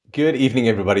Good evening,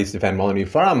 everybody. Stefan Molyneux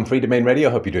from Free Domain Radio.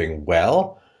 Hope you're doing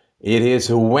well. It is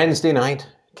Wednesday night.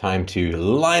 Time to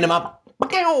line them up.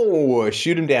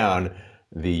 Shoot them down.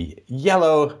 The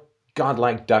yellow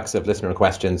godlike ducks of listener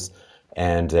questions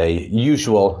and a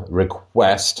usual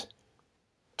request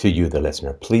to you, the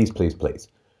listener. Please, please, please.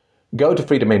 Go to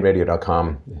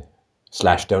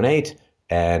freedomainradio.com/donate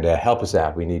and help us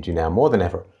out. We need you now more than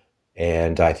ever.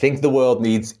 And I think the world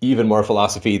needs even more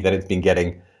philosophy than it's been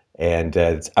getting. And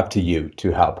it's up to you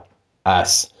to help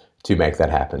us to make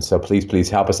that happen. So please, please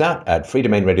help us out at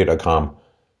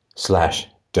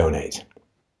freedomainradio.com/donate.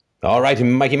 All right,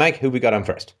 Mikey Mike, who we got on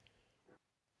first?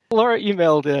 Laura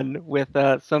emailed in with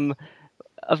some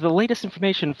of the latest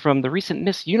information from the recent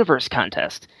Miss Universe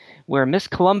contest, where Miss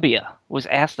Columbia was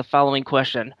asked the following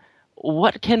question: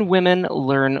 what can women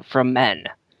learn from men?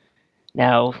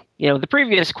 Now, the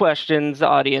previous questions, the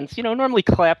audience, normally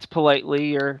clapped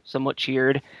politely or somewhat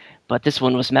cheered, but this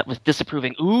one was met with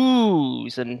disapproving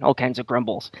oohs and all kinds of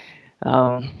grumbles.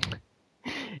 And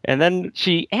then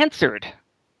she answered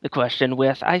the question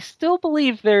with, I still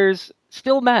believe there's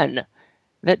still men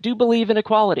that do believe in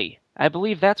equality. I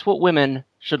believe that's what women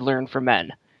should learn from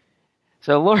men.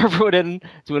 So Laura wrote in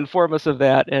to inform us of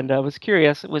that, and I was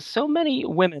curious, with so many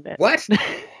women... What?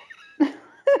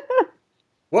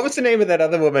 What was the name of that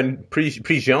other woman,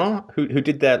 Prejean, who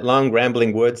did that long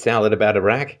rambling word salad about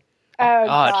Iraq? Oh,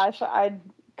 gosh, I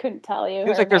couldn't tell you. It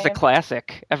was like there's a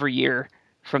classic every year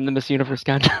from the Miss Universe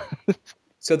contest.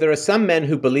 So there are some men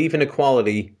who believe in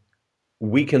equality.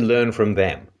 We can learn from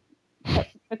them.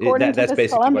 According to that's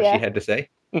basically Columbia. what she had to say?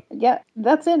 Yeah,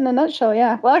 that's it in a nutshell,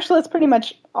 yeah. Well, actually, that's pretty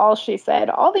much all she said.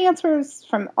 All the answers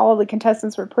from all the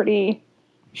contestants were pretty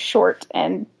short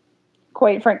and,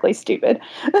 quite frankly, stupid.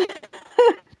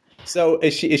 So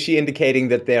is she indicating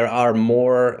that there are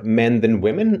more men than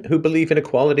women who believe in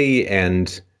equality,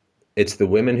 and it's the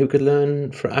women who could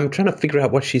learn from? I'm trying to figure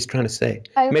out what she's trying to say.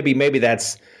 Maybe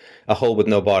that's a hole with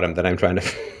no bottom that I'm trying to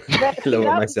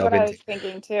lower myself into. That's what I was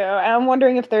thinking too. I'm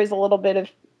wondering if there's a little bit of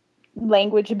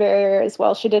language barrier as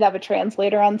well. She did have a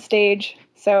translator on stage,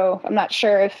 so I'm not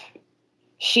sure if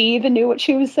she even knew what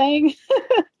she was saying.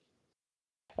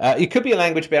 It could be a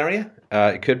language barrier.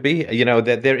 It could be,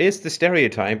 that there is the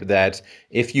stereotype that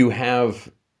if you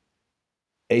have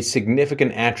a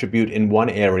significant attribute in one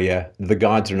area, the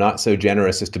gods are not so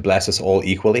generous as to bless us all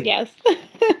equally. Yes.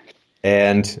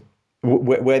 And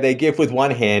where they give with one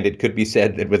hand, it could be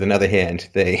said that with another hand,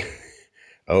 they,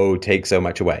 take so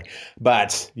much away.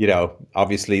 But,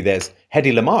 obviously there's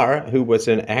Hedy Lamarr, who was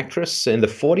an actress in the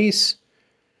 40s,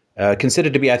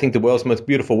 considered to be, I think, the world's most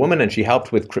beautiful woman, and she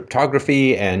helped with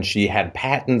cryptography, and she had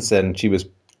patents, and she was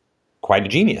quite a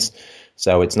genius.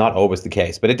 So it's not always the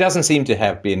case. But it doesn't seem to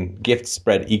have been gifts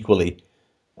spread equally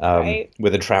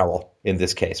with a trowel in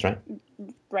this case, right?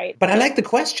 Right. But I like the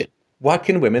question. What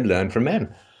can women learn from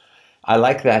men? I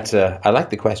like that. I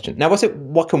like the question. Now, was it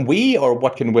what can we or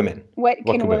what can women? What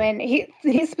can women? He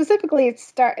specifically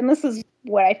and this is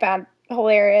what I found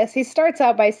hilarious. He starts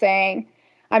out by saying,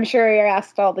 I'm sure you're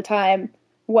asked all the time,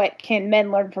 what can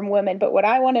men learn from women? But what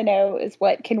I want to know is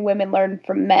what can women learn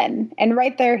from men? And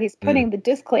right there, he's putting the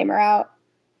disclaimer out.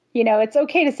 It's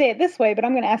okay to say it this way, but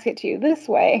I'm going to ask it to you this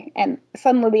way. And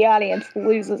suddenly the audience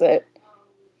loses it.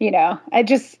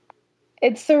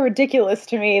 It's so ridiculous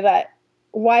to me that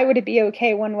why would it be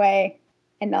okay one way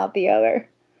and not the other?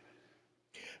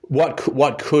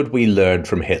 What could we learn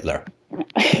from Hitler?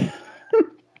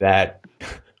 That,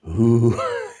 ooh.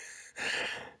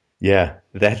 Yeah,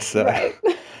 that's... Right.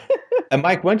 And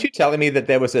Mike, weren't you telling me that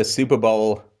there was a Super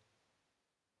Bowl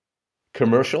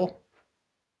commercial?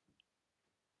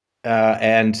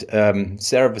 And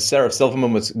Sarah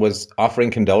Silverman was offering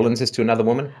condolences to another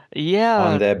woman? Yeah.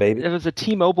 On their baby? It was a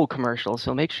T-Mobile commercial,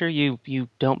 so make sure you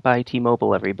don't buy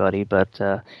T-Mobile, everybody. But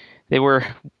her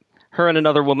and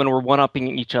another woman were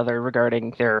one-upping each other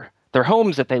regarding their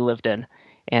homes that they lived in.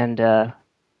 And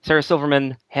Sarah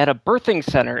Silverman had a birthing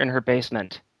center in her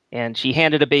basement. And she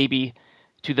handed a baby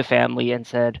to the family and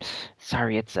said,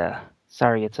 sorry, it's a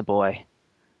boy.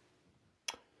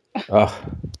 Oh,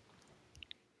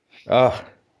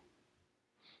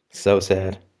 so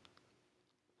sad.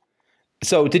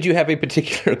 So did you have a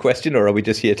particular question, or are we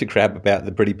just here to crap about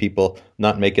the pretty people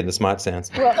not making the smart sounds?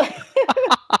 Well,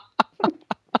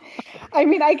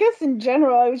 I guess in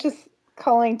general, I was just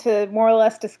calling to more or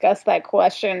less discuss that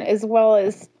question, as well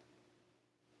as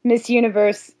Miss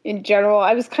Universe in general.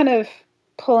 I was kind of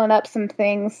pulling up some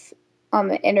things on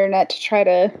the internet to try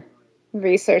to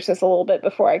research this a little bit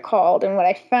before I called, and what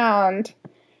I found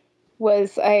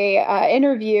was a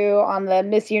interview on the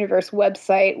Miss Universe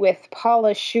website with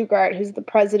Paula Shugart, who's the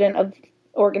president of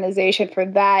organization for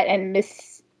that and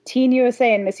Miss Teen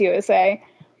USA and Miss USA.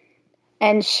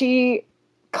 And she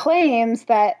claims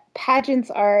that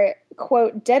pageants are,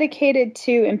 quote, dedicated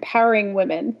to empowering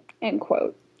women, end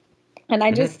quote. And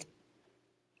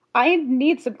I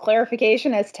need some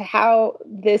clarification as to how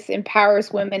this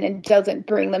empowers women and doesn't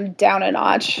bring them down a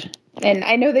notch. And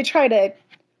I know they try to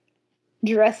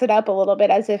dress it up a little bit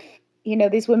as if,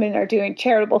 these women are doing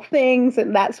charitable things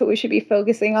and that's what we should be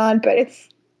focusing on. But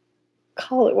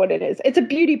call it what it is. It's a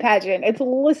beauty pageant. It's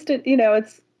listed,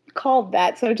 it's called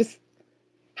that. So just,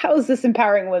 how is this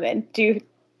empowering women? Do you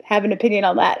have an opinion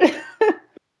on that?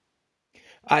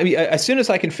 I mean, as soon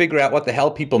as I can figure out what the hell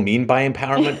people mean by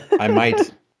empowerment, I might,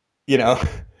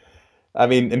 I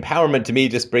mean, empowerment to me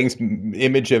just brings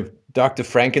image of Dr.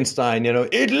 Frankenstein,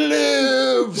 it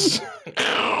lives.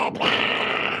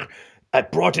 I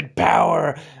brought it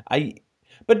power.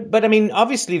 But I mean,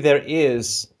 obviously there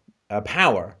is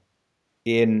power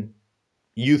in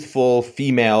youthful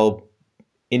female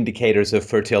indicators of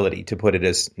fertility, to put it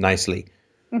as nicely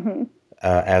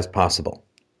as possible.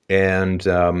 And,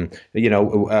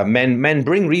 men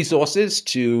bring resources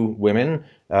to women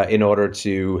in order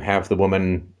to have the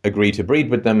woman agree to breed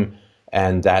with them.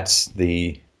 And so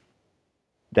the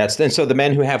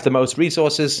men who have the most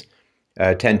resources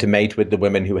tend to mate with the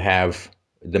women who have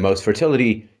the most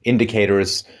fertility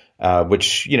indicators,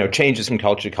 which, changes from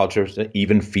culture to culture,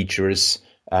 even features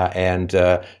and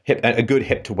a good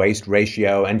hip to waist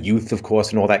ratio and youth, of course,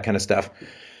 and all that kind of stuff.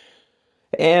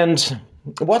 And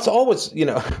what's always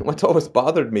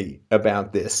bothered me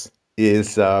about this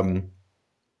is the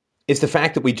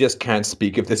fact that we just can't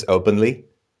speak of this openly.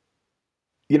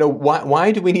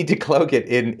 Why do we need to cloak it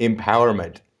in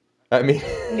empowerment? I mean,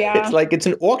 It's like it's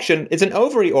an auction. It's an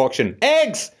ovary auction.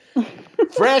 Eggs!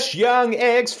 Fresh young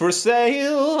eggs for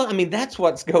sale. I mean, that's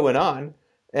what's going on.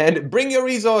 And bring your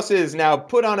resources. Now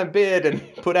put on a bid and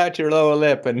put out your lower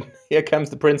lip. And here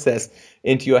comes the princess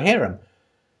into your harem.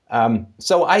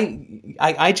 So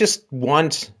I just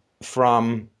want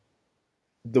from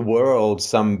the world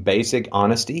some basic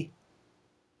honesty.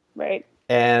 Right.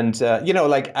 And,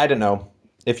 I don't know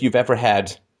if you've ever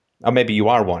had, or maybe you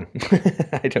are one.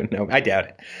 I don't know. I doubt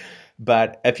it.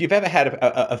 But if you've ever had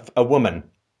a woman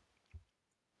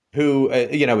who,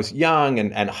 is young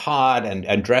and hot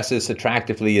and dresses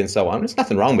attractively and so on, there's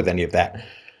nothing wrong with any of that.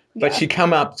 But she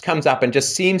comes up and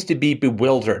just seems to be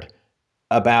bewildered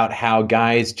about how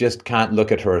guys just can't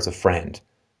look at her as a friend.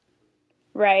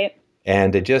 Right.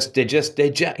 And I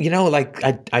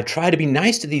try to be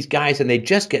nice to these guys and they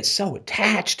just get so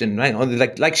attached and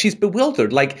like she's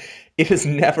bewildered. Like it has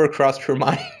never crossed her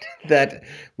mind that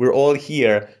we're all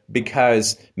here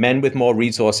because men with more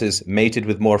resources mated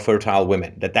with more fertile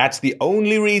women. That's the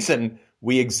only reason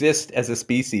we exist as a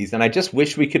species. And I just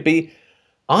wish we could be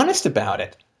honest about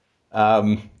it.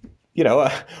 Why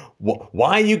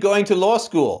are you going to law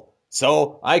school?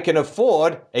 So I can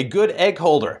afford a good egg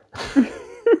holder.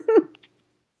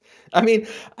 I mean,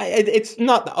 it's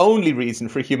not the only reason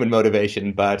for human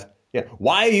motivation, but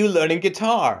why are you learning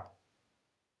guitar?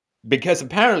 Because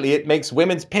apparently it makes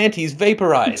women's panties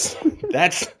vaporize.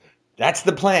 That's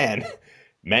the plan.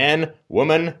 Man,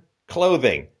 woman,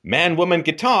 clothing. Man, woman,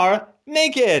 guitar,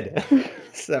 naked.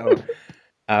 So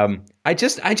I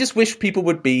just wish people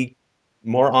would be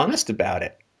more honest about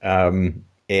it.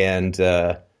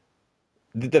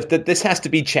 This has to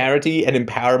be charity and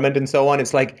empowerment and so on.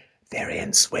 It's like, they're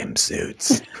in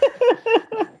swimsuits.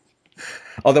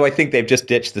 Although I think they've just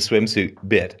ditched the swimsuit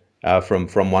bit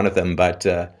from one of them. But,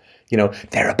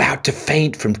 they're about to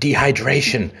faint from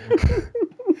dehydration.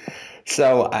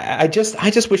 So I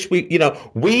just wish we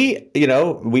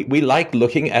like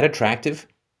looking at attractive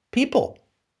people.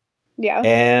 Yeah.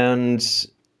 And,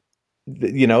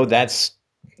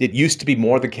 it used to be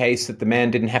more the case that the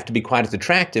man didn't have to be quite as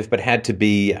attractive, but had to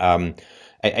be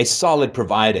a solid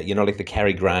provider, like the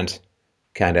Cary Grant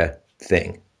kind of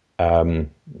thing. I'm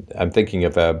thinking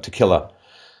of To Kill a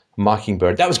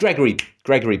Mockingbird. That was Gregory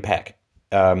Peck.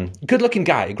 Good-looking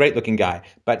guy, a great-looking guy.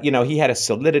 But, he had a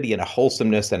solidity and a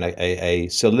wholesomeness and a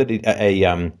solidity,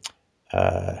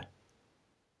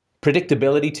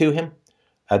 predictability to him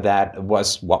that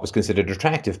was what was considered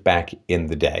attractive back in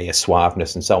the day, a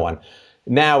suaveness and so on.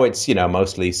 Now it's,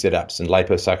 mostly sit-ups and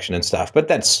liposuction and stuff, but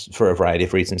that's for a variety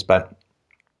of reasons. But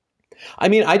I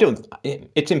mean,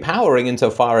 it's empowering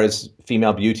insofar as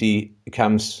female beauty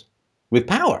comes with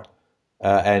power,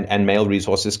 and male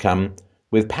resources come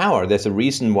with power. There's a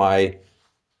reason why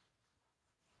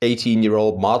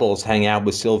 18-year-old models hang out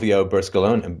with Silvio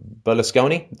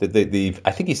Berlusconi.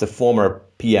 I think he's the former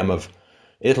PM of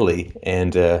Italy,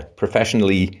 and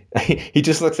professionally, he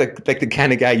just looks like the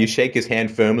kind of guy you shake his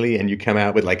hand firmly and you come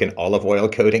out with like an olive oil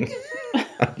coating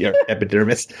on your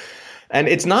epidermis. And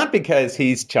it's not because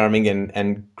he's charming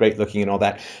and great looking and all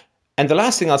that. And the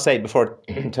last thing I'll say before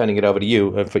turning it over to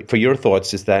you for your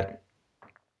thoughts is that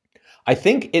I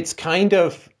think it's kind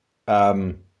of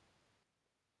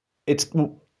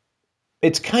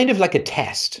it's kind of like a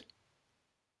test.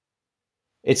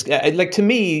 It's like, to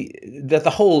me, that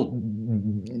the whole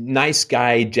nice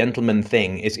guy, gentleman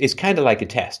thing is kind of like a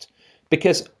test.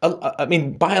 Because, I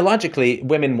mean, biologically,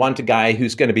 women want a guy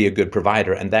who's going to be a good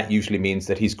provider, and that usually means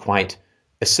that he's quite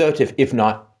assertive, if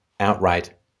not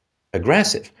outright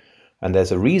aggressive. And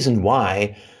there's a reason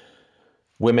why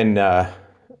women,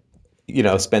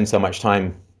 spend so much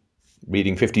time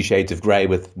reading 50 Shades of Grey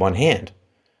with one hand.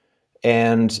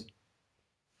 And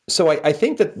so I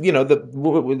think that,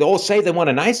 they all say they want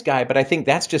a nice guy, but I think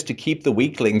that's just to keep the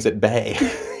weaklings at bay,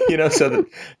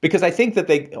 because I think that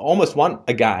they almost want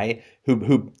a guy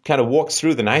who kind of walks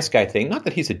through the nice guy thing. Not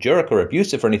that he's a jerk or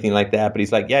abusive or anything like that, but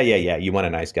he's like, yeah, you want a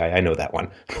nice guy. I know that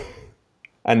one.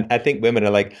 And I think women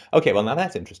are like, okay, well, now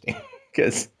that's interesting,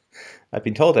 because I've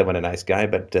been told I want a nice guy,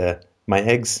 but my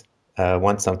eggs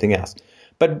want something else.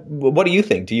 But what do you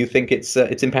think? Do you think it's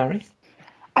empowering?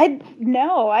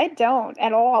 No, I don't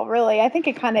at all, really. I think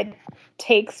it kind of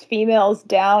takes females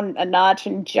down a notch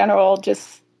in general.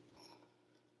 Just,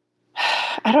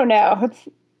 I don't know.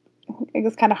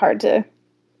 It's kind of hard to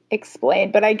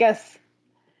explain, but I guess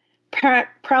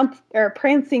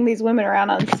prancing these women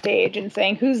around on stage and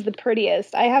saying who's the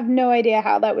prettiest, I have no idea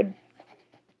how that would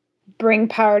bring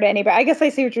power to anybody. I guess I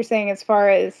see what you're saying as far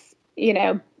as,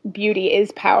 beauty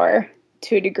is power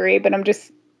to a degree, but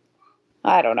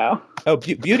I don't know. Oh,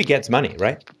 beauty gets money,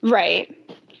 right? Right.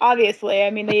 Obviously. I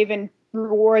mean, they even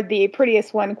reward the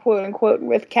prettiest one, quote unquote,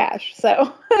 with cash.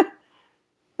 So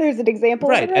there's an example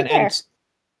right. Right there. And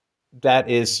that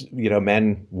is,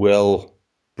 men will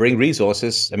bring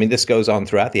resources. I mean, this goes on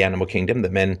throughout the animal kingdom.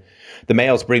 The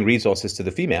males bring resources to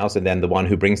the females, and then the one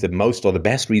who brings the most or the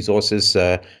best resources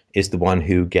is the one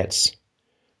who gets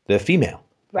the female.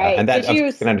 Right. And that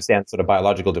you can understand sort of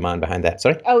biological demand behind that.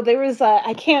 Sorry? Oh, there was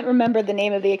I can't remember the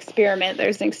name of the experiment.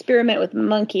 There's an experiment with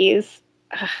monkeys.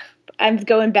 I'm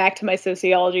going back to my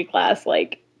sociology class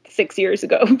like 6 years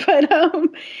ago, but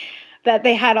that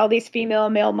they had all these female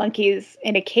and male monkeys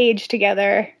in a cage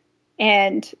together,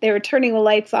 and they were turning the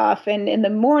lights off. And in the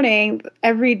morning,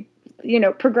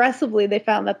 progressively, they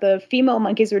found that the female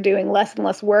monkeys were doing less and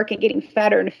less work and getting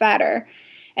fatter and fatter.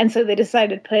 And so they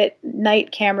decided to put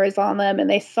night cameras on them, and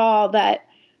they saw that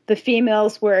the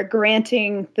females were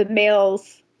granting the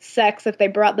males sex if they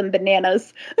brought them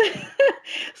bananas.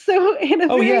 So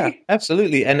yeah,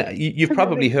 absolutely. And you've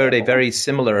probably heard a very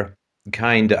similar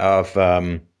kind of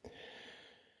a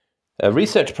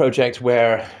research project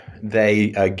where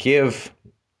they give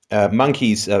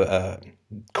monkeys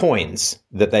coins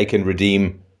that they can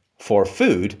redeem for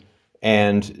food.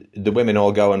 And the women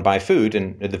all go and buy food,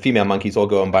 and the female monkeys all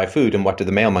go and buy food. And what do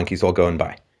the male monkeys all go and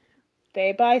buy?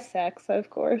 They buy sex, of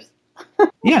course.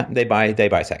 Yeah, they buy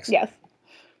sex. Yes.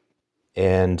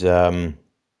 And so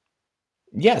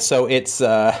it's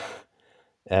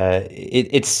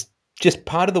just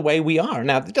part of the way we are.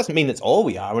 Now, it doesn't mean that's all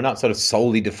we are. We're not sort of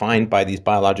solely defined by these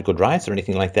biological drives or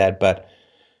anything like that. But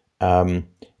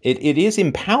it is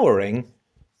empowering.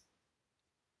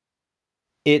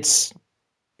 It's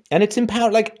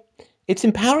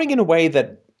empowering in a way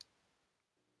that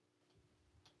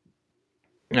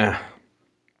I'm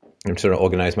trying to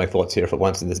organize my thoughts here for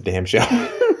once in this damn show.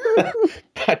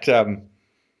 But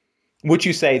would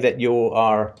you say that you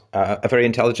are a very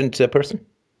intelligent person?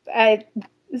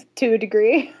 To a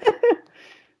degree.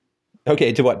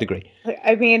 Okay, to what degree?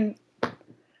 I mean,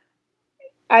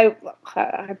 I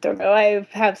don't know. I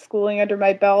have schooling under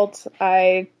my belt.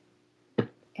 I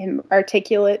am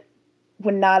articulate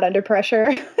when not under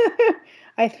pressure.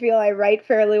 I feel I write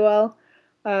fairly well.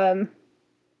 I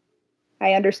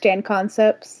understand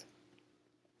concepts.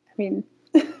 I mean,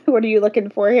 what are you looking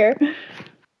for here?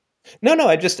 No,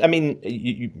 to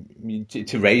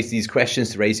raise these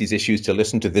questions, to raise these issues, to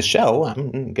listen to this show,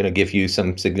 I'm going to give you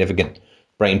some significant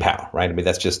brain power, right? I mean,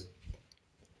 that's just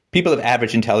people of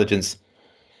average intelligence,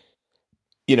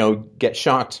 get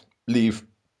shocked, leave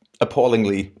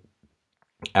appallingly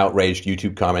outraged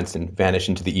YouTube comments and vanish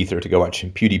into the ether to go watch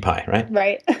PewDiePie, right?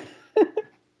 Right.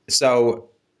 So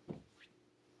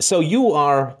you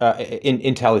are an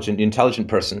intelligent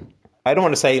person. I don't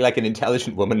want to say like an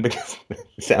intelligent woman because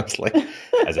it sounds like,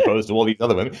 as opposed to all these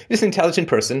other women, just an intelligent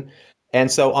person. And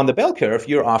so on the bell curve,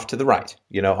 you're off to the right,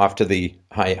 off to the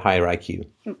higher IQ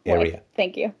area. Boy,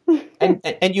 thank you.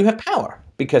 and you have power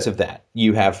because of that.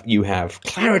 You have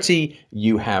clarity,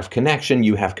 you have connection,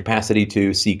 you have capacity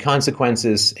to see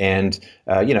consequences, and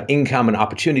income and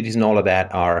opportunities and all of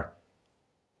that are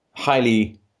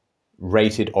highly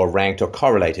rated or ranked or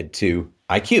correlated to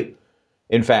IQ.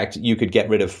 In fact, you could get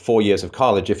rid of 4 years of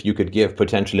college if you could give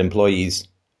potential employees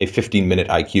a 15-minute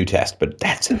IQ test, but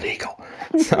that's illegal.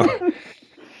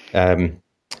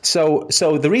 So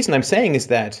the reason I'm saying is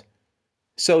that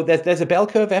there's a bell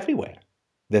curve everywhere.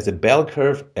 There's a bell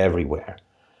curve everywhere.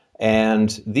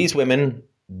 And these women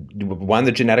won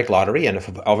the genetic lottery and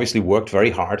have obviously worked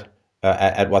very hard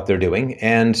at what they're doing,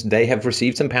 and they have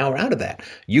received some power out of that.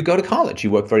 You go to college,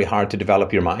 you work very hard to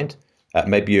develop your mind.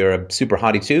 Maybe you're a super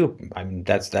hottie too. I mean,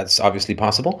 that's obviously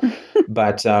possible.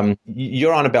 But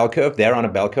you're on a bell curve. They're on a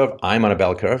bell curve. I'm on a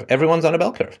bell curve. Everyone's on a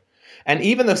bell curve. And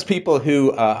even those people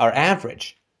who are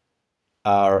average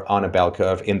are on a bell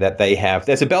curve in that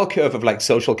there's a bell curve of like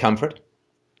social comfort.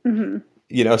 Mm-hmm.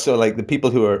 So like the people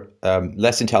who are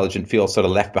less intelligent feel sort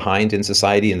of left behind in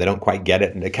society and they don't quite get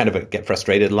it and they kind of get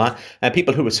frustrated a lot. And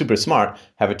people who are super smart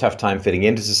have a tough time fitting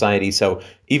into society. So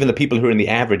even the people who are in the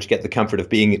average get the comfort of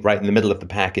being right in the middle of the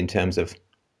pack in terms of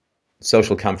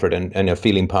social comfort and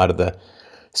feeling part of the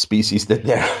species that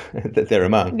they're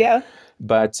among. Yeah.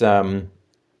 But so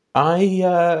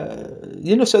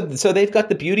they've got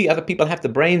the beauty. Other people have the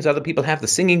brains. Other people have the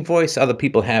singing voice. Other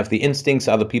people have the instincts.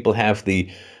 Other people have the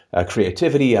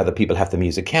creativity. Other people have the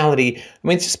musicality. I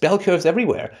mean, it's just bell curves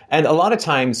everywhere. And a lot of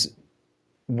times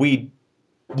we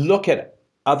look at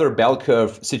other bell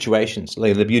curve situations,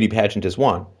 like the beauty pageant is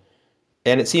one,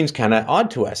 and it seems kind of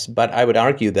odd to us. But I would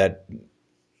argue that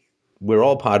we're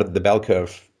all part of the bell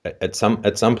curve at some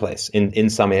place in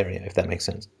some area, if that makes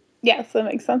sense. Yes, that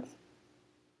makes sense.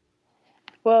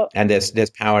 Well, and there's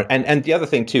power, and the other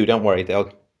thing too. Don't worry,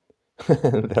 they'll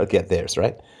get theirs,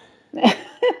 right?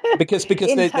 because they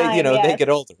yes. They get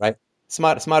older, right?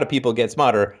 Smarter people get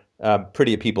smarter.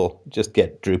 Prettier people just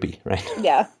get droopy, right?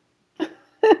 Yeah,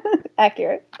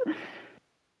 accurate.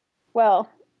 Well,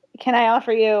 can I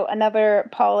offer you another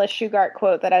Paula Shugart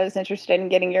quote that I was interested in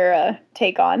getting your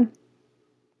take on?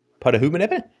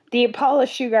 The Paula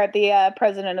Shugart, the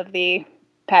president of the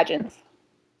pageants.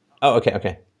 Oh,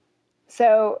 okay.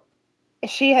 So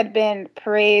she had been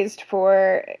praised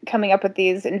for coming up with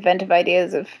these inventive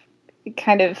ideas of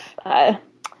kind of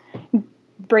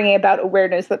bringing about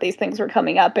awareness that these things were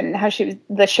coming up, and how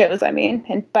the shows,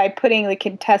 and by putting the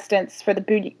contestants for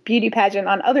the beauty pageant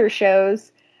on other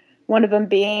shows, one of them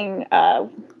being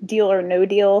Deal or No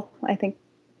Deal, I think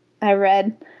I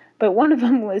read, but one of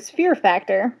them was Fear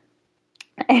Factor.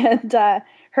 And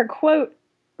her quote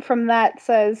from that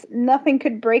says, "Nothing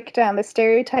could break down the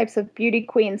stereotypes of beauty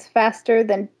queens faster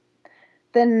than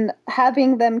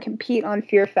having them compete on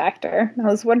Fear Factor." I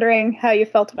was wondering how you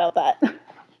felt about that.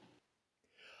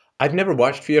 I've never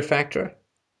watched Fear Factor,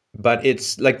 but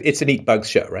it's an eat bugs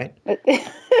show, right?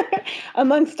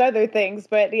 Amongst other things,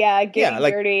 but yeah, getting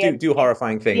dirty. Do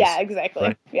horrifying things. Yeah, exactly.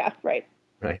 Right? Yeah, right.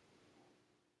 Right.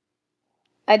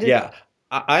 I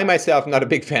I myself am not a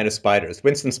big fan of spiders.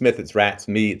 Winston Smith, it's rats.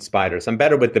 Me, it's spiders. I'm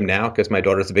better with them now because my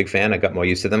daughter's a big fan. I got more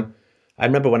used to them. I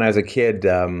remember when I was a kid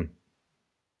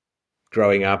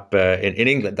growing up in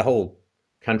England, the whole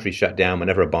country shut down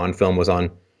whenever a Bond film was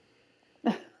on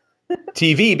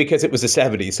TV because it was the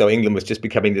 70s. So England was just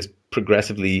becoming this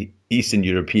progressively Eastern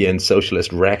European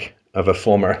socialist wreck of a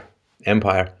former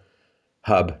empire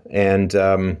hub. And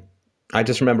I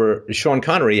just remember Sean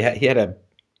Connery, he had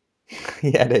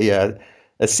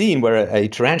a scene where a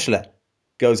tarantula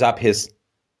goes up his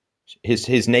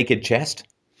naked chest.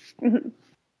 Mm-hmm.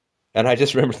 And I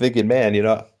just remember thinking, man,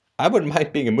 I wouldn't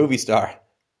mind being a movie star,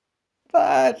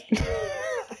 but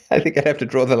I think I'd have to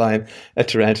draw the line at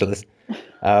tarantulas.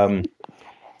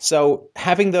 So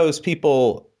having those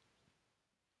people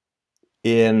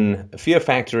in Fear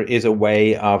Factor is a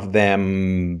way of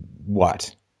them,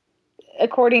 what?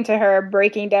 According to her,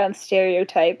 breaking down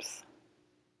stereotypes.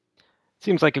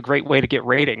 Seems like a great way to get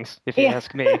ratings, if you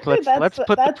ask me. Let's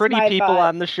put the pretty people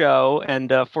on the show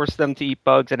and force them to eat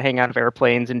bugs and hang out of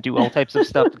airplanes and do all types of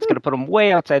stuff that's going to put them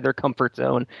way outside their comfort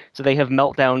zone. So they have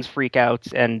meltdowns,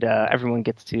 freakouts, and everyone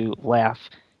gets to laugh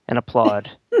and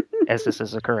applaud as this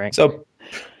is occurring. So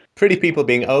pretty people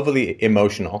being overly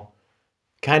emotional,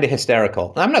 kind of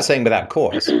hysterical. I'm not saying without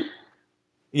cause.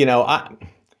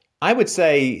 I would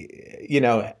say,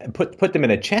 put them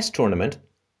in a chess tournament.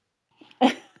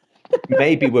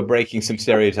 Maybe we're breaking some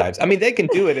stereotypes. I mean, they can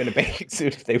do it in a bathing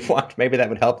suit if they want. Maybe that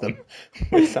would help them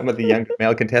with some of the younger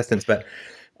male contestants. But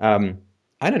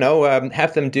I don't know,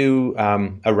 have them do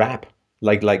a rap,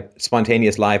 like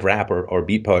spontaneous live rap or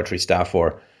beat poetry stuff,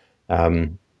 or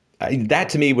that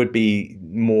to me would be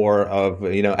more of,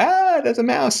 there's a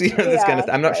mouse, this kind of Yeah, thing.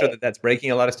 I'm not sure right. that that's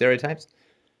breaking a lot of stereotypes.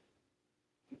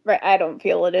 Right. I don't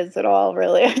feel it is at all,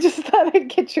 really. I just thought I'd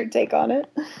get your take on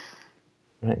it.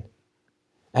 Right.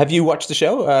 Have you watched the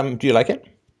show? Do you like it?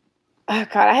 Oh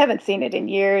God, I haven't seen it in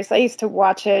years. I used to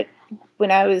watch it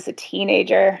when I was a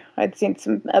teenager. I'd seen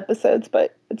some episodes,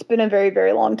 but it's been a very,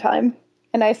 very long time.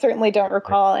 And I certainly don't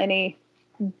recall any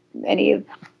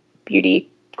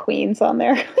beauty queens on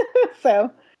there.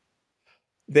 So,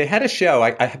 They had a show,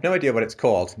 I have no idea what it's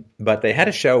called, but they had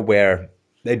a show where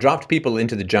they dropped people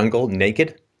into the jungle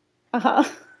naked. uh-huh.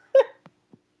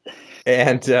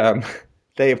 And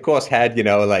they, of course, had,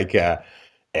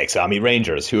 ex-Army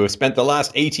Rangers who have spent the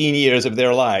last 18 years of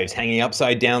their lives hanging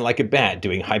upside down like a bat,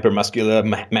 doing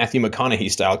hypermuscular Matthew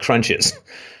McConaughey-style crunches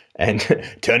and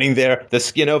turning the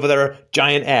skin over their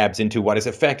giant abs into what is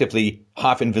effectively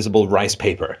half-invisible rice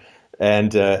paper.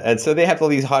 And so they have all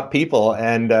these hot people,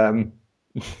 and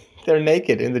they're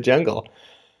naked in the jungle.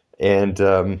 And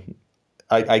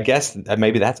I guess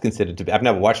maybe that's considered to be, I've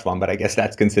never watched one, but I guess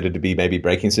that's considered to be maybe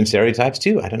breaking some stereotypes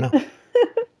too. I don't know.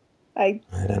 I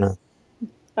don't know.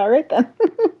 All right then.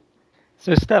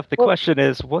 So, Steph, the question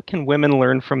is, what can women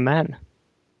learn from men?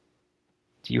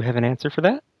 Do you have an answer for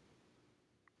that?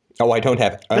 Oh, I don't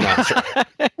have an answer.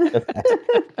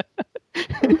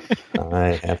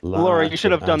 I have Laura, you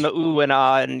should have done the ooh and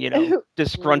ah and,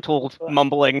 disgruntled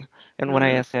mumbling. And when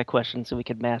I asked that question, so we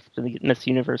could mask the Miss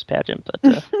Universe pageant.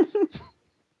 But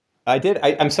I did.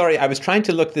 I'm sorry. I was trying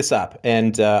to look this up,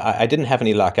 and I didn't have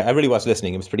any luck. I really was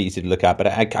listening. It was pretty easy to look up, but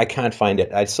I can't find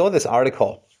it. I saw this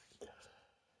article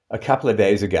a couple of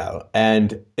days ago,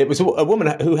 and it was a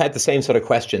woman who had the same sort of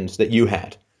questions that you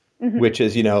had. Mm-hmm. Which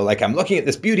is, I'm looking at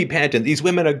this beauty pageant. These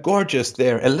women are gorgeous.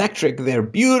 They're electric. They're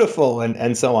beautiful,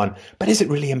 and so on. But is it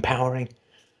really empowering?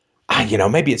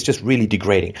 Maybe it's just really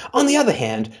degrading. On the other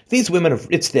hand, these women,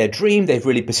 it's their dream. They've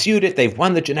really pursued it. They've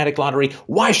won the genetic lottery.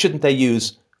 Why shouldn't they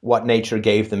use what nature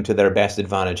gave them to their best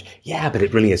advantage? Yeah, but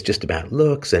it really is just about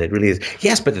looks, and it really is.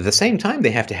 Yes, but at the same time,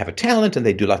 they have to have a talent, and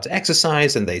they do lots of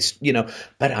exercise, and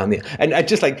but and I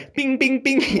just like bing, bing,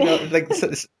 bing,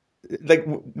 like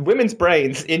women's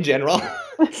brains in general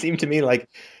seem to me like,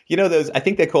 those, I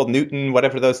think they're called Newton,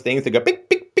 whatever those things, they go big,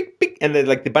 big, big, big, and they're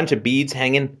like the bunch of beads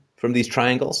hanging from these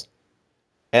triangles,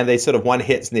 and they sort of one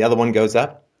hits and the other one goes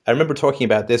up. I remember talking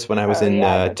about this when I was in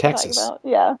Texas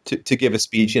to give a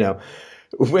speech.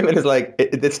 Women is like,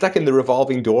 they're stuck in the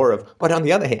revolving door of, but on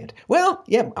the other hand, well,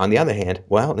 yeah, on the other hand,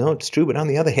 well, no, it's true, but on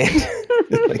the other hand,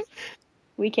 like,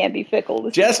 we can't be fickle.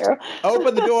 Just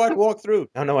open the door and walk through.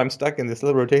 No, I'm stuck in this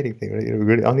little rotating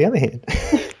thing. On the other hand,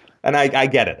 and I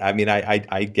get it. I mean, I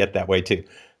get that way too.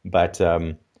 But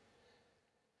I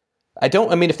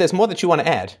don't. I mean, if there's more that you want to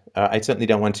add, I certainly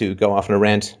don't want to go off on a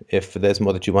rant. If there's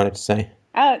more that you wanted to say,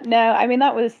 no. I mean,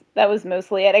 that was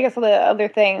mostly it. I guess the other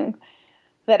thing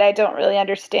that I don't really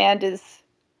understand is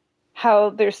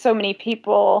how there's so many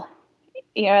people,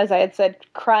 as I had said,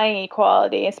 crying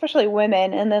equality, especially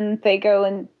women, and then they go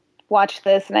and watch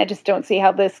this, and I just don't see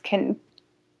how this can,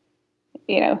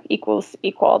 equals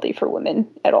equality for women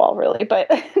at all, really, but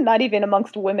not even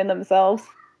amongst women themselves.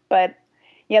 But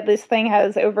yeah, this thing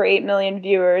has over 8 million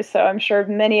viewers, so I'm sure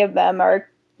many of them are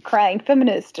crying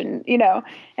feminist, and, and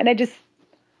I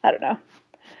don't know.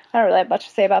 I don't really have much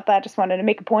to say about that. Just wanted to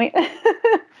make a point.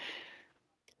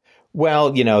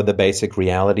 Well, the basic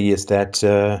reality is that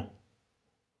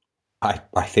I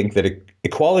think that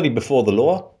equality before the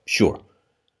law, sure.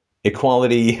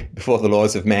 Equality before the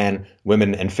laws of man,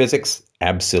 women, and physics,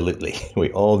 absolutely.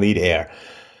 We all need air.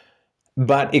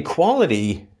 But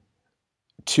equality,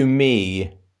 to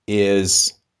me,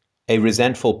 is a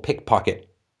resentful pickpocket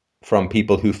from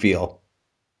people who feel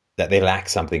that they lack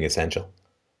something essential.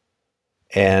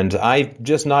 And I'm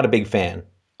just not a big fan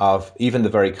of even the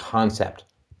very concept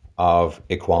of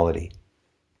equality.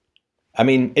 I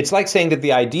mean, it's like saying that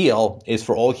the ideal is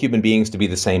for all human beings to be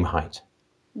the same height.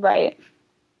 Right.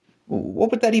 What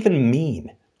would that even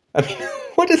mean? I mean,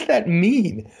 what does that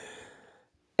mean?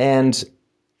 And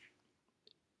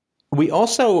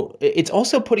it's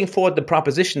also putting forward the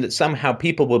proposition that somehow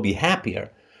people will be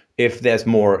happier if there's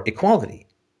more equality.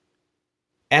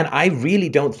 And I really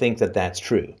don't think that that's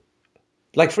true.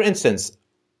 Like, for instance,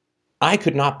 I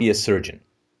could not be a surgeon.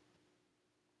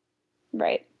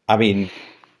 Right. I mean,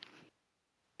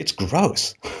 it's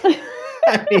gross.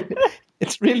 I mean,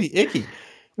 it's really icky.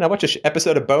 When I watch an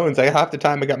episode of Bones, half the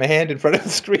time I got my hand in front of the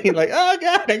screen, like, oh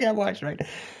God, I can't watch, right?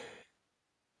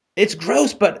 It's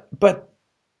gross, but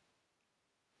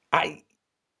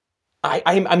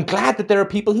I'm glad that there are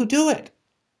people who do it.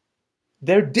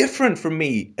 They're different from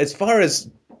me. As far as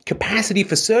capacity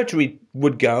for surgery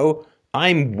would go,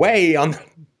 I'm way on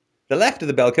the left of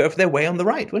the bell curve. They're way on the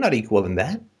right. We're not equal in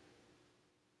that.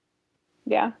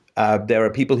 Yeah. There are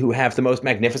people who have the most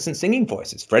magnificent singing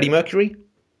voices. Freddie Mercury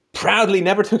proudly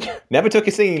never took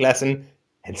a singing lesson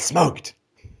and smoked.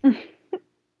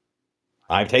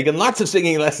 I've taken lots of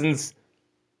singing lessons.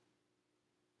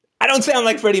 I don't sound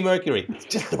like Freddie Mercury. It's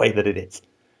just the way that it is.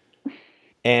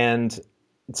 And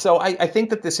so I think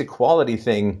that this equality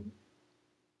thing,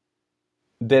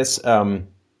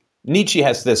 Nietzsche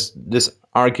has this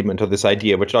argument or this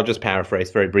idea, which I'll just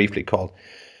paraphrase very briefly, called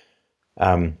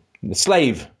the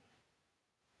slave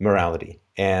morality.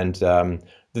 And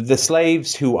the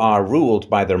slaves who are ruled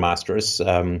by their masters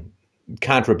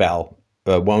can't rebel,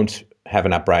 won't have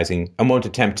an uprising, and won't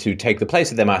attempt to take the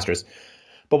place of their masters.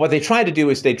 But what they try to do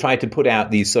is they try to put out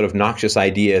these sort of noxious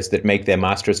ideas that make their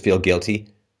masters feel guilty,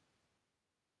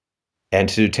 and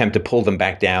to attempt to pull them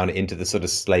back down into the sort of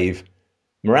slave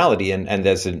morality. And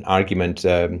there's an argument,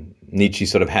 Nietzsche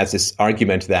sort of has this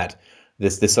argument that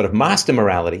this sort of master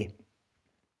morality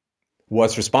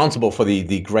was responsible for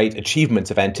the great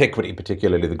achievements of antiquity,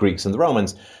 particularly the Greeks and the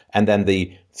Romans, and then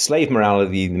the slave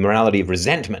morality, the morality of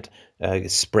resentment,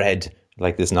 spread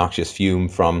like this noxious fume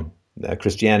from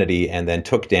Christianity and then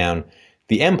took down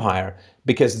the empire.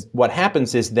 Because what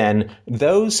happens is then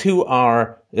those who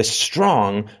are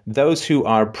strong, those who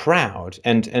are proud,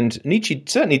 and Nietzsche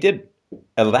certainly did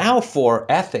allow for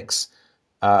ethics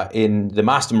in the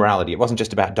master morality. It wasn't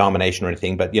just about domination or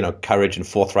anything, but courage and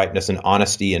forthrightness and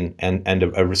honesty and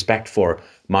a respect for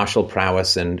martial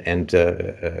prowess and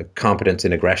competence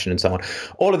in aggression and so on.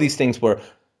 All of these things were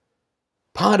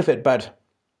part of it. But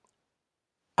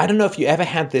I don't know if you ever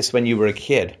had this when you were a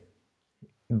kid,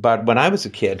 but when I was a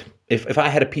kid, if I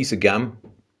had a piece of gum,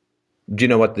 do you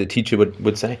know what the teacher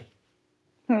would say?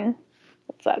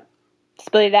 What's that?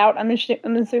 Spit it out, I'm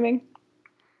assuming.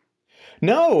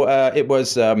 No, it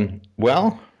was,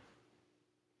 well,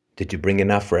 did you bring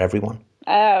enough for everyone?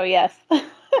 Oh, yes.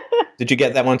 Did you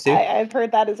get that one too? I've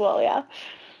heard that as well, yeah.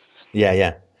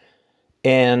 Yeah.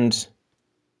 And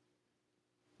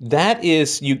that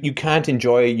is, you can't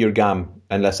enjoy your gum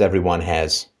unless everyone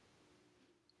has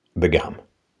the gum.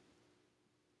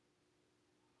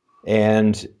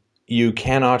 And you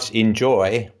cannot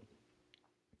enjoy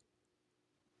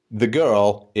the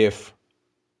girl if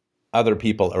other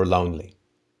people are lonely.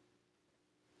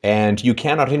 And you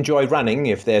cannot enjoy running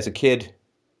if there's a kid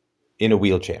in a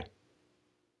wheelchair.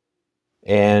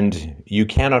 And you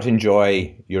cannot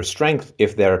enjoy your strength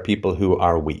if there are people who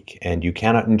are weak. And you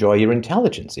cannot enjoy your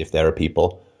intelligence if there are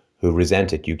people who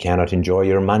resent it. You cannot enjoy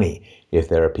your money if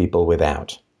there are people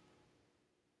without.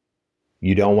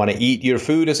 You don't want to eat your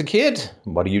food as a kid?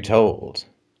 What are you told?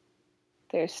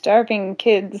 There's starving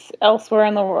kids elsewhere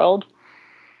in the world.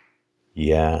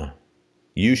 Yeah.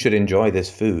 You should enjoy this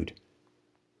food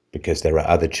because there are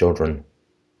other children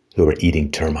who are eating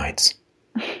termites.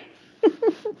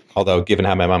 Although, given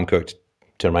how my mom cooked,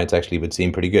 termites actually would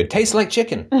seem pretty good. Tastes like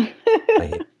chicken.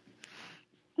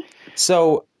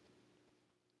 So,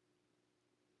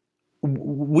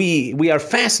 we are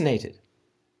fascinated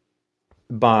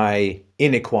by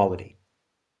inequality.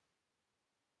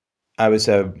 I was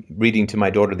reading to my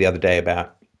daughter the other day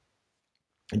about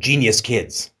genius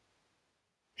kids.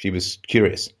 She was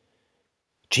curious.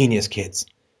 Genius kids.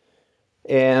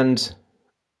 And,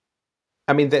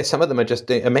 I mean, some of them are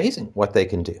just amazing what they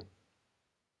can do.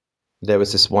 There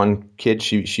was this one kid,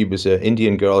 she was an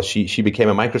Indian girl. She became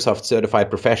a Microsoft certified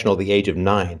professional at the age of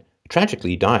 9.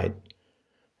 Tragically died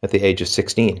at the age of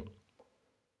 16.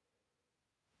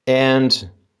 And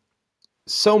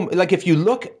so, like, if you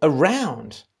look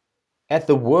around at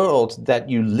the world that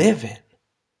you live in,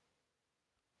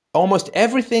 almost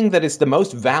everything that is the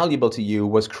most valuable to you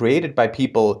was created by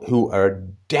people who are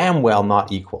damn well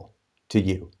not equal to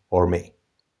you or me.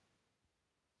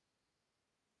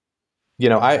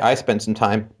 I spent some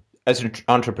time as an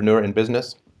entrepreneur in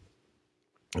business.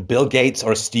 Bill Gates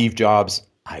or Steve Jobs,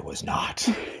 I was not.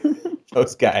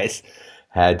 Those guys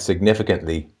had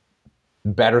significantly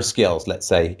better skills, let's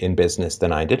say, in business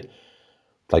than I did.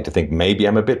 I'd like to think maybe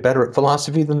I'm a bit better at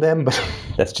philosophy than them, but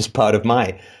that's just part of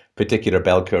my particular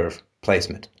bell curve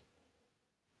placement.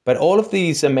 But all of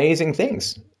these amazing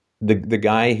things, the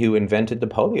guy who invented the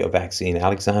polio vaccine,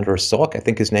 Alexander Salk, I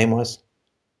think his name was,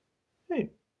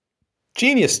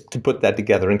 genius to put that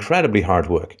together, incredibly hard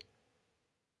work,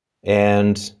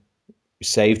 and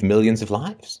saved millions of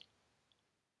lives.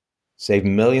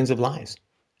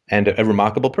 And a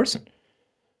remarkable person.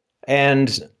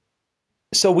 And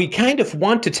So we kind of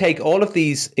want to take all of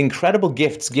these incredible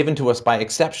gifts given to us by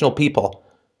exceptional people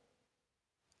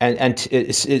and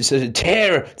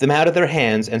tear them out of their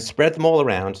hands and spread them all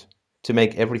around to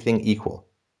make everything equal.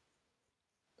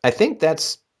 I think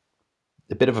that's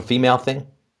a bit of a female thing,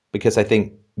 because I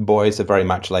think boys are very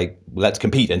much like, let's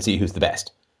compete and see who's the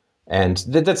best. And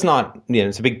that's not,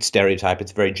 it's a big stereotype.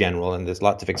 It's very general, and there's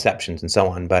lots of exceptions and so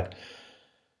on. But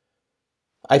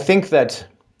I think that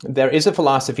there is a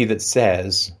philosophy that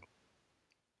says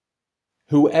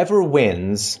whoever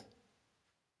wins,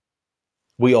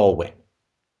 we all win.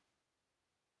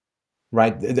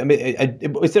 Right? I mean,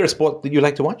 is there a sport that you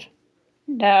like to watch?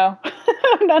 No,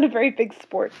 I'm not a very big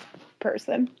sports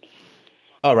person.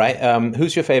 All right.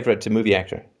 Who's your favorite movie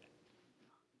actor?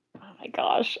 Oh my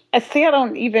gosh. I see I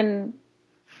don't even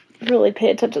really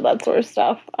pay attention to that sort of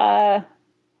stuff.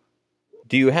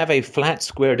 Do you have a flat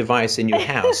square device in your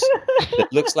house that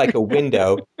looks like a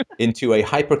window into a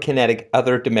hyperkinetic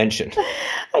other dimension?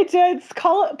 I did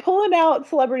pulling out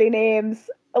celebrity names.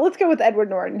 Let's go with Edward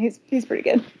Norton. He's pretty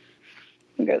good.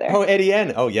 We'll go there. Oh, Eddie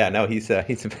N. Oh, yeah. No, he's a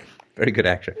very good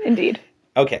actor. Indeed.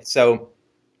 Okay, so,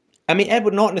 I mean,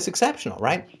 Edward Norton is exceptional,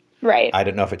 right? Right. I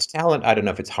don't know if it's talent. I don't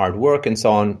know if it's hard work and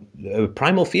so on.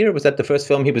 Primal Fear, was that the first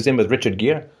film he was in with Richard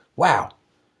Gere? Wow.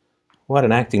 What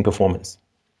an acting performance.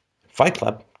 Fight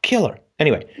Club, killer.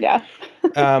 Anyway. Yeah.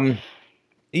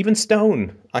 Even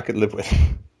Stone, I could live with.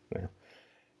 Yeah.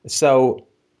 So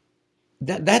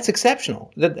that's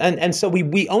exceptional. And so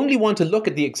we only want to look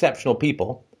at the exceptional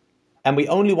people, and we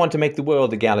only want to make the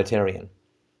world egalitarian.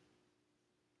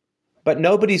 But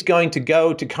nobody's going to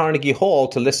go to Carnegie Hall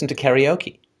to listen to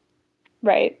karaoke.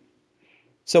 Right.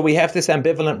 So we have this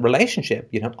ambivalent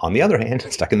relationship, on the other hand,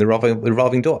 stuck in the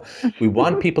revolving door. We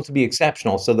want people to be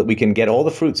exceptional so that we can get all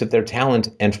the fruits of their talent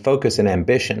and focus and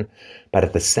ambition. But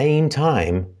at the same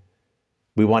time,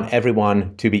 we want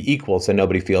everyone to be equal so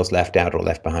nobody feels left out or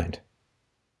left behind.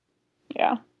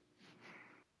 Yeah.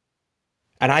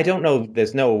 And I don't know,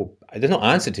 there's no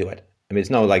answer to it. I mean, it's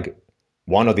no like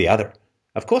one or the other.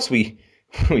 Of course, we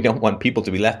don't want people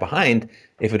to be left behind,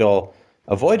 if at all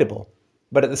avoidable.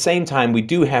 But at the same time, we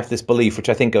do have this belief, which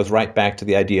I think goes right back to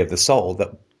the idea of the soul, that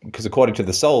because according to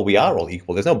the soul, we are all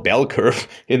equal. There's no bell curve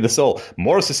in the soul.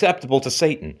 More susceptible to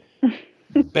Satan.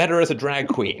 Better as a drag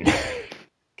queen.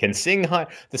 Can sing high.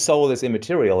 The soul is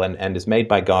immaterial and is made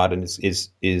by God and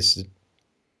is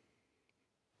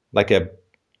like a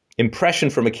impression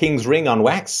from a king's ring on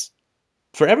wax.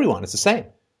 For everyone, it's the same.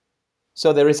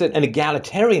 So there is an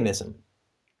egalitarianism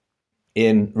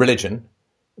in religion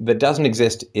that doesn't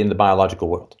exist in the biological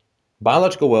world.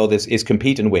 Biological world is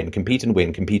compete and win, compete and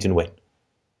win, compete and win.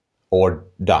 Or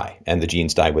die, and the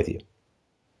genes die with you.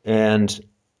 And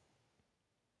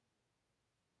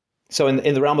so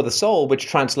in the realm of the soul, which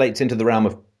translates into the realm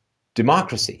of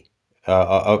democracy,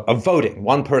 of voting,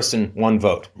 one person, one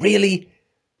vote. Really?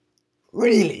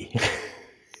 Really?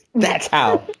 That's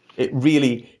how it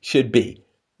really should be.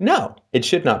 No, it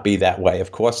should not be that way,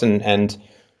 of course, and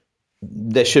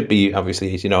there should be,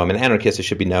 obviously, as you know, I'm an anarchist, there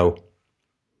should be no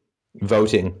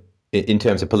voting in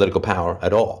terms of political power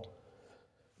at all.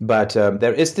 But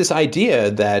there is this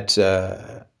idea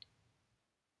that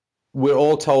we're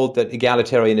all told that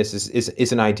egalitarianism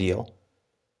is an ideal,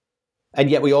 and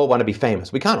yet we all want to be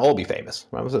famous. We can't all be famous.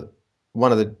 Right?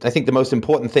 I think the most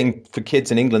important thing for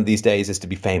kids in England these days is to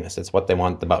be famous. That's what they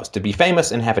want the most, to be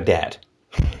famous and have a dad.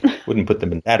 Wouldn't put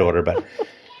them in that order, but...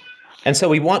 And so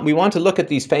we want to look at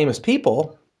these famous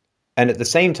people, and at the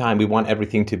same time, we want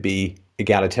everything to be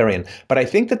egalitarian. But I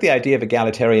think that the idea of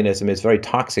egalitarianism is very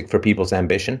toxic for people's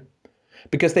ambition,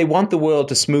 because they want the world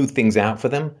to smooth things out for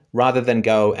them rather than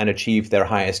go and achieve their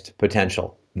highest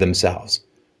potential themselves.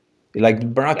 Like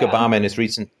Barack Obama in his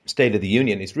recent State of the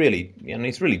Union, he's really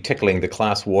tickling the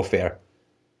class warfare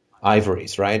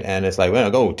ivories, right? And it's like,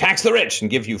 well, go tax the rich and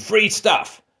give you free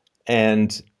stuff.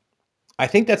 And I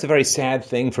think that's a very sad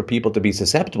thing for people to be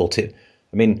susceptible to.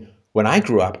 I mean, when I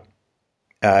grew up,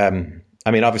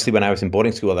 obviously when I was in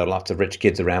boarding school, there were lots of rich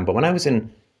kids around. But when I was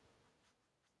in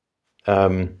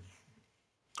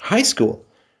high school,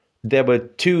 there were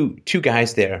two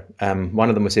guys there. One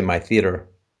of them was in my theater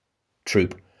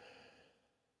troupe.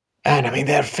 And I mean,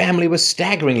 their family was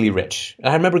staggeringly rich. And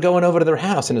I remember going over to their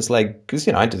house, and it's like, because,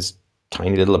 I had this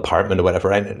tiny little apartment or whatever,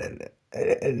 right?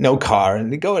 No car,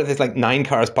 and there's like 9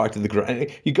 cars parked in the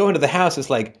garage. You go into the house, it's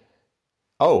like,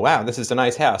 oh wow, this is a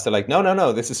nice house. They're like,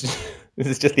 no, this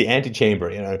is just the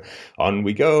antechamber. On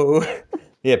we go.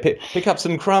 Yeah, pick up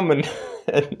some crumb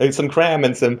and some cram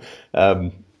and some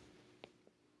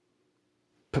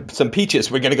some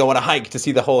peaches. We're going to go on a hike to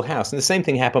see the whole house. And the same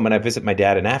thing happened when I visit my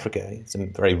dad in Africa.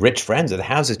 Some very rich friends. The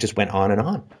houses just went on and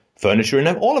on. Furniture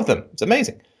and all of them. It's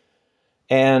amazing.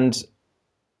 And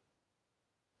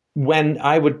when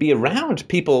I would be around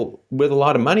people with a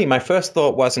lot of money, my first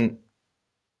thought wasn't,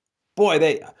 boy,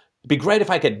 it'd be great if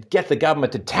I could get the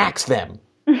government to tax them.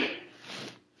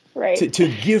 Right. To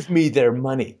give me their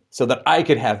money so that I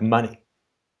could have money.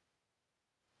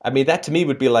 I mean, that to me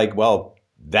would be like, well,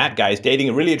 that guy's dating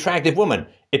a really attractive woman.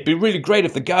 It'd be really great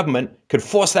if the government could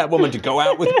force that woman to go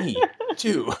out with me,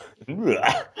 too.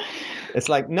 It's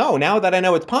like, no, now that I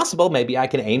know it's possible, maybe I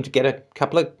can aim to get a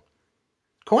couple of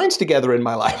coins together in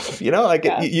my life. Like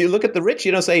you look at the rich,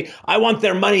 say, I want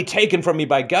their money taken from me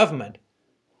by government.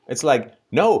 It's like,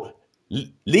 no,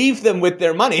 leave them with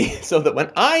their money so that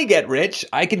when I get rich,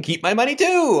 I can keep my money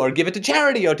too, or give it to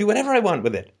charity, or do whatever I want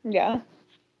with it. Yeah.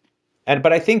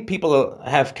 But I think people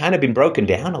have kind of been broken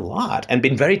down a lot and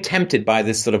been very tempted by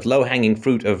this sort of low-hanging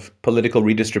fruit of political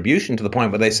redistribution to the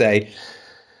point where they say,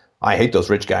 I hate those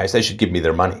rich guys. They should give me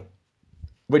their money.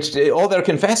 Which all they're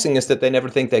confessing is that they never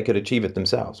think they could achieve it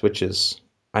themselves, which is,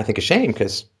 I think, a shame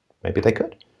because maybe they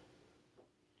could.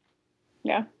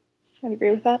 Yeah, I'd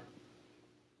agree with that.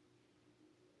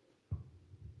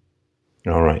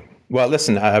 All right. Well,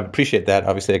 listen, I appreciate that.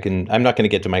 Obviously, I'm not going to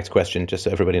get to Mike's question, just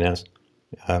so everybody knows.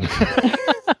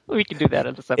 We can do that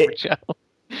in a separate show.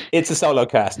 It's a solo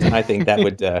cast, and I think that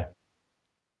would...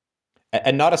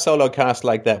 and not a solo cast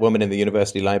like that woman in the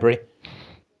university library.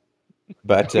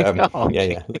 But,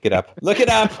 yeah, look it up. Look it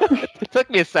up! It took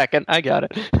me a second. I got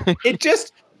it.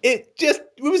 It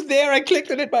was there. I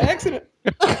clicked on it by accident.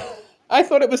 I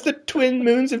thought it was the twin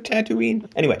moons of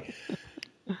Tatooine. Anyway.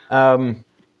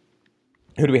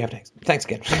 Who do we have next? Thanks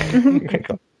again. Great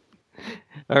call.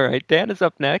 All right, Dan is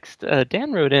up next.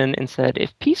 Dan wrote in and said,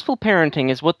 if peaceful parenting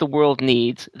is what the world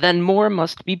needs, then more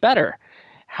must be better.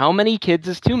 How many kids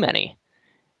is too many?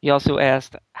 He also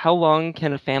asked, how long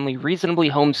can a family reasonably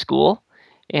homeschool?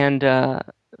 And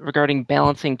regarding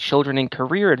balancing children and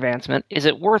career advancement, is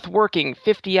it worth working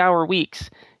 50-hour weeks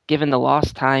given the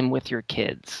lost time with your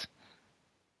kids?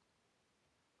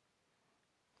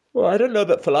 Well, I don't know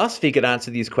that philosophy could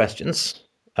answer these questions.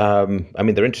 I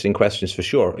mean, they're interesting questions for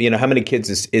sure. How many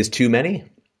kids is too many?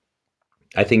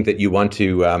 I think that you want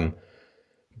to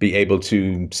be able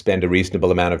to spend a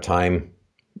reasonable amount of time,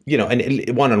 and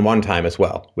one-on-one time as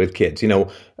well with kids.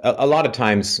 A lot of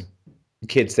times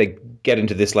kids, they get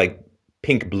into this like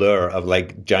pink blur of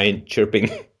like giant chirping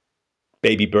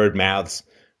baby bird mouths,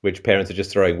 which parents are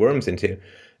just throwing worms into.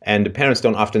 And the parents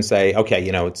don't often say, okay,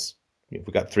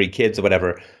 we've got 3 kids or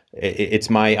whatever. It's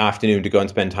my afternoon to go and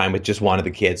spend time with just one of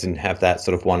the kids and have that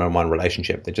sort of one-on-one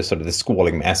relationship. They're just sort of the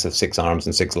squalling mess of 6 arms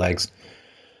and 6 legs.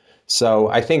 So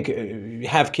I think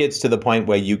have kids to the point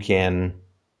where you can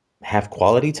have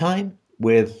quality time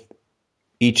with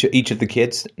each of the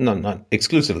kids. No, not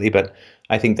exclusively, but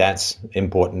I think that's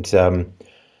important.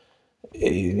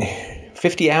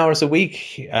 50 hours a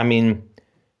week. I mean,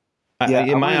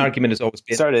 my argument has always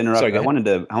been. Sorry to interrupt. I wanted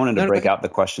to break out the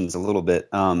questions a little bit.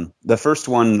 The first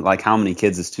one, like how many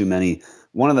kids is too many.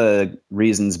 One of the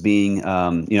reasons being,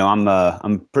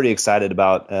 I'm pretty excited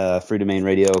about Free Domain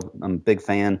Radio. I'm a big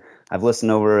fan. I've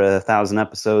listened over 1,000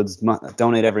 episodes.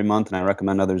 Donate every month, and I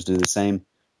recommend others do the same.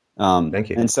 Thank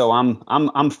you. And so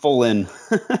I'm full in.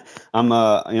 I'm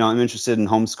interested in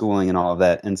homeschooling and all of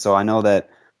that. And so I know that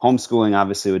homeschooling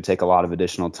obviously would take a lot of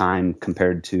additional time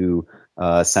compared to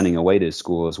sending away to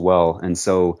school as well. And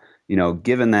so,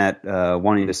 given that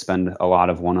wanting to spend a lot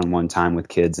of one-on-one time with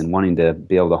kids and wanting to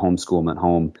be able to homeschool them at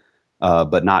home,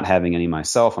 but not having any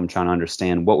myself, I'm trying to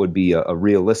understand what would be a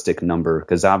realistic number.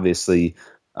 Because obviously,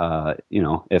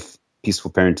 if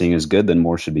peaceful parenting is good, then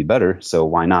more should be better. So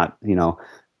why not,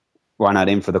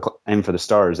 aim for the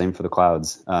stars, aim for the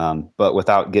clouds, but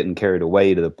without getting carried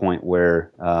away to the point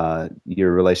where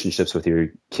your relationships with your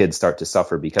kids start to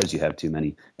suffer because you have too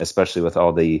many, especially with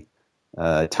all the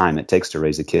time it takes to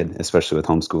raise a kid, especially with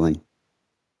homeschooling.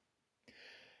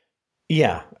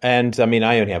 Yeah, and I mean,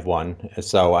 I only have one,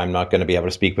 so I'm not going to be able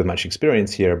to speak with much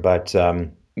experience here, but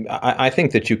I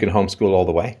think that you can homeschool all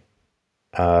the way.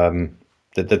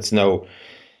 That's no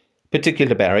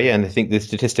particular barrier, and I think the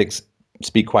statistics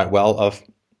speak quite well of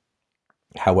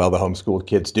how well the homeschooled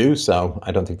kids do. So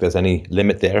I don't think there's any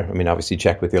limit there. I mean, obviously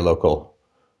check with your local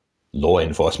law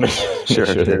enforcement. Sure.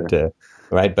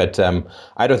 Right. But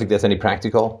I don't think there's any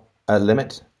practical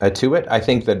limit to it. I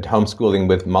think that homeschooling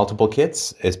with multiple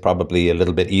kids is probably a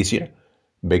little bit easier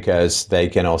because they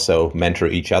can also mentor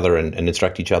each other and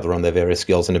instruct each other on their various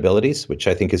skills and abilities, which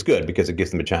I think is good because it gives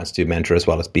them a chance to mentor as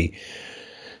well as be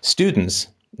students.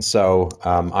 So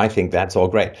I think that's all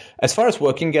great. As far as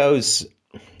working goes,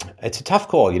 it's a tough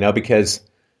call, because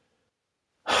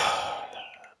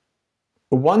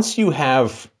once you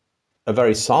have a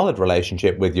very solid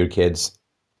relationship with your kids,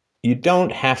 you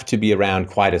don't have to be around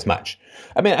quite as much.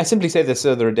 I mean, I simply say this,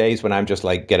 so there are days when I'm just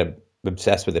like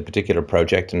obsessed with a particular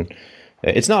project, and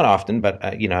it's not often, but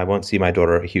I won't see my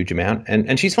daughter a huge amount,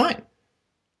 and she's fine.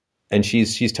 And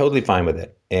she's totally fine with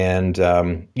it. And,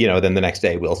 then the next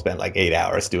day we'll spend like 8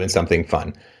 hours doing something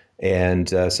fun. And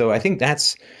so I think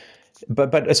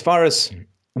but as far as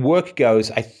work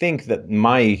goes, I think that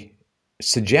my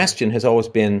suggestion has always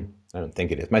been, I don't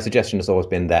think it is, my suggestion has always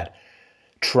been that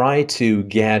try to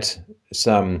get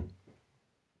some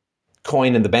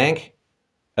coin in the bank,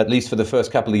 at least for the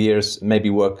first couple of years, maybe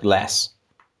work less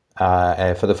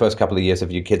for the first couple of years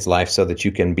of your kid's life so that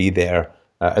you can be there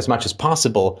as much as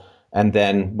possible. And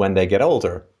then when they get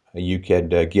older, you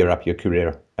could gear up your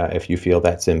career if you feel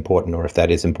that's important or if that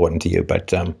is important to you.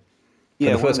 But for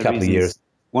the first couple of years.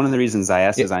 One of the reasons I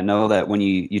asked is I know that when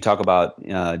you talk about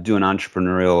doing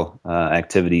entrepreneurial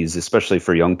activities, especially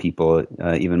for young people,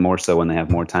 even more so when they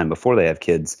have more time before they have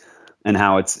kids, and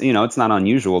how it's not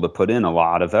unusual to put in a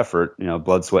lot of effort,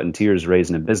 blood, sweat, and tears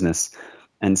raising a business.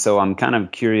 And so I'm kind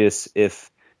of curious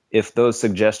if those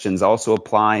suggestions also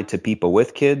apply to people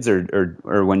with kids,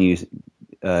 or when you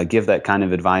give that kind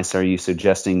of advice, are you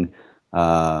suggesting,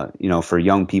 for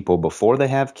young people before they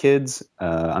have kids?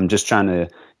 I'm just trying to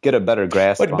get a better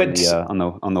grasp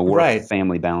on the work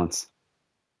family balance.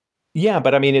 Yeah,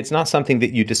 but I mean, it's not something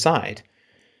that you decide.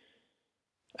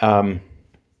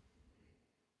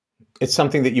 It's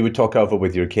something that you would talk over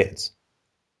with your kids.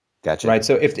 Gotcha. Right.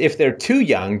 So if they're too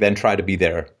young, then try to be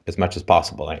there as much as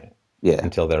possible. Right? Yeah.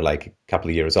 Until they're like a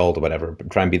couple of years old or whatever. But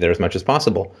try and be there as much as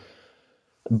possible.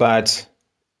 But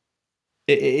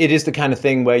it is the kind of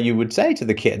thing where you would say to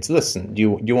the kids, listen,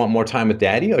 do you want more time with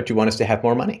daddy, or do you want us to have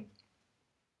more money?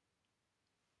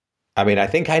 I mean, I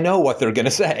think I know what they're going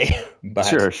to say. But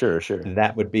sure.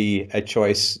 That would be a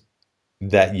choice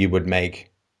that you would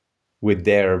make with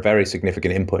their very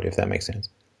significant input, if that makes sense.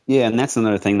 Yeah, and that's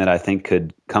another thing that I think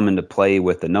could come into play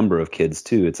with the number of kids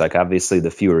too. It's like, obviously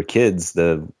the fewer kids,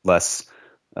 the less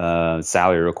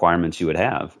salary requirements you would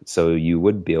have. So you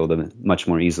would be able to much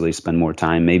more easily spend more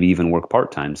time, maybe even work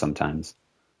part-time sometimes.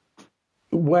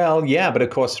 Well, yeah, but of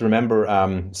course, remember,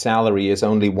 salary is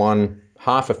only one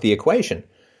half of the equation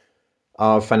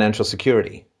of financial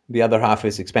security. The other half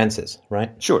is expenses,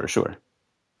 right? Sure.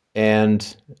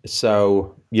 And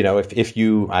so, if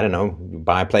you, I don't know,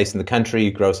 buy a place in the country,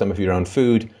 grow some of your own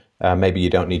food, maybe you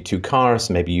don't need 2 cars,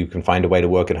 maybe you can find a way to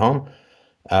work at home.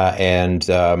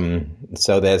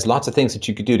 So there's lots of things that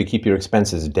you could do to keep your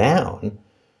expenses down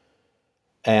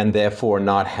and therefore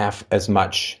not have as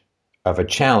much of a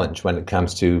challenge when it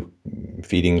comes to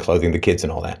feeding, clothing the kids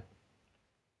and all that.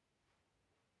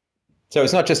 So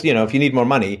it's not just, if you need more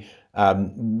money,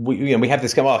 we have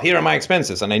this here are my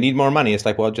expenses and I need more money. It's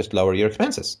like, well, just lower your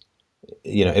expenses,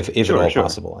 if at all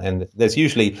possible. And there's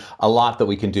usually a lot that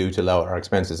we can do to lower our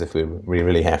expenses if we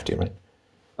really have to, right?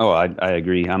 Oh, I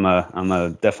agree. I'm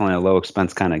a definitely a low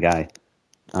expense kind of guy.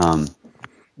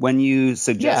 When you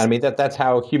suggest, yeah, I mean that's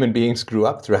how human beings grew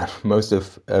up throughout most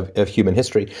of human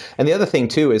history. And the other thing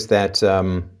too is that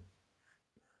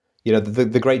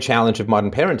the great challenge of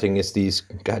modern parenting is these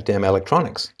goddamn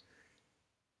electronics,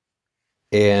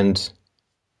 and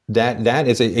that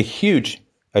is a huge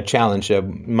challenge.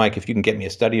 Mike, if you can get me a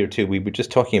study or two, we were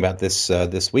just talking about this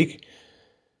this week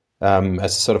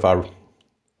as sort of our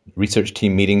research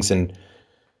team meetings, and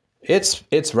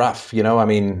it's rough. I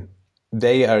mean,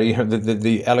 they are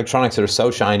the electronics are so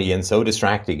shiny and so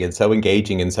distracting and so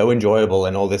engaging and so enjoyable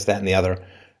and all this, that, and the other.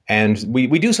 And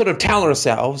we do sort of tell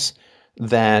ourselves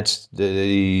that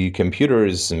the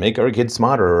computers make our kids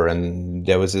smarter, and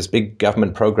there was this big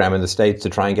government program in the States to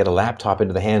try and get a laptop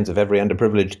into the hands of every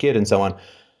underprivileged kid and so on.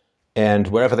 And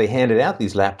wherever they handed out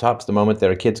these laptops, the moment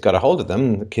their kids got a hold of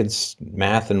them, the kids'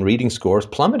 math and reading scores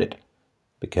plummeted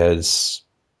because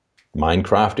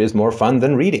Minecraft is more fun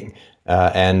than reading.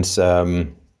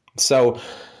 So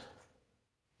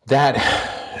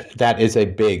that is a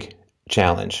big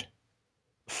challenge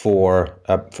for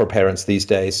parents these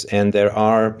days, and there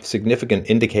are significant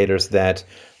indicators that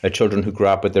children who grow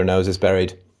up with their noses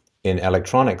buried in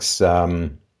electronics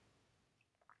end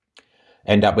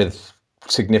up with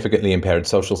significantly impaired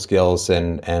social skills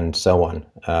and so on.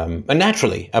 And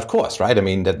naturally, of course, right? I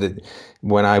mean,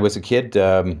 when I was a kid,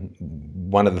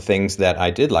 one of the things that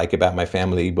I did like about my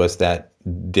family was that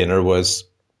dinner was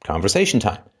conversation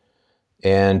time.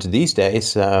 And these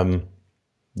days, I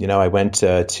went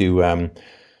to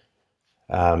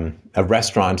a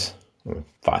restaurant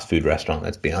fast food restaurant,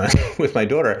 let's be honest, with my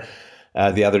daughter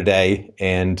the other day.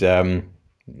 And,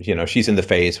 she's in the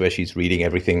phase where she's reading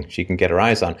everything she can get her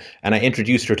eyes on. And I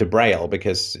introduced her to Braille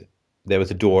because there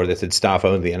was a door that said staff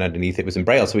only, and underneath it was in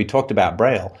Braille. So we talked about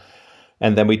Braille.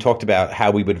 And then we talked about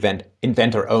how we would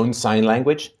invent our own sign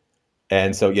language.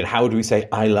 And so, how would we say,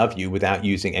 I love you without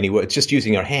using any words, just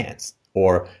using our hands,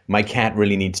 or my cat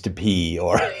really needs to pee,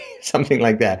 or something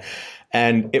like that.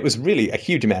 And it was really a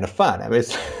huge amount of fun. I mean,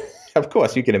 of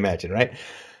course, you can imagine, right?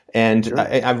 And sure.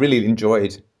 I really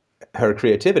enjoyed her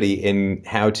creativity in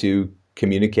how to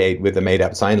communicate with a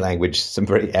made-up sign language, some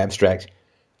very abstract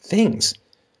things.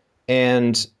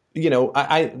 And,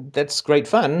 that's great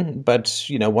fun. But,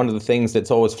 one of the things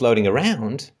that's always floating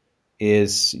around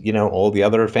is, all the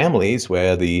other families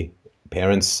where the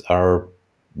parents are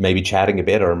maybe chatting a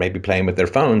bit or maybe playing with their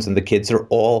phones, and the kids are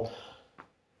all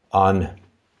on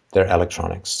their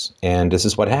electronics. And this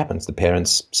is what happens. The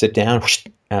parents sit down, whoosh,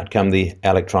 out come the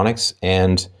electronics,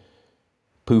 and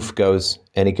poof goes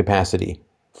any capacity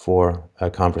for a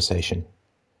conversation.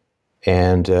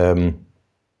 And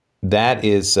that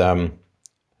is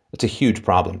it's a huge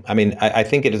problem. I mean, I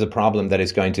think it is a problem that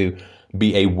is going to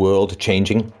be a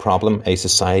world-changing problem, a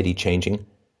society-changing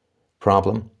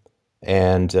problem.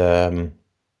 And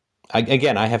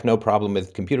I have no problem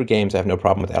with computer games. I have no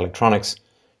problem with electronics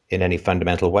in any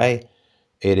fundamental way.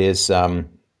 It is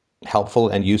helpful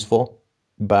and useful,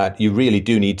 but you really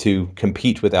do need to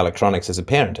compete with electronics as a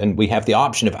parent. And we have the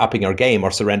option of upping our game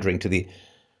or surrendering to the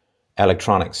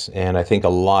electronics. And I think a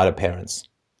lot of parents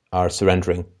are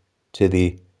surrendering to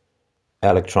the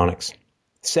electronics.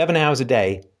 7 hours a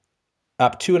day,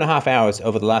 up 2.5 hours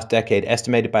over the last decade,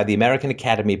 estimated by the American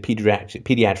Academy of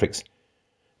Pediatrics.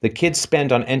 The kids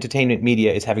spend on entertainment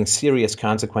media is having serious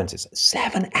consequences.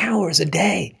 7 hours a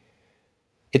day.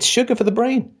 It's sugar for the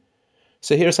brain.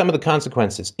 So here are some of the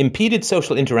consequences. Impeded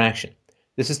social interaction.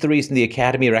 This is the reason the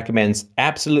Academy recommends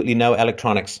absolutely no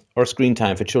electronics or screen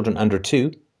time for children under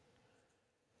 2.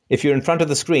 If you're in front of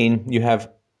the screen, you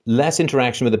have less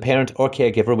interaction with a parent or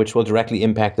caregiver, which will directly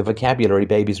impact the vocabulary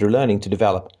babies are learning to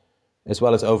develop, as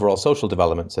well as overall social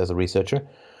development, says a researcher.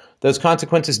 Those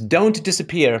consequences don't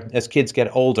disappear as kids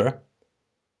get older.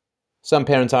 Some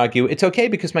parents argue, it's okay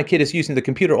because my kid is using the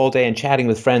computer all day and chatting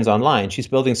with friends online. She's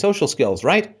building social skills,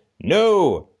 right?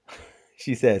 No,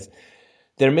 she says.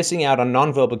 They're missing out on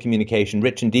nonverbal communication,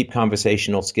 rich and deep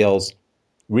conversational skills,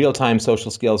 real-time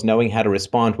social skills, knowing how to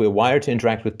respond. We're wired to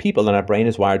interact with people, and our brain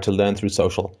is wired to learn through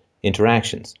social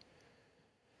interactions.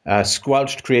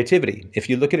 Squelched creativity. If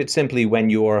you look at it simply, when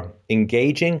you're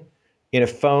engaging in a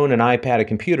phone, an iPad, a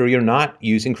computer, you're not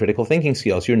using critical thinking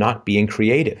skills. You're not being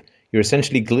creative. You're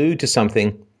essentially glued to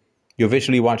something you're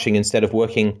visually watching instead of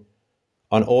working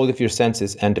on all of your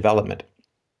senses and development.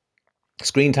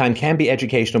 Screen time can be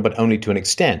educational, but only to an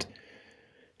extent.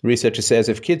 The researcher says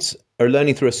if kids are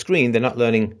learning through a screen, they're not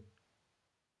learning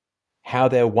how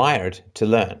they're wired to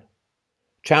learn.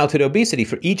 Childhood obesity.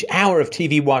 For each hour of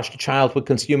TV watched, a child would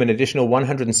consume an additional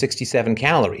 167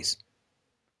 calories,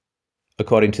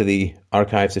 according to the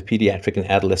Archives of Pediatric and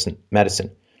Adolescent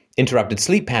Medicine. Interrupted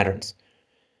sleep patterns.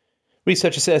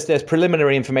 Researcher says there's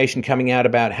preliminary information coming out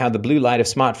about how the blue light of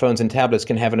smartphones and tablets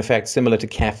can have an effect similar to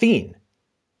caffeine.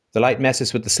 The light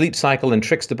messes with the sleep cycle and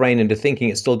tricks the brain into thinking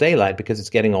it's still daylight because it's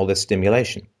getting all this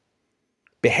stimulation.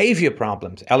 Behavior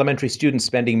problems. Elementary students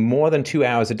spending more than 2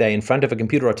 hours a day in front of a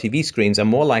computer or TV screens are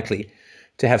more likely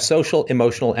to have social,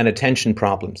 emotional, and attention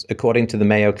problems, according to the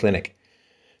Mayo Clinic.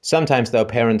 Sometimes, though,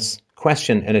 parents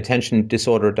question an attention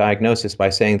disorder diagnosis by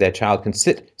saying their child can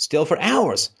sit still for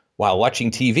hours while watching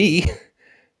TV.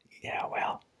 Yeah,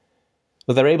 well,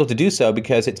 they're able to do so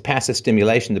because it's passive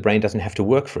stimulation. The brain doesn't have to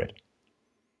work for it.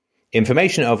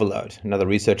 Information overload. Another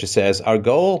researcher says, our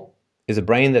goal is a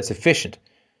brain that's efficient.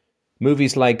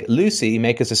 Movies like Lucy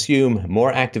make us assume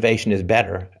more activation is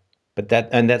better, but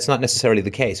that's not necessarily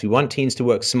the case. We want teens to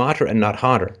work smarter and not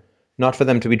harder, not for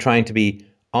them to be trying to be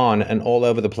on and all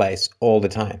over the place all the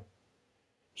time.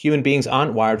 Human beings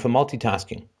aren't wired for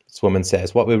multitasking, this woman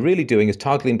says. What we're really doing is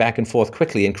toggling back and forth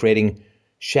quickly and creating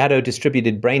shadow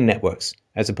distributed brain networks,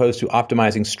 as opposed to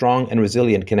optimizing strong and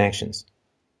resilient connections.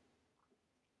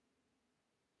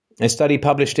 A study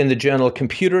published in the journal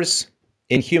Computers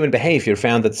in Human Behavior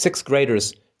found that 6th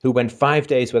graders who went 5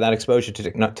 days without exposure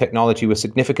to technology were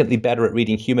significantly better at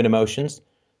reading human emotions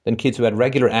than kids who had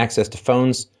regular access to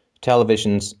phones,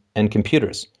 televisions, and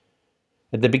computers.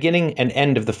 At the beginning and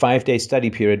end of the 5-day study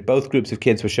period, both groups of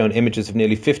kids were shown images of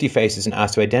nearly 50 faces and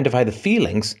asked to identify the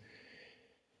feelings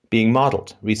being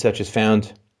modeled. Researchers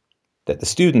found that the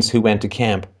students who went to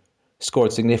camp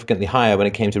scored significantly higher when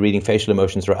it came to reading facial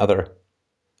emotions or other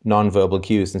nonverbal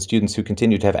cues than students who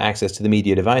continue to have access to the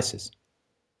media devices.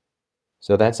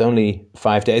 So that's only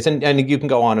 5 days, and you can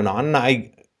go on and on. And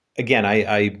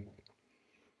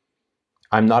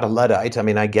I'm not a Luddite. I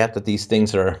mean, I get that these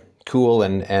things are cool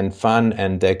and fun,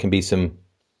 and there can be some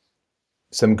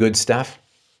good stuff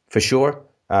for sure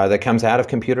that comes out of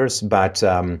computers, but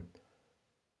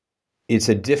it's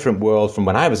a different world from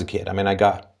when I was a kid. I mean, I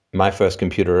got my first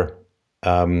computer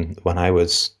when I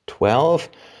was 12,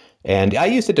 and I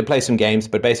used it to play some games,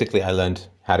 but basically I learned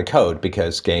how to code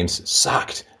because games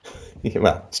sucked.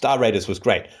 Well, Star Raiders was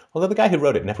great, although the guy who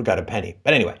wrote it never got a penny.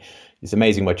 But anyway, it's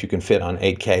amazing what you can fit on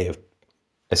 8K of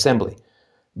assembly.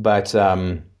 But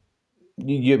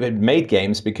you made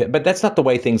games, but that's not the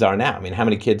way things are now. I mean, how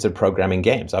many kids are programming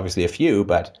games? Obviously a few,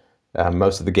 but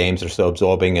most of the games are so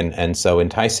absorbing and so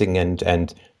enticing, and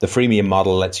the freemium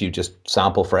model lets you just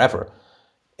sample forever.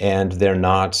 And they're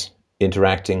not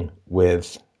interacting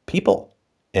with people.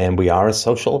 And we are a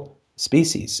social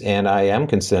species. And I am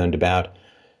concerned about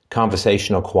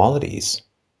conversational qualities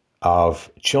of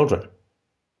children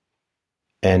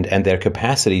and their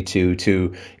capacity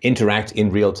to interact in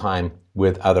real time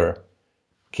with other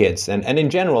kids. And in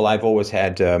general, I've always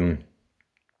had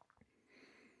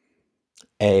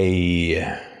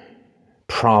a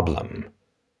problem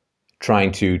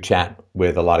trying to chat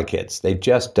with a lot of kids. They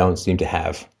just don't seem to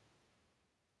have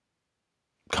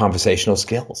conversational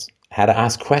skills, how to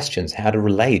ask questions, how to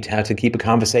relate, how to keep a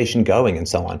conversation going, and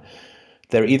so on.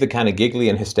 They're either kind of giggly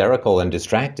and hysterical and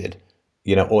distracted,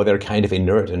 or they're kind of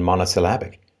inert and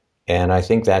monosyllabic. And I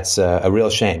think that's a real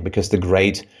shame, because the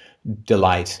great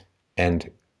delight and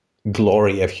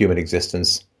glory of human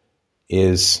existence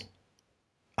is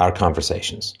our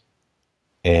conversations.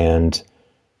 And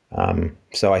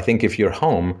so I think if you're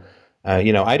home,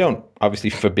 I don't obviously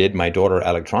forbid my daughter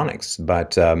electronics,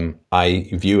 but I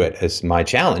view it as my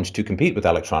challenge to compete with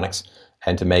electronics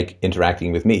and to make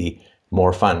interacting with me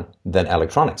more fun than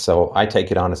electronics. So I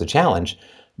take it on as a challenge,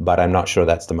 but I'm not sure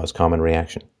that's the most common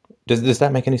reaction. Does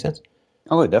that make any sense?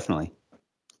 Oh, definitely.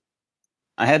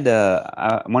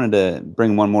 I wanted to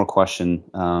bring one more question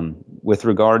with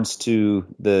regards to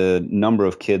the number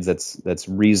of kids that's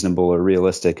reasonable or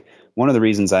realistic. One of the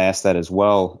reasons I asked that as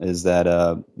well is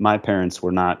that my parents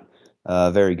were not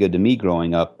very good to me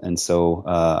growing up, and so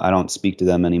I don't speak to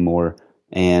them anymore.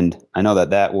 And I know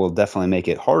that will definitely make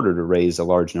it harder to raise a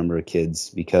large number of kids,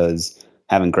 because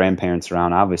having grandparents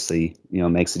around obviously,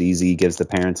 makes it easy, gives the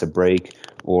parents a break,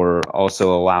 or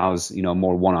also allows,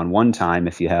 more one-on-one time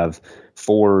if you have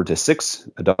 4 to 6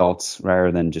 adults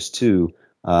rather than just 2.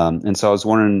 And so I was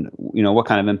wondering, what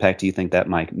kind of impact do you think that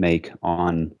might make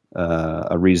on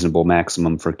a reasonable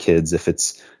maximum for kids if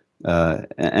it's,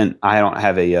 and I don't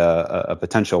have a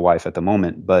potential wife at the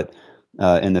moment, but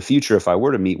in the future, if I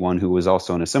were to meet one who was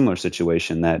also in a similar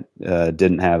situation that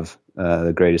didn't have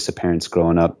the greatest of parents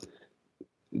growing up,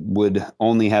 would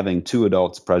only having 2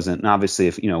 adults present, and obviously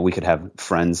if, we could have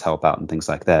friends help out and things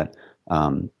like that.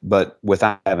 But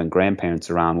without having grandparents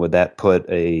around, would that put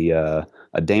a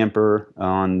damper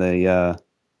on the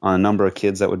on a number of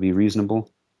kids that would be reasonable?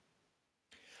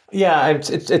 Yeah,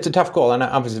 it's a tough call, and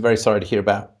I'm obviously very sorry to hear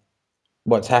about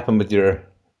what's happened with your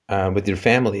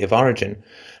family of origin.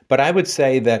 But I would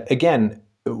say that, again,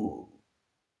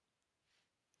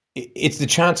 it's the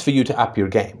chance for you to up your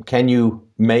game. Can you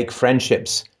make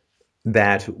friendships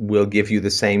that will give you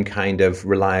the same kind of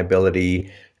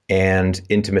reliability and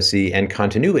intimacy and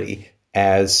continuity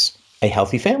as a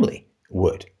healthy family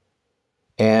would?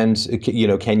 And,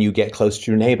 can you get close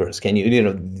to your neighbors? Can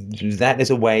that is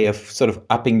a way of sort of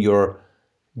upping your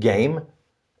game.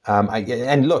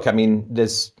 And look, I mean,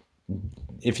 there's,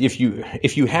 if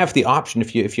you have the option,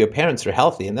 if your parents are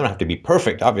healthy, and they don't have to be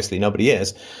perfect, obviously nobody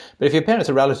is, but if your parents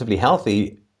are relatively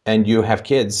healthy and you have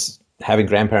kids, having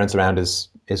grandparents around is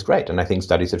great. And I think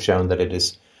studies have shown that it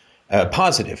is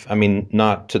positive. I mean,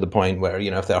 not to the point where,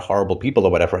 if they're horrible people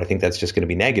or whatever, I think that's just going to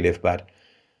be negative. But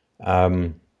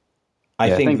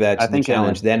I think the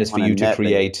challenge then is for you to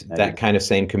create that kind of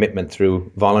same commitment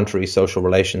through voluntary social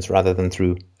relations rather than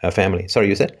through a family. Sorry,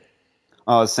 you said?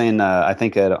 I was saying, I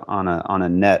think on a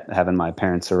net, having my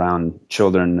parents around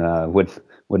children would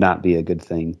not be a good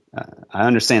thing. I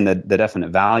understand the definite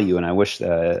value, and I wish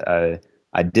that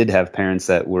I did have parents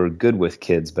that were good with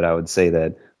kids, but I would say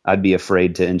that I'd be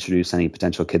afraid to introduce any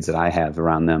potential kids that I have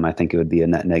around them. I think it would be a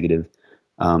net negative.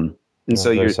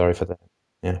 So you're sorry for that.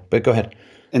 Yeah, but go ahead.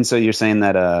 And so you're saying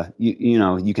that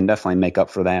you can definitely make up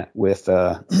for that with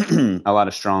a lot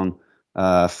of strong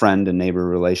friend and neighbor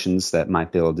relations that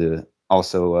might be able to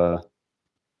also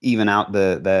even out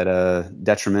that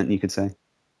detriment, you could say.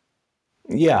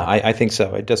 Yeah, I think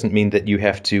so. It doesn't mean that you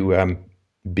have to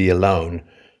be alone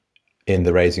in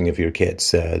the raising of your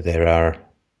kids. There are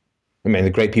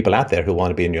great people out there who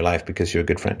want to be in your life because you're a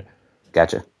good friend.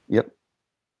 Gotcha. Yep.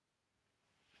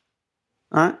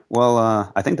 All right.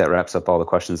 Well, I think that wraps up all the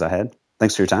questions I had.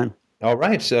 Thanks for your time. All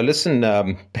right. So listen,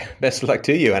 best of luck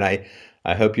to you. And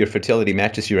I hope your fertility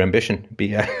matches your ambition. We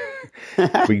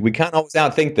can't always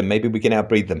outthink them. Maybe we can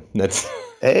outbreed them.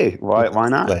 Hey, why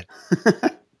not?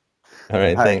 All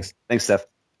right. Thanks. Thanks, Steph.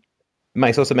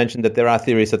 Mike's also mentioned that there are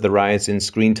theories that the rise in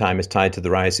screen time is tied to the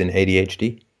rise in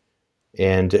ADHD.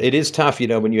 And it is tough,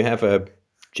 when you have a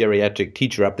geriatric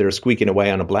teacher up there squeaking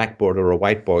away on a blackboard or a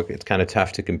whiteboard. It's kind of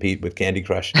tough to compete with Candy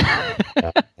Crush.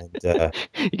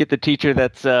 You get the teacher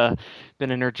that's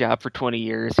been in her job for 20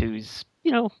 years who's,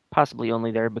 possibly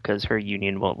only there because her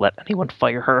union won't let anyone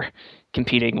fire her,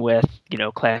 competing with,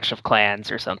 Clash of Clans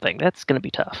or something. That's going to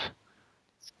be tough.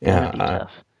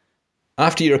 Tough.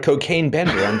 After you're a cocaine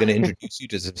bender, I'm going to introduce you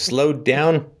to some slowed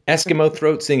down Eskimo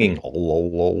throat singing.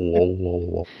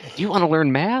 Do you want to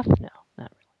learn math? No,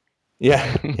 not really.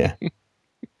 Yeah.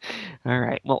 All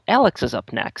right. Well, Alex is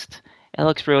up next.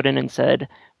 Alex wrote in and said,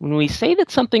 when we say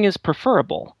that something is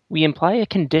preferable, we imply a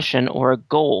condition or a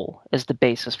goal as the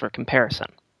basis for comparison.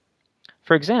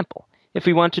 For example, if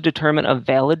we want to determine a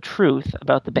valid truth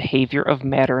about the behavior of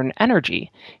matter and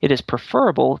energy, it is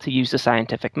preferable to use the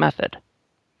scientific method.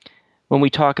 When we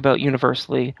talk about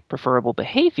universally preferable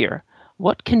behavior,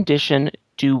 what condition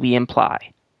do we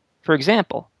imply? For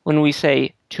example, when we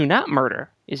say to not murder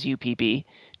is UPB,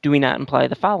 do we not imply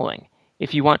the following?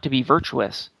 If you want to be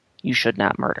virtuous, you should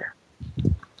not murder.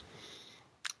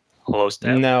 Hello,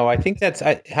 Steph. No, I think that's...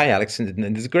 Hi, Alex.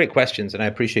 And these are great questions, and I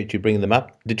appreciate you bringing them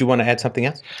up. Did you want to add something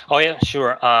else? Oh, yeah,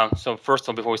 sure. So first of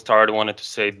all, before we start, I wanted to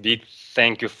say a big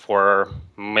thank you for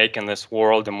making this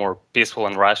world a more peaceful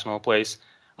and rational place.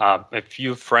 A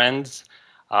few friends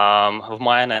of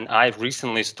mine and I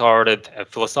recently started a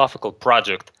philosophical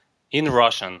project in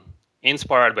Russian,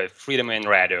 inspired by Freedom in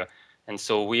Radio. And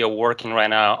so we are working right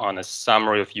now on a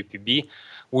summary of UPB.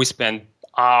 We spent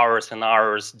hours and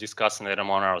hours discussing it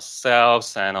among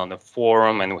ourselves and on the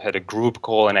forum, and we had a group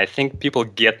call, and I think people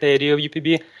get the idea of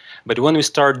UPB. But when we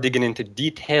start digging into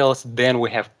details, then we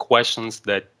have questions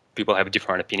that people have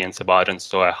different opinions about, and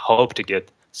so I hope to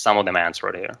get some of them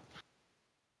answered here.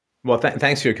 Well,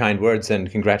 thanks for your kind words,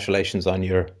 and congratulations on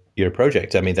your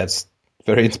project. I mean, that's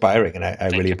very inspiring, and I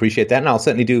really appreciate that, and I'll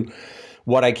certainly do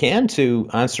what I can to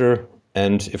answer.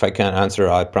 And if I can't answer,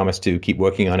 I promise to keep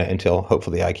working on it until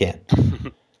hopefully I can.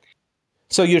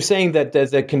 So you're saying that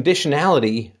there's a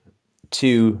conditionality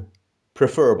to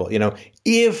preferable.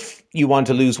 If you want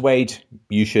to lose weight,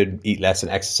 you should eat less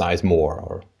and exercise more,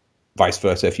 or vice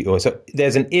versa. So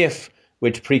there's an if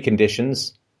which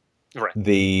preconditions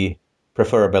the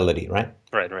preferability, right?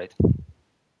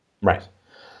 Right.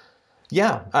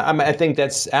 Yeah, I think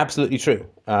that's absolutely true.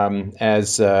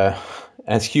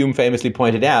 As Hume famously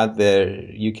pointed out,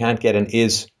 you can't get an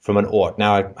is from an ought.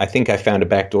 Now, I think I found a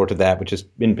backdoor to that, which has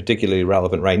been particularly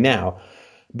relevant right now.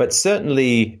 But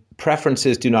certainly,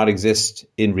 preferences do not exist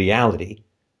in reality.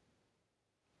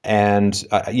 And,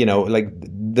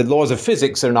 the laws of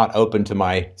physics are not open to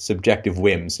my subjective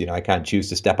whims. I can't choose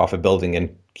to step off a building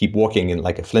and keep walking in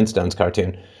like a Flintstones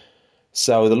cartoon.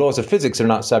 So the laws of physics are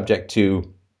not subject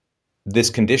to this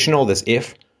conditional, this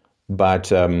if. But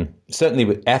certainly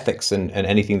with ethics and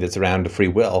anything that's around free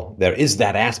will, there is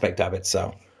that aspect of it.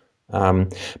 So,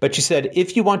 but you said,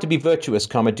 if you want to be virtuous,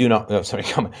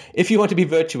 if you want to be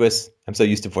virtuous, I'm so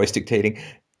used to voice dictating.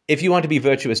 If you want to be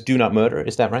virtuous, do not murder.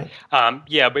 Is that right?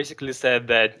 Yeah, basically said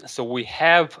that. So we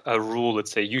have a rule that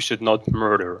say you should not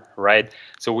murder, right?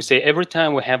 So we say every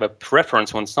time we have a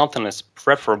preference, when something is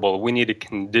preferable, we need a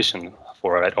condition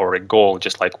for it or a goal,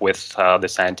 just like with the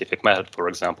scientific method, for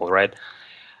example, right?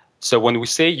 So when we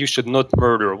say you should not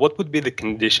murder, what would be the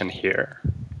condition here?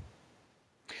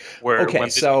 When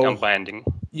this becomes binding?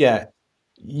 Yeah,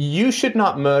 you should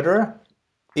not murder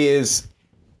is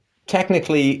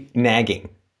technically nagging.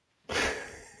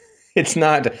 It's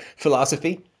not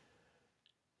philosophy.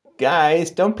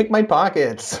 Guys, don't pick my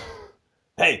pockets.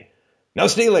 Hey, no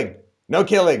stealing, no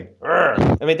killing.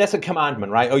 Urgh. I mean, that's a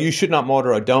commandment, right? Oh, you should not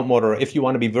murder, or don't murder. Or if you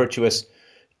want to be virtuous,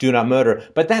 do not murder.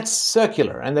 But that's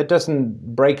circular, and that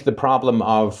doesn't break the problem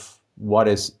of what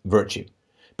is virtue.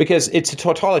 Because it's a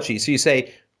tautology. So you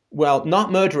say, well,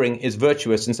 not murdering is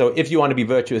virtuous, and so if you want to be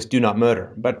virtuous, do not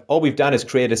murder. But all we've done is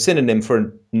create a synonym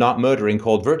for not murdering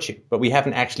called virtue. But we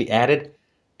haven't actually added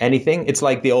anything. It's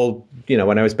like the old,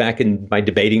 when I was back in my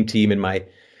debating team in my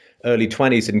early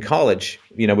 20s in college,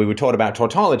 we were taught about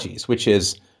tautologies, which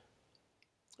is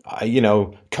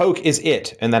Coke is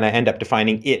it, and then I end up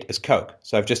defining it as Coke.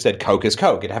 So I've just said Coke is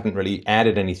Coke. It haven't really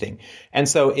added anything. And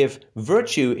so if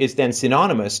virtue is then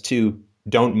synonymous to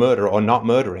don't murder or not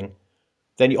murdering,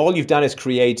 then all you've done is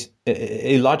create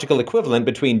a logical equivalent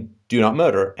between do not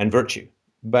murder and virtue.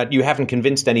 But you haven't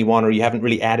convinced anyone, or you haven't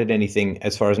really added anything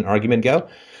as far as an argument go.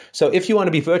 So if you want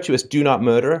to be virtuous, do not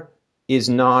murder is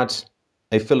not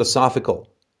a philosophical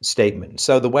statement.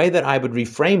 So the way that I would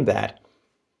reframe that,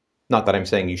 not that I'm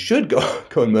saying you should go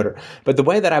and murder, but the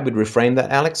way that I would reframe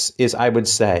that, Alex, is I would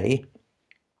say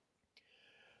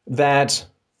that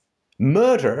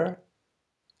murder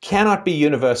cannot be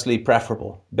universally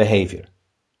preferable behavior.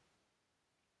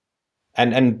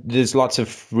 And there's lots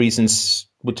of reasons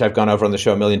which I've gone over on the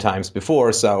show a million times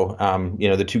before. So,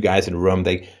 the two guys in a room,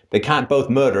 they can't both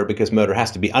murder because murder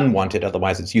has to be unwanted.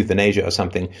 Otherwise, it's euthanasia or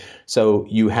something. So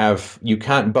you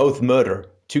can't both murder.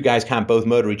 Two guys can't both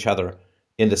murder each other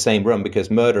in the same room because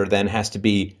murder then has to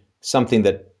be something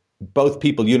that both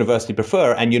people universally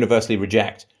prefer and universally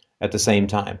reject at the same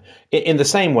time. In the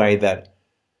same way that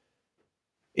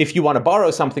if you want to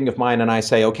borrow something of mine and I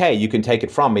say, okay, you can take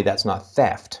it from me, that's not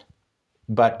theft.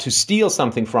 But to steal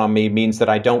something from me means that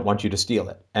I don't want you to steal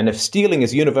it. And if stealing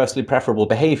is universally preferable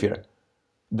behavior,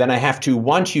 then I have to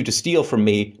want you to steal from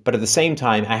me, but at the same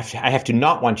time, I have to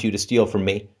not want you to steal from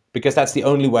me, because that's the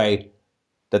only way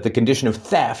that the condition of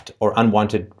theft or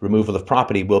unwanted removal of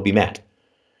property will be met.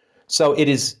 So it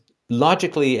is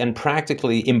logically and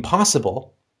practically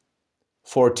impossible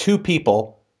for two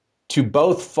people to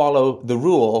both follow the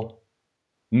rule,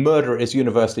 murder is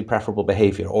universally preferable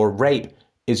behavior, or rape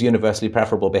is universally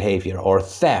preferable behavior, or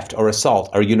theft or assault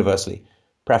are universally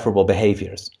preferable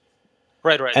behaviors.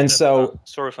 Right. And so,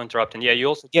 sorry for interrupting. Yeah, you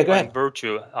also go define ahead.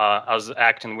 virtue as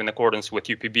acting in accordance with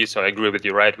UPB. So I agree with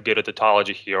you, right? We get a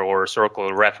tautology here, or a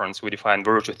circular reference. We define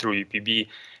virtue through UPB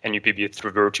and UPB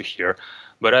through virtue here.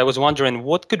 But I was wondering,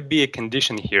 what could be a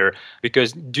condition here?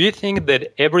 Because do you think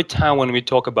that every time when we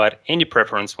talk about any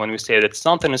preference, when we say that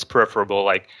something is preferable,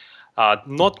 like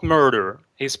not murder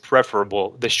is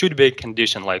preferable, there should be a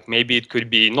condition, like maybe it could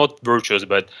be not virtuous,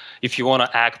 but if you want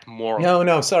to act more.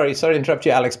 No, sorry to interrupt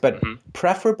you, Alex, but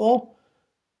preferable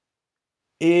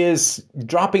is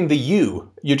dropping the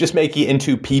U. You're just making it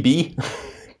into PB,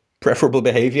 preferable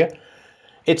behavior.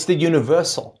 It's the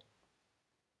universal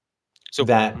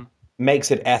that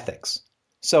makes it ethics.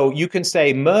 So you could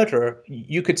say murder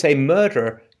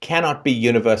cannot be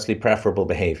universally preferable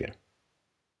behavior.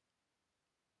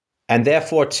 And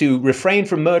therefore, to refrain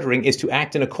from murdering is to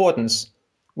act in accordance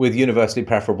with universally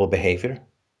preferable behavior.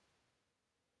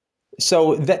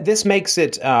 So this makes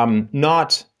it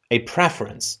not a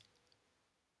preference,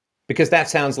 because that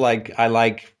sounds like I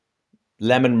like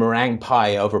lemon meringue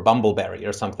pie over bumbleberry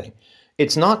or something.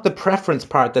 It's not the preference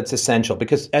part that's essential,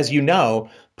 because as you know,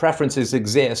 preferences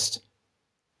exist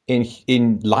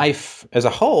in life as a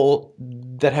whole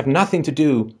that have nothing to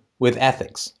do with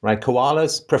ethics, right?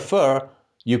 Koalas prefer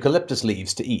eucalyptus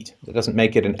leaves to eat. That doesn't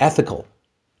make it an ethical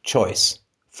choice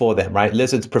for them, right?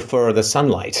 Lizards prefer the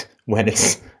sunlight when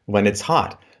it's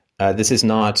hot. This is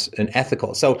not an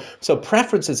ethical. So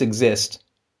preferences exist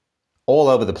all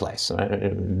over the place.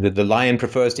 Right? The lion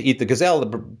prefers to eat the gazelle.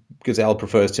 The gazelle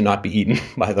prefers to not be eaten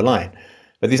by the lion.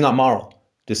 But these are not moral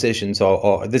decisions,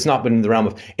 or this is not within the realm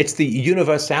of. It's the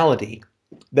universality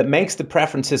that makes the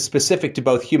preferences specific to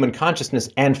both human consciousness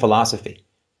and philosophy.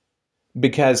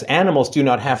 Because animals do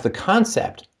not have the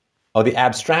concept or the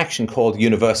abstraction called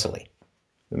universally.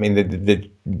 I mean,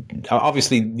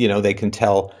 obviously, they can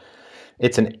tell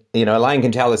a lion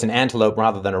can tell it's an antelope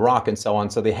rather than a rock and so on.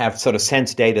 So they have sort of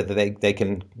sense data that they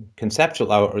can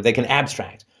conceptualize or they can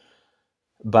abstract.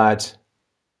 But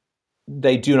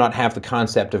they do not have the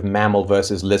concept of mammal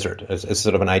versus lizard as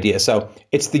sort of an idea. So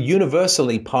it's the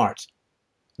universally part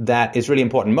that is really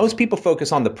important. Most people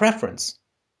focus on the preference,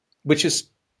 which is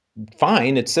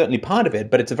fine. It's certainly part of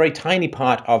it, but it's a very tiny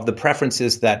part of the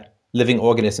preferences that living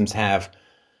organisms have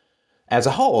as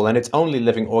a whole. And it's only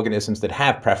living organisms that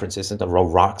have preferences, and no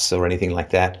rocks or anything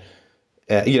like that.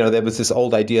 There was this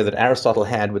old idea that Aristotle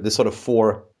had with this sort of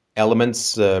four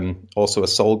elements, also a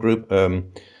soul group.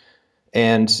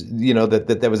 And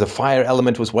that there was a fire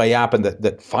element was way up, and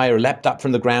that fire leapt up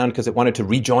from the ground because it wanted to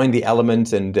rejoin the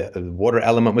element, and the water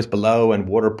element was below, and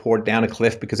water poured down a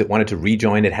cliff because it wanted to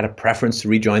rejoin. It had a preference to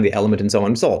rejoin the element, and so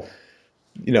on. It's all,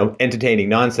 entertaining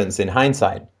nonsense in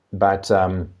hindsight. But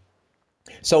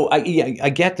so I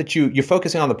get that you're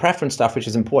focusing on the preference stuff, which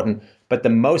is important. But the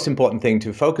most important thing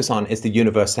to focus on is the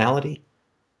universality.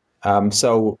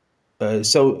 Murder,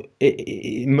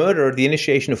 the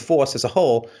initiation of force as a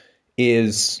whole,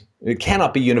 it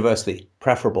cannot be universally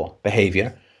preferable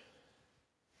behavior.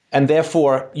 And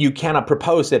therefore, you cannot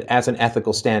propose it as an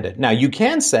ethical standard. Now, you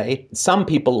can say some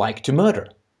people like to murder.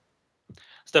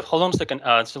 Steph, hold on a second.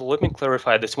 So let me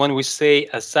clarify this. When we say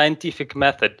a scientific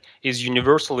method is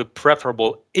universally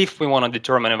preferable if we want to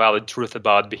determine a valid truth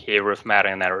about behavior of matter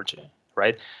and energy,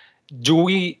 right? Do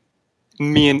we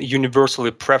mean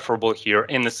universally preferable here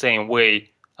in the same way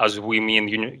as we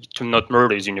mean to not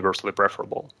murder is universally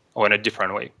preferable, or in a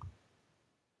different way?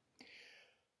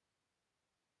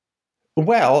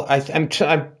 Well, I'm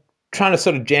trying to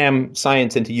sort of jam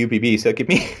science into UPB, so give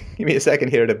me a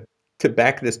second here to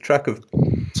back this truck of.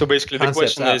 So basically, the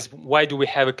question is, why do we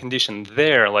have a condition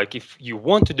there? Like, if you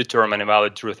want to determine a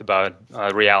valid truth about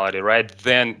reality, right,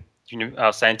 then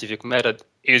scientific method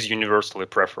is universally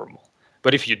preferable.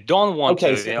 But if you don't want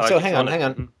to, so hang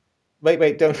on.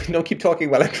 Wait, don't keep talking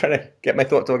while I'm trying to get my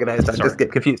thoughts organized. I just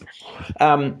get confused.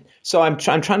 So I'm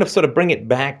trying to sort of bring it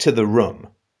back to the room.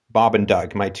 Bob and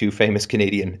Doug, my two famous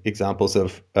Canadian examples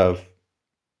of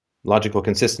logical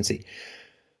consistency.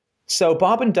 So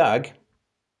Bob and Doug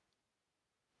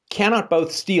cannot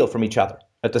both steal from each other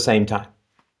at the same time.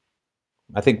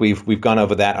 I think we've gone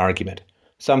over that argument.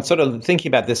 So I'm sort of thinking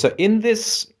about this. So in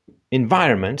this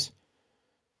environment,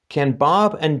 can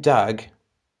Bob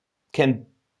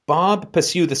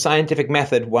pursue the scientific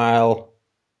method while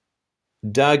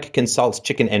Doug consults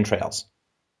chicken entrails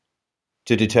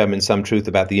to determine some truth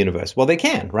about the universe? Well, they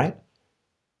can, right?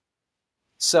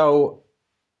 So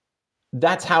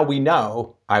that's how we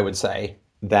know, I would say,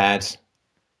 that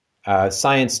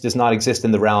science does not exist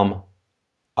in the realm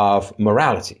of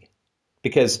morality,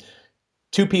 because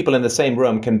two people in the same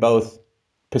room can both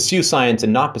pursue science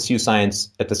and not pursue science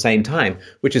at the same time,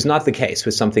 which is not the case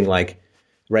with something like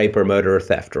rape or murder or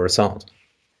theft or assault.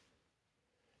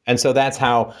 And so that's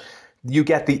how you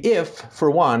get the if for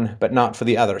one, but not for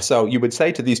the other. So you would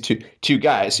say to these two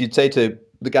guys, you'd say to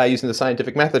the guy using the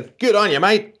scientific method, good on you,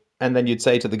 mate. And then you'd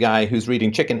say to the guy who's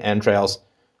reading chicken entrails,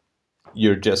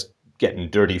 you're just getting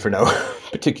dirty for no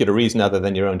particular reason other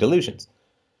than your own delusions.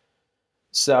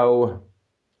 So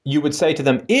you would say to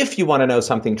them, if you want to know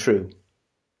something true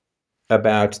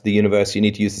about the universe, you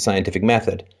need to use the scientific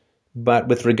method. But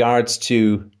with regards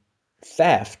to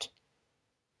theft,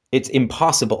 it's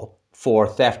impossible for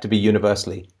theft to be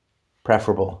universally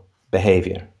preferable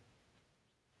behavior.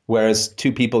 Whereas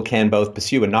two people can both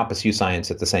pursue and not pursue science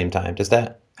at the same time. Does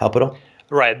that help at all?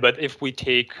 Right, but if we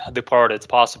take the part that's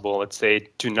possible, let's say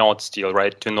to not steal,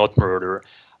 right, to not murder,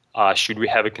 should we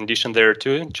have a condition there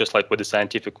too? Just like with the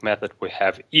scientific method we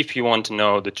have, if you want to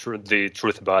know the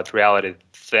truth about reality,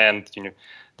 then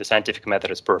the scientific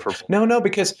method is preferable. No,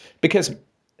 because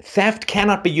theft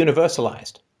cannot be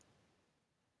universalized.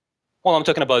 Well, I'm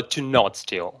talking about to not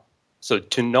steal. So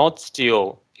to not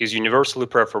steal is universally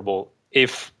preferable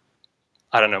if,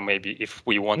 I don't know, maybe if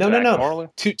we want to act morally?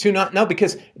 To not, no,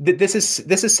 because this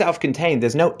is self-contained.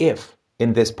 There's no if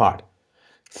in this part.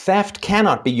 Theft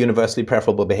cannot be universally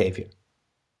preferable behavior.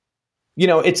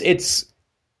 It's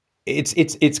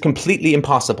completely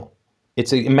impossible.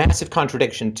 It's a massive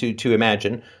contradiction to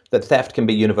imagine that theft can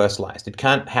be universalized. It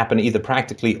can't happen either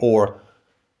practically or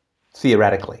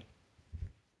theoretically.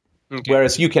 Okay.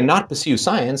 Whereas you cannot pursue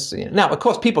science. Now, of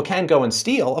course, people can go and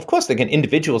steal. Of course,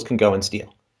 individuals can go and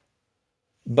steal.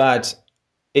 But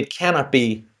it cannot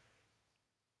be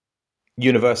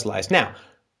universalized. Now,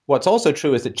 what's also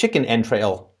true is that chicken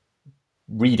entrail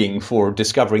reading for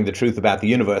discovering the truth about the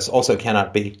universe also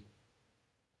cannot be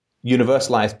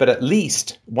universalized, but at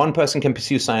least one person can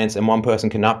pursue science and one person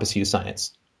cannot pursue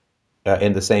science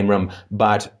in the same room.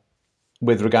 But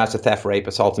with regards to theft, rape,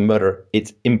 assault, and murder,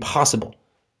 it's impossible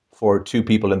for two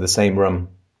people in the same room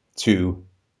to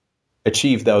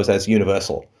achieve those as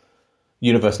universally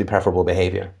preferable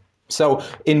behavior. So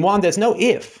in one, there's no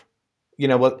if.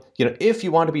 If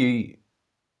you want to be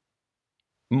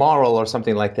moral or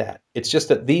something like that, it's just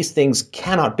that these things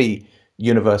cannot be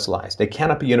universalized. They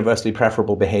cannot be universally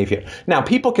preferable behavior. Now,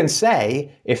 people can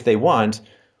say, if they want,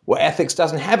 well, ethics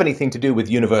doesn't have anything to do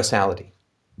with universality,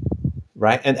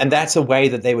 right? And that's a way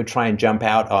that they would try and jump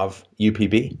out of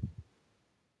UPB.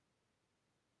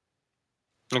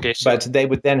 Okay, so but they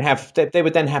would then have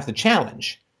the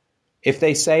challenge. If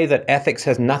they say that ethics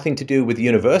has nothing to do with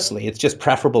universally, it's just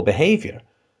preferable behavior,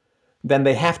 then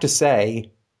they have to say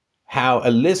how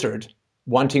a lizard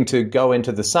wanting to go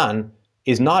into the sun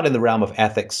is not in the realm of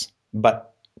ethics,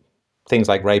 but things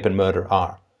like rape and murder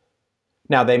are.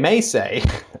 Now, they may say,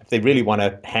 if they really want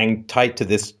to hang tight to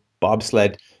this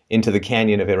bobsled into the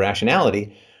canyon of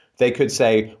irrationality, they could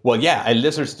say, well, yeah, a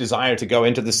lizard's desire to go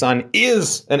into the sun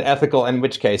is an ethical, in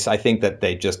which case I think that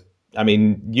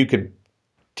you could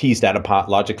tease that apart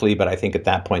logically, but I think at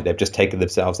that point they've just taken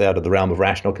themselves out of the realm of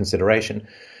rational consideration.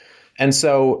 And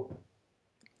so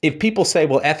if people say,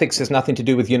 well, ethics has nothing to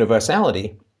do with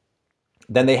universality,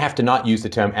 then they have to not use the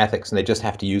term ethics and they just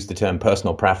have to use the term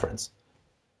personal preference.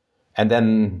 And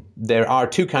then there are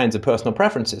two kinds of personal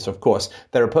preferences, of course.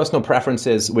 There are personal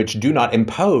preferences which do not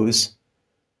impose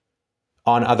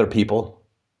on other people,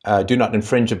 do not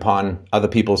infringe upon other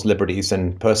people's liberties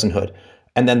and personhood.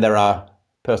 And then there are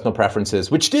personal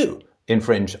preferences which do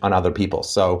infringe on other people.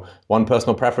 So one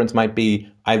personal preference might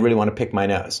be, I really want to pick my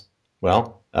nose.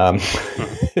 Well,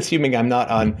 assuming I'm not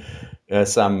on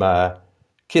some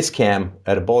kiss cam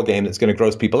at a ball game that's going to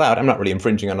gross people out, I'm not really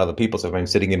infringing on other people. So if I'm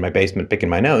sitting in my basement picking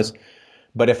my nose,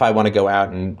 but if I want to go out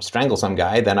and strangle some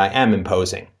guy, then I am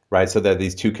imposing, right? So there are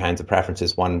these two kinds of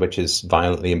preferences, one which is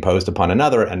violently imposed upon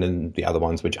another, and then the other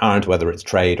ones which aren't, whether it's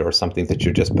trade or something that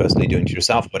you're just personally doing to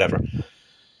yourself, whatever.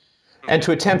 And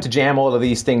to attempt to jam all of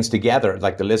these things together,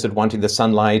 like the lizard wanting the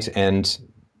sunlight and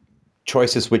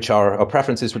choices which are, or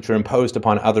preferences which are imposed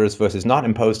upon others versus not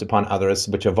imposed upon others,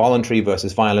 which are voluntary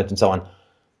versus violent and so on,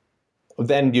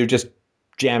 then you're just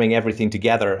jamming everything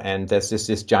together and there's just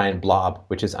this giant blob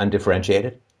which is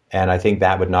undifferentiated. And I think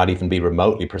that would not even be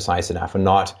remotely precise enough and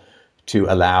not to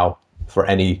allow for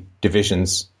any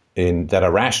divisions that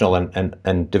are rational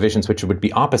and divisions which would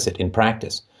be opposite in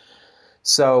practice.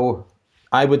 So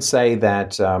I would say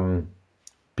that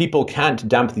people can't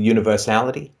dump the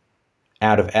universality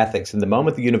out of ethics. And the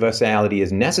moment the universality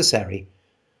is necessary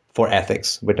for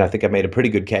ethics, which I think I've made a pretty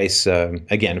good case.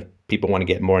 Again, if people want to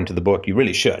get more into the book, you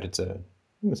really should. It's a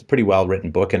pretty well-written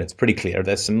book, and it's pretty clear.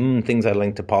 There's some things I'd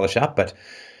like to polish up, but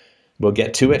we'll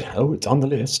get to it. Oh, it's on the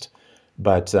list.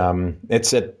 But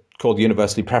it's called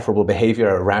Universally Preferable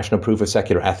Behavior, a Rational Proof of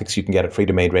Secular Ethics. You can get it at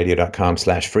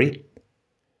freedomainradio.com/free.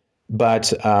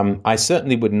 But I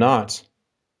certainly would not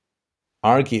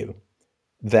argue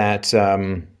that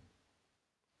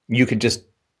you could just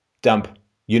dump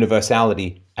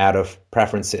universality out of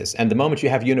preferences. And the moment you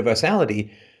have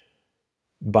universality,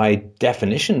 by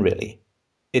definition, really,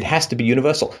 it has to be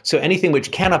universal. So anything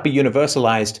which cannot be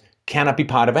universalized cannot be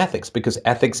part of ethics, because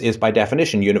ethics is, by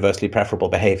definition, universally preferable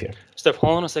behavior. Steph,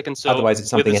 hold on a second. So otherwise, it's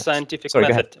something with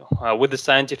the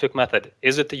scientific method,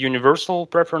 is it a universal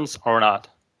preference or not?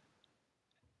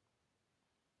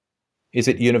 Is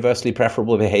it universally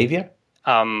preferable behavior?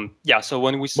 Yeah. So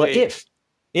when we say, well, if.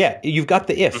 Yeah, you've got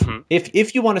the if. Mm-hmm.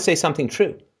 If you want to say something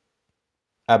true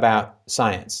about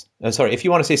science, if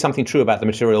you want to say something true about the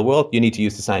material world, you need to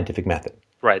use the scientific method.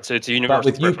 Right, so it's a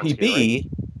universal preference here, right?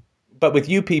 But with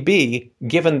UPB,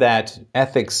 given that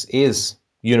ethics is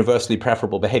universally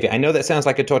preferable behavior, I know that sounds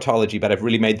like a tautology, but I've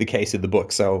really made the case in the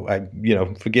book. So,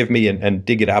 forgive me and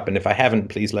dig it up. And if I haven't,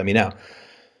 please let me know.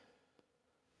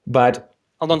 But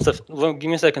hold on, Steph. Give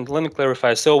me a second. Let me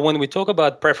clarify. So when we talk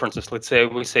about preferences, let's say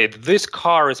we say this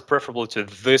car is preferable to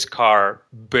this car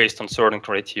based on certain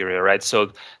criteria, right?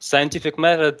 So scientific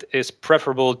method is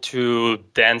preferable to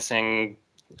dancing,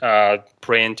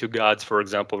 praying to gods, for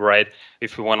example, right?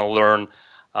 If we want to learn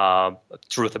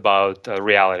truth about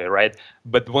reality, right?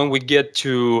 But when we get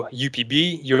to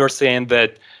UPB, you're saying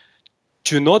that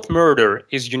to not murder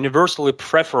is universally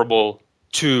preferable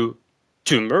to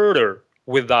murder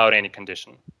without any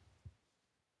condition.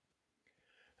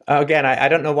 Again, I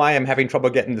don't know why I'm having trouble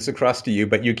getting this across to you,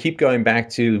 but you keep going back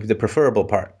to the preferable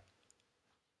part,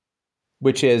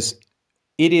 which is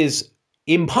it is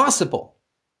impossible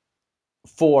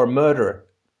for murder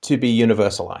to be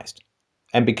universalized.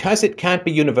 And because it can't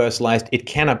be universalized, it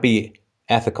cannot be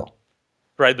ethical.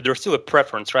 Right, but there's still a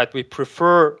preference, right? We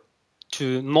prefer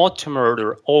to not to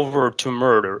murder over to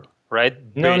murder. Right?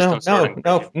 No.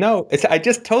 I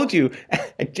just told you.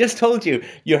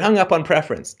 You're hung up on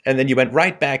preference, and then you went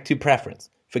right back to preference.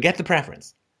 Forget the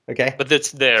preference, okay? But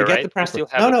it's there, Forget right? The preference. We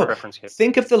still have a preference here.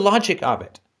 Think of the logic of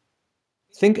it.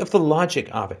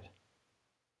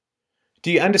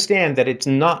 Do you understand that it's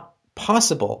not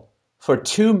possible for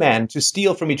two men to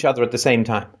steal from each other at the same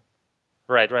time?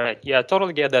 Right. Yeah, I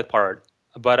totally get that part.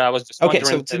 But I was just wondering.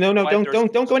 Okay, so no,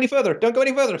 don't go any further. Don't go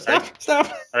any further. Stop. All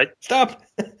right. Stop.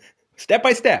 Step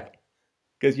by step,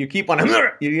 because you keep on.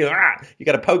 You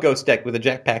got a pogo stick with a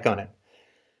jetpack on it.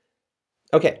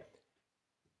 Okay.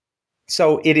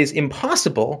 So it is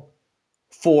impossible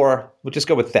we'll just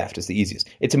go with theft as the easiest.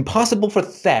 It's impossible for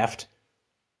theft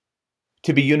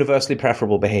to be universally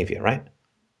preferable behavior, right?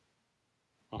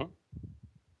 Uh-huh.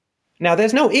 Now,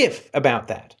 there's no if about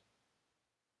that.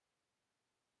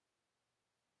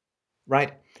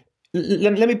 Right?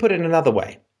 Let me put it another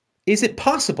way. Is it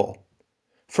possible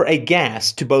for a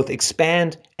gas to both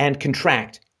expand and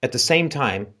contract at the same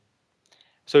time?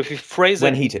 So if you phrase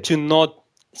when it heated, to not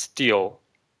steal.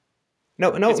 No,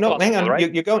 It's hang possible, on.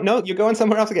 right? You're going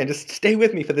somewhere else again. Just stay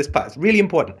with me for this part. It's really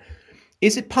important.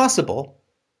 Is it possible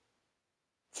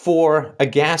for a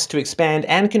gas to expand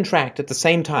and contract at the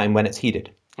same time when it's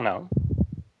heated? No.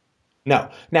 No.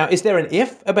 Now, is there an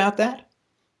if about that?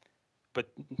 But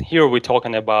here we're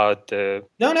talking about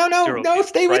No.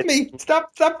 Stay with me.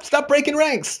 Stop breaking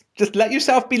ranks. Just let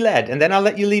yourself be led, and then I'll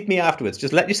let you lead me afterwards.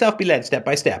 Just let yourself be led step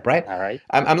by step, right? All right.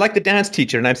 I'm like the dance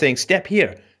teacher, and I'm saying step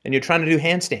here, and you're trying to do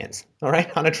handstands, all right,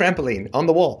 on a trampoline, on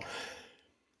the wall.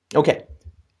 Okay.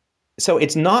 So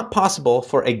it's not possible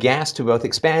for a gas to both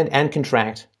expand and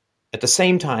contract at the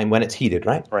same time when it's heated,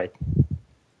 right? Right.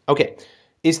 Okay.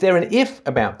 Is there an if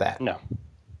about that? No.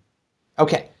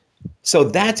 Okay. So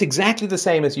that's exactly the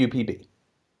same as UPB.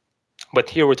 But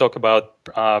here we talk about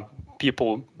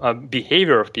people,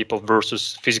 behavior of people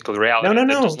versus physical reality.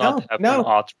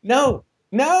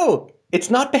 No. It's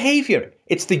not behavior.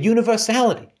 It's the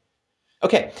universality.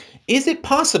 Okay. Is it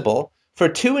possible for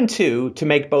 2 and 2 to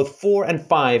make both 4 and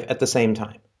 5 at the same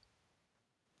time?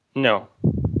 No.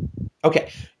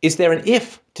 Okay. Is there an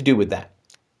if to do with that?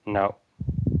 No.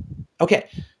 Okay.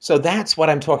 So that's what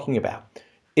I'm talking about,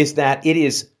 is that it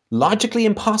is logically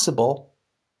impossible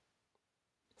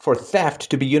for theft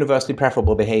to be universally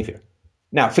preferable behavior.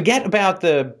 Now, forget about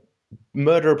the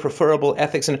murder preferable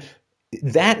ethics, and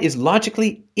that is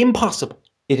logically impossible.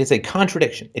 It is a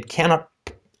contradiction. It cannot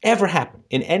ever happen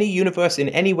in any universe, in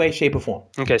any way, shape, or form.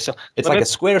 Okay, so it's like a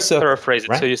square circle. Paraphrase it.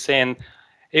 Right? So you're saying,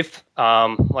 if,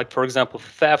 like for example,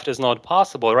 theft is not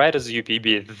possible, right, as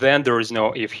UPB, then there is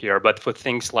no if here. But for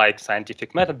things like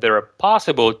scientific method, they are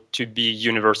possible to be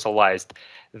universalized.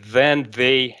 Then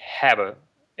they have a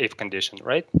if condition,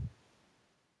 right?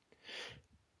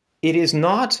 It is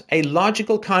not a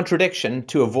logical contradiction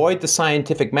to avoid the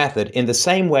scientific method in the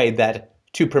same way that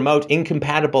to promote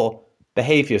incompatible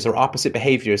behaviors or opposite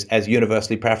behaviors as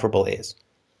universally preferable is.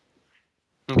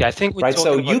 Okay, I think we right.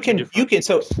 So you can.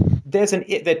 So there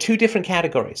are two different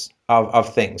categories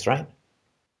of things, right?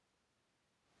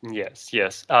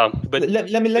 Yes. But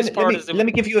let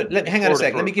me give you. Hang on a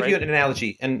sec. Let me give you an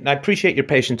analogy, and I appreciate your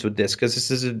patience with this because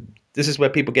this is where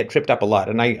people get tripped up a lot,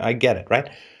 and I get it, right?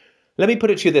 Let me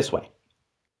put it to you this way.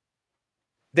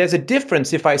 There's a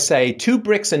difference if I say 2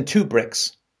 bricks and 2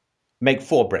 bricks make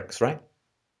 4 bricks, right?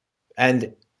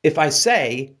 And if I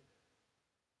say,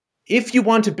 if you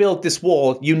want to build this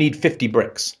wall, you need 50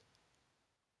 bricks.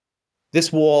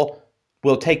 This wall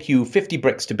will take you 50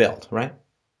 bricks to build, right?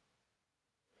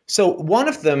 So one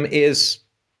of them is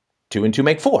 2 and 2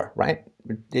 make 4, right?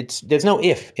 There's no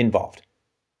if involved.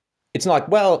 It's not like,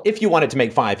 well, if you want it to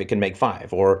make 5, it can make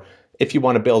 5, or if you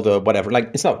want to build a whatever. Like,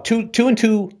 it's not 2 and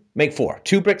 2 make 4.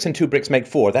 2 bricks and 2 bricks make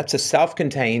 4. That's a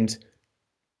self-contained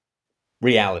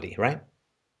reality, right?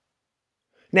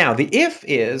 Now, the if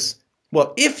is,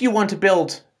 well, if you want to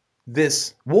build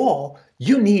this wall,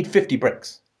 you need 50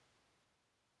 bricks.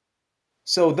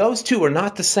 So those two are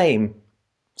not the same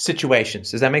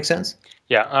situations. Does that make sense?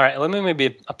 Yeah. All right. Let me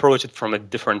maybe approach it from a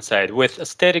different side. With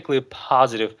aesthetically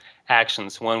positive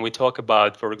actions, when we talk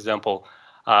about, for example,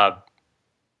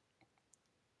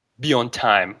 be on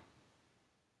time,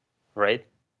 right?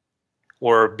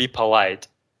 Or be polite.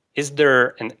 Is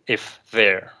there an if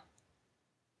there?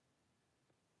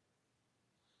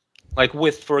 Like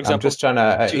with, for example, I'm just trying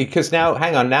to because now,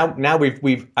 hang on, now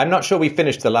we've I'm not sure we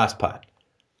finished the last part.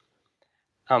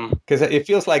 Because it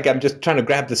feels like I'm just trying to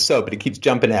grab the soap, but it keeps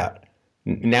jumping out.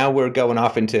 Now we're going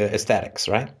off into aesthetics,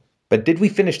 right? But did we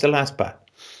finish the last part?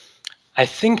 I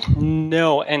think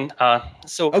no, and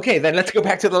so okay, then let's go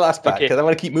back to the last part because I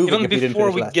want to keep moving. Even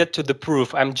before we get to the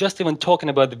proof, I'm just even talking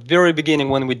about the very beginning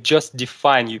when we just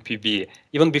define UPB.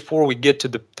 Even before we get to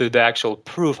the actual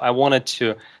proof, I wanted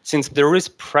to, since there is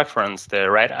preference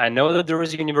there, right? I know that there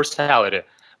is universality,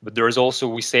 but there is also,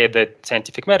 we say that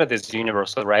scientific method is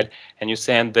universal, right? And you're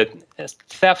saying that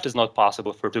theft is not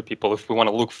possible for 2 people if we want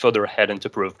to look further ahead into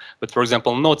proof. But for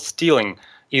example, not stealing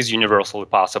is universally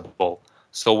possible.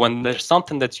 So when there's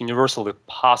something that's universally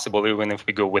possible, even if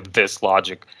we go with this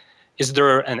logic, is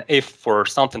there an if for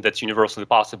something that's universally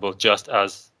possible just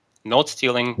as not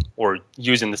stealing or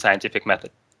using the scientific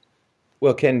method?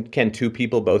 Well, can 2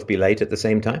 people both be late at the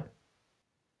same time?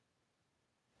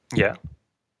 Yeah.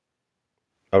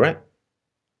 All right.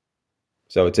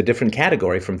 So it's a different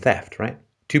category from theft, right?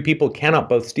 2 people cannot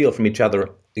both steal from each other.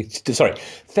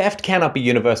 Theft cannot be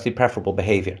universally preferable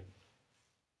behavior.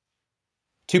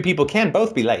 2 people can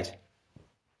both be late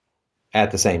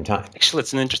at the same time. Actually,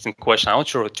 it's an interesting question. I'm not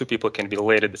sure if 2 people can be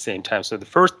late at the same time. So the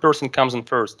first person comes in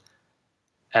first,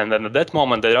 and then at that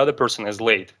moment, the other person is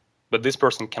late, but this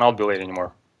person cannot be late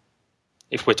anymore.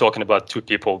 if we're talking about two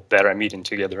people that are meeting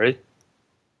together, right?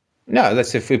 No,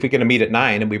 that's if we're going to meet at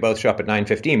 9 and we both show up at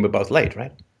 9:15, we're both late,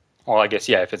 right? Well, I guess,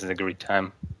 yeah, if it's an agreed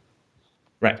time.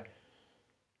 Right.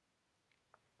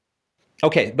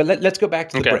 Okay, but let's go back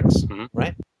to the bricks, Mm-hmm.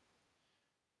 right?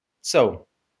 So,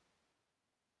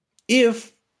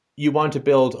 if you want to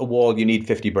build a wall, you need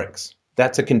 50 bricks.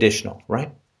 That's a conditional,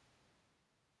 right?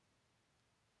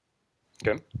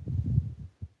 Okay.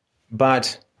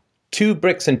 But 2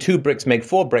 bricks and 2 bricks make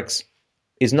 4 bricks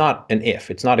is not an if.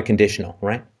 It's not a conditional,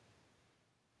 right?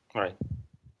 Right.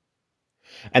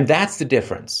 And that's the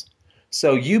difference.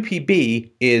 So UPB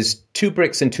is 2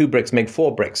 bricks and 2 bricks make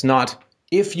 4 bricks, not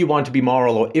if you want to be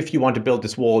moral or if you want to build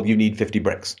this wall, you need 50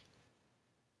 bricks.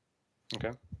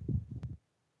 Okay.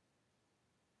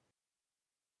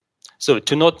 So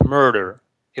to not murder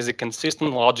is a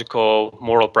consistent, logical,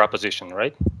 moral proposition,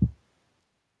 right?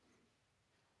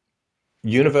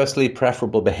 Universally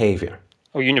preferable behavior.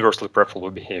 Oh, universally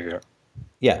preferable behavior.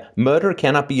 Yeah, murder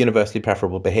cannot be universally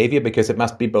preferable behavior because it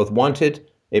must be both wanted,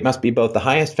 it must be both the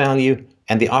highest value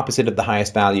and the opposite of the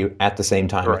highest value at the same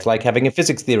time. Right. It's like having a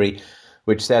physics theory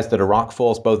which says that a rock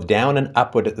falls both down and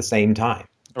upward at the same time.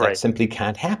 That Right. simply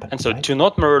can't happen. And so right? to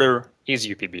not murder is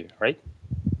UPB, right?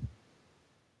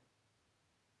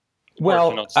 Well,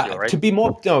 to not steal, right? to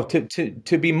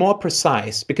be more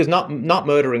precise, because not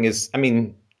murdering is, I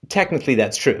mean, technically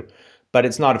that's true, but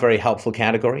it's not a very helpful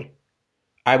category.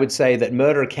 I would say that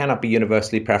murder cannot be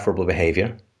universally preferable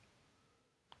behavior.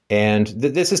 And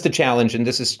this is the challenge, and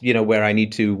this is, where I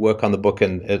need to work on the book a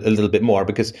little bit more,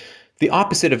 because the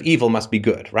opposite of evil must be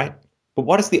good, right? But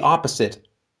what is the opposite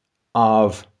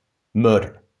of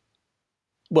murder?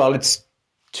 Well, it's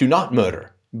to not murder.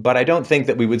 But I don't think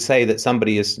that we would say that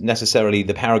somebody is necessarily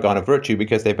the paragon of virtue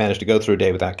because they've managed to go through a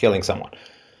day without killing someone.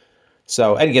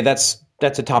 So, and again, that's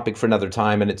a topic for another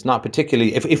time, and it's not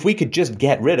particularly. If we could just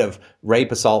get rid of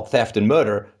rape, assault, theft, and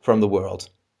murder from the world,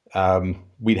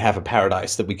 we'd have a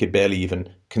paradise that we could barely even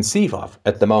conceive of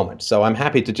at the moment. So I'm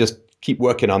happy to just keep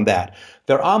working on that.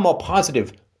 There are more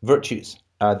positive virtues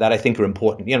that I think are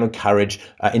important. Courage,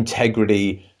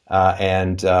 integrity.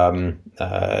 And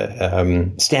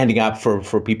standing up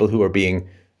for people who are being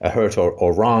hurt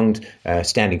or wronged,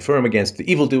 standing firm against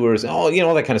the evildoers, all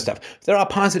that kind of stuff. There are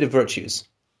positive virtues,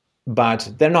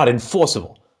 but they're not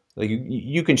enforceable. Like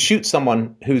you can shoot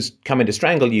someone who's coming to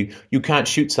strangle you. You can't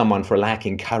shoot someone for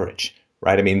lacking courage,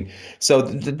 right? I mean, so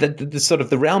the sort of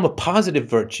the realm of positive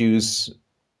virtues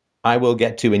I will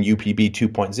get to in UPB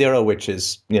 2.0, which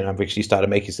is, I've actually started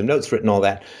making some notes for it and all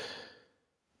that.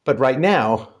 But right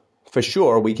now, for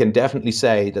sure, we can definitely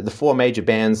say that the 4 major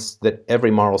bands that every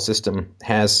moral system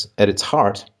has at its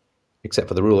heart, except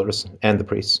for the rulers and the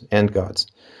priests and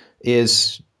gods,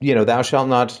 is, thou shalt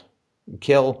not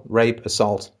kill, rape,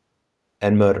 assault,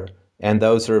 and murder. And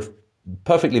those are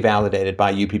perfectly validated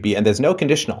by UPB, and there's no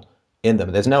conditional in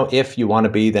them. There's no if you want to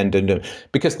be, then do.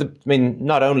 Because,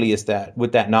 not only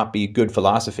would that not be good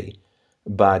philosophy,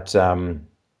 but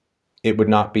it would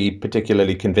not be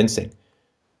particularly convincing.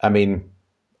 I mean,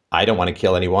 I don't want to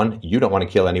kill anyone. You don't want to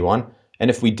kill anyone. And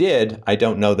if we did, I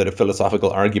don't know that a philosophical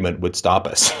argument would stop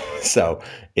us. So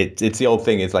it's the old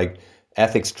thing. It's like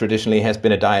ethics traditionally has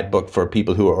been a diet book for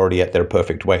people who are already at their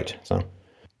perfect weight. So.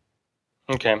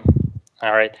 Okay.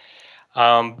 All right.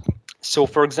 So,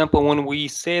 for example, when we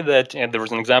say that, and there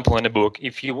was an example in the book,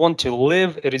 if you want to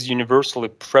live, it is universally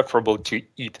preferable to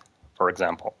eat, for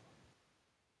example.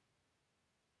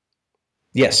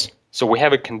 Yes. So we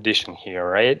have a condition here,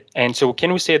 right? And so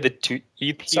can we say that to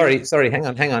eat here? Sorry, hang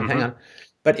on.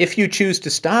 But if you choose to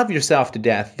starve yourself to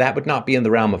death, that would not be in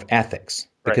the realm of ethics,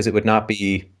 because it would not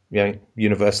be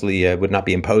universally, would not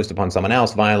be imposed upon someone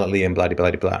else violently and blah,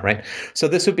 blah, blah, blah, right? So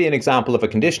this would be an example of a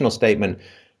conditional statement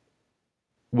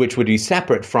which would be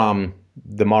separate from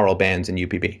the moral bans in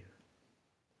UPB.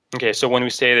 Okay, so when we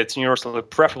say that it's universally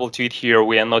preferable to eat here,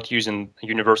 we are not using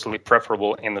universally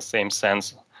preferable in the same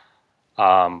sense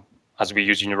as we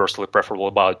use universally preferable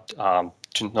about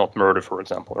to not murder, for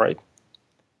example, right?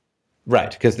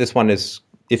 Right, because this one is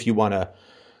if you want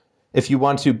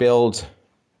to build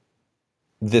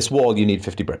this wall, you need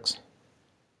 50 bricks.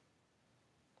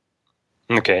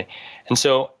 Okay, and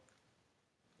so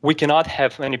we cannot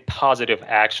have any positive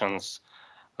actions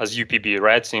as UPB,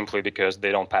 right? Simply because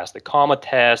they don't pass the comma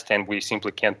test, and we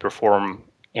simply can't perform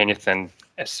anything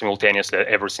simultaneously at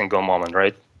every single moment,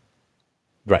 right?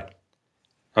 Right.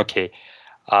 Okay,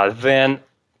 then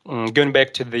going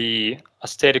back to the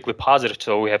aesthetically positive,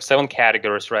 so we have 7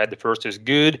 categories, right? The first is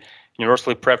good,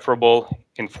 universally preferable,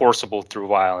 enforceable through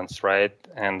violence, right?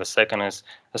 And the second is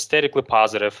aesthetically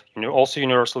positive, also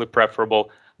universally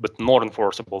preferable, but not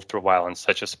enforceable through violence,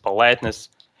 such as politeness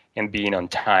and being on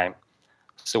time.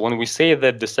 So when we say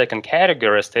that the second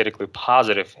category, aesthetically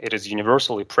positive, it is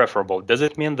universally preferable, does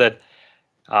it mean that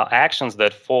actions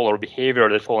that fall or behavior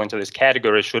that fall into this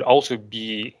category should also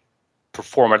be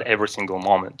performed at every single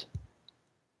moment?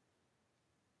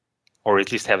 Or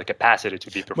at least have a capacity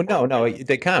to be performed? Well, no,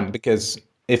 they can't, because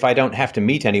if I don't have to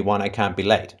meet anyone, I can't be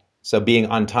late. So being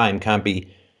on time can't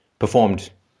be performed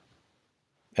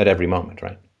at every moment,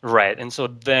 right? Right. And so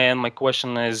then my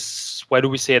question is, why do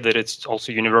we say that it's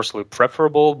also universally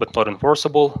preferable but not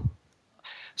enforceable?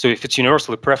 So if it's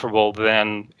universally preferable,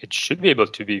 then it should be able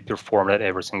to be performed at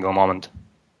every single moment.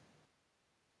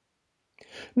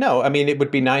 No, I mean, it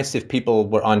would be nice if people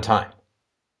were on time.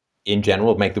 In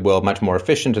general, make the world much more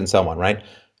efficient and so on, right?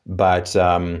 But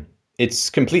it's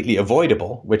completely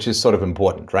avoidable, which is sort of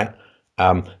important, right?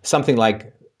 Something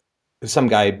like some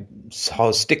guy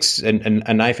sticks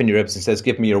a knife in your ribs and says,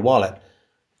 "Give me your wallet."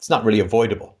 It's not really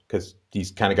avoidable because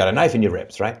he's kind of got a knife in your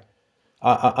ribs, right?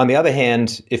 On the other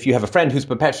hand, if you have a friend who's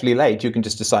perpetually late, you can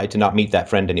just decide to not meet that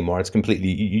friend anymore. It's completely,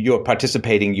 you're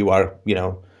participating, you are,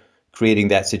 creating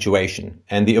that situation.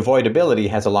 And the avoidability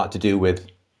has a lot to do with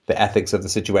the ethics of the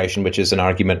situation, which is an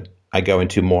argument I go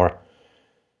into more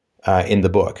in the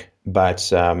book. But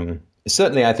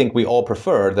certainly I think we all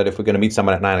prefer that if we're going to meet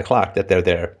someone at 9 o'clock, that they're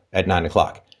there at 9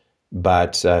 o'clock.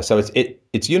 But so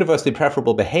it's universally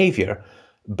preferable behavior,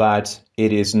 but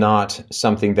it is not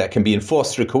something that can be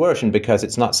enforced through coercion because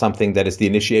it's not something that is the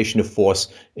initiation of force.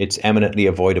 It's eminently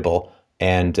avoidable.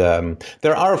 And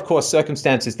there are, of course,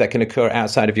 circumstances that can occur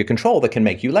outside of your control that can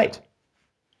make you late,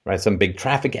 right? Some big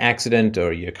traffic accident,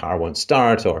 or your car won't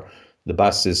start, or the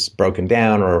bus is broken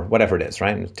down, or whatever it is,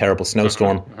 right? A terrible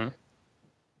snowstorm.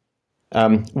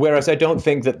 Whereas I don't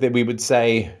think that we would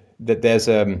say that there's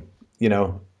a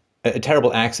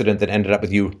terrible accident that ended up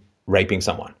with you raping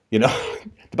someone.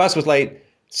 The bus was late,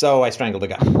 so I strangled a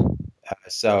guy.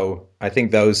 So I think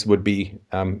those would be,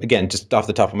 again, just off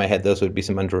the top of my head, those would be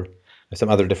some other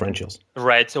differentials.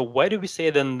 Right. So why do we say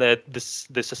then that this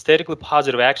aesthetically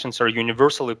positive actions are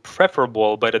universally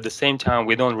preferable, but at the same time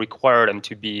we don't require them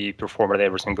to be performed at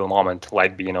every single moment,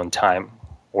 like being on time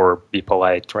or be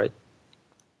polite, right?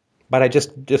 But I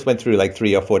just went through like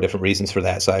 3 or 4 different reasons for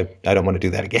that, so I don't want to do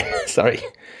that again. Sorry.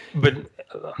 But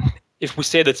if we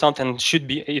say that something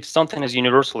if something is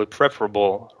universally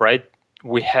preferable, right,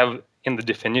 we have in the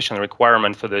definition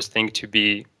requirement for this thing to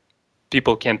be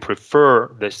people can prefer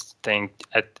this thing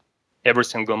at every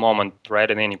single moment, right,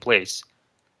 in any place.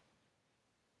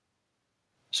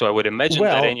 So I would imagine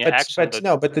that any action.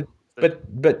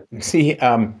 But see,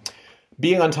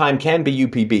 being on time can be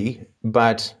UPB,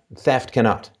 but theft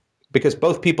cannot, because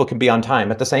both people can be on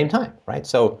time at the same time, right?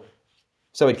 So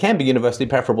it can be universally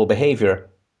preferable behavior,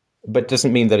 but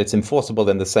doesn't mean that it's enforceable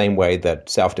in the same way that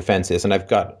self-defense is. And I've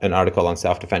got an article on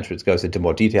self-defense which goes into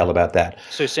more detail about that.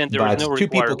 So you're saying there is no requirement. Two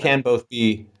people can both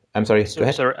be. I'm sorry. Go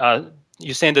ahead. Sorry,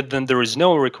 you're saying that then there is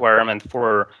no requirement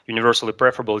for universally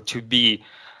preferable to be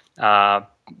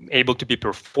able to be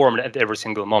performed at every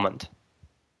single moment.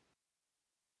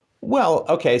 Well,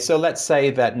 okay. So let's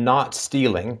say that not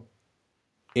stealing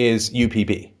is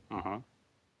UPB. Mm-hmm.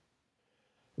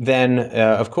 Then,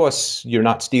 of course, you're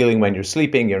not stealing when you're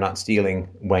sleeping. You're not stealing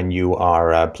when you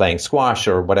are playing squash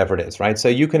or whatever it is, right? So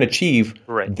you can achieve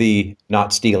the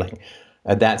not stealing.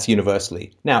 That's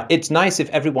universally. Now, it's nice if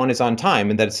everyone is on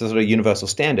time and that it's a sort of universal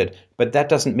standard, but that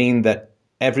doesn't mean that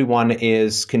everyone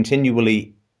is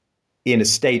continually in a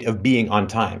state of being on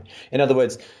time. In other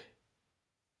words,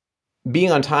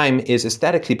 being on time is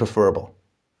aesthetically preferable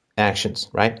actions,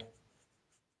 right?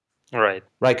 Right.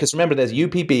 Right, because remember, there's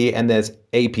UPB and there's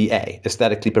APA,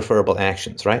 aesthetically preferable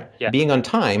actions, right? Yeah. Being on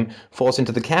time falls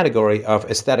into the category of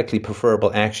aesthetically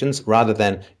preferable actions rather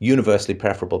than universally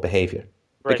preferable behavior.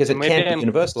 Right. Because it can't be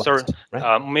universalized. Sorry,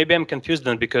 right? Maybe I'm confused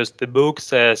then, because the book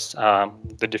says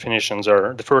the definitions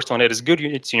are, the first one, it is good,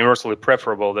 it's universally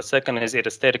preferable. The second is it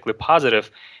aesthetically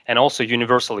positive and also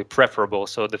universally preferable.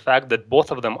 So the fact that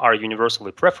both of them are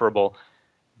universally preferable,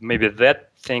 maybe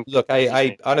that thing. Look,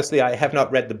 I honestly, I have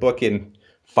not read the book in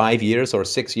 5 years or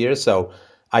 6 years. So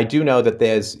I do know that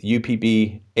there's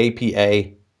UPB,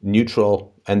 APA,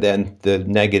 neutral, and then the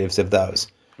negatives of those.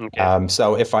 Okay.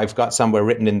 So if I've got somewhere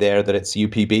written in there that it's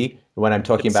UPB, when I'm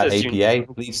talking about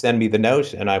APA, please send me the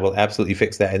note and I will absolutely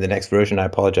fix that in the next version. I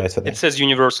apologize for that. It says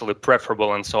universally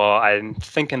preferable, and so I'm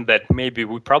thinking that maybe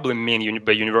we probably mean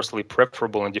by universally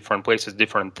preferable in different places,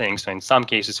 different things. So in some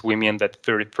cases, we mean that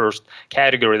very first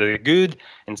category, that are good.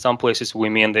 In some places, we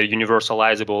mean the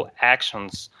universalizable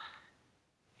actions.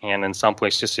 And in some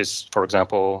places, it's, for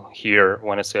example, here,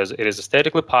 when it says it is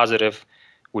aesthetically positive,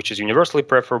 which is universally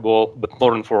preferable but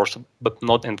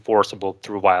not enforceable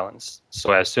through violence.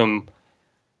 So I assume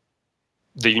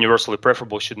the universally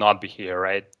preferable should not be here,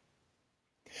 right?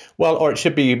 Well, or it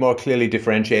should be more clearly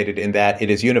differentiated in that it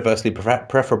is universally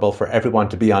preferable for everyone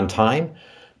to be on time,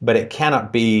 but it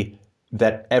cannot be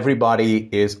that everybody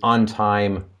is on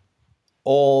time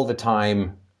all the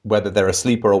time, whether they're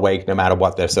asleep or awake, no matter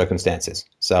what their circumstances.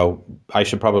 So I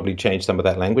should probably change some of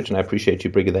that language, and I appreciate you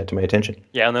bringing that to my attention.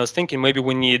 Yeah, and I was thinking maybe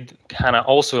we need kind of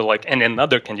also like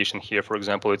another condition here. For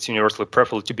example, it's universally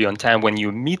preferable to be on time when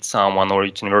you meet someone, or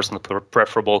it's universally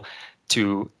preferable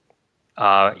to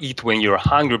eat when you're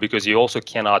hungry, because you also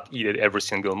cannot eat at every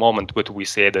single moment, but we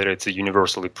say that it's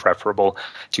universally preferable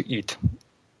to eat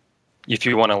if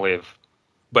you want to live.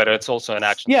 But it's also an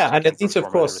action. Yeah, and these, of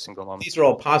course, these are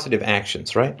all positive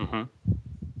actions, right? Mm-hmm.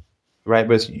 Right,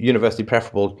 whereas universally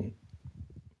preferable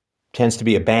tends to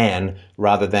be a ban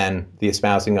rather than the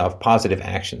espousing of positive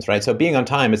actions, right? So being on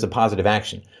time is a positive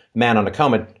action. A man on a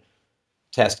coma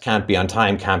test can't be on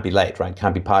time, can't be late, right?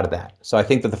 Can't be part of that. So I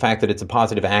think that the fact that it's a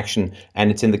positive action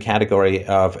and it's in the category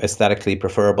of aesthetically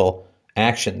preferable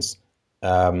actions,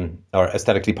 or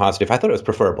aesthetically positive. I thought it was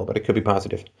preferable, but it could be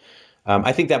positive.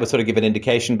 I think that would sort of give an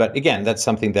indication. But again, that's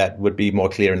something that would be more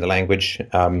clear in the language,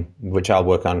 which I'll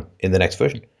work on in the next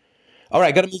version. All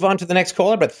right, got to move on to the next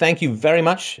caller, but thank you very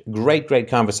much. Great, great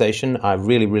conversation. I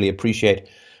really, really appreciate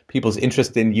people's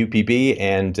interest in UPB,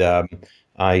 and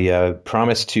I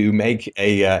promise to make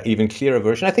a even clearer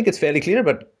version. I think it's fairly clear,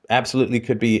 but absolutely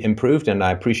could be improved, and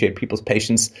I appreciate people's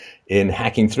patience in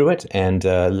hacking through it. And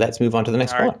let's move on to the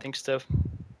next caller. All right, thanks, Steph.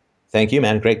 Thank you,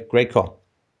 man. Great, great call.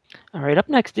 All right, up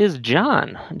next is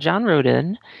John. John wrote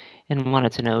in and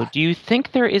wanted to know, do you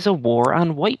think there is a war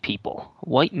on white people,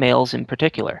 white males in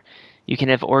particular? You can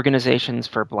have organizations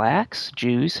for blacks,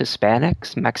 Jews,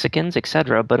 Hispanics, Mexicans,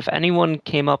 etc., but if anyone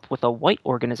came up with a white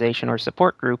organization or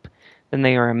support group, then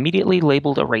they are immediately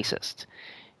labeled a racist.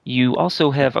 You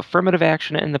also have affirmative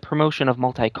action and the promotion of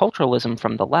multiculturalism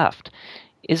from the left.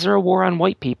 Is there a war on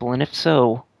white people, and if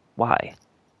so, why?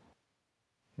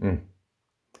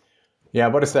 Yeah,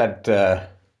 what is that?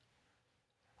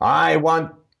 I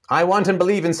want and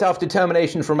believe in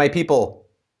self-determination for my people,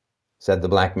 said the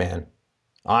black man.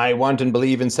 I want and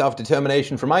believe in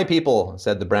self-determination for my people,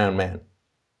 said the brown man.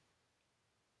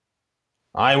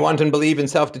 I want and believe in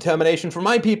self-determination for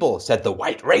my people, said the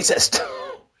white racist.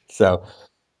 So,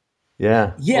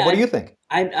 yeah. Well, what do you think?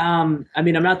 I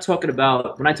mean, I'm not talking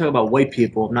about, when I talk about white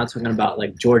people, I'm not talking about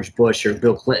like George Bush or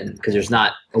Bill Clinton, because there's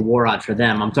not a war on for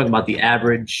them. I'm talking about the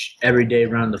average, everyday,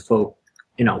 round the folk,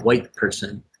 white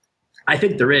person. I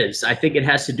think there is. I think it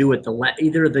has to do with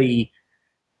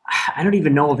I don't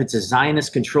even know if it's a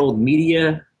Zionist-controlled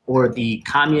media or the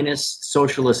communist,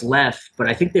 socialist left, but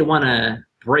I think they want to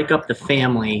break up the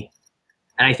family.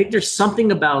 And I think there's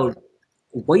something about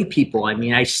white people. I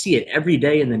mean, I see it every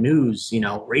day in the news,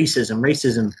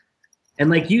 racism. And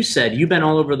like you said, you've been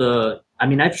all over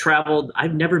I've traveled.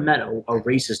 I've never met a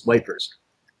racist white person.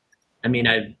 I mean,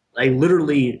 I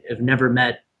literally have never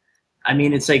met. I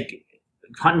mean, it's like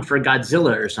hunting for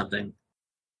Godzilla or something.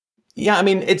 Yeah, I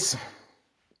mean,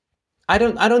 I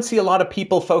don't see a lot of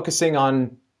people focusing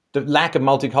on the lack of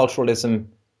multiculturalism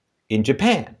in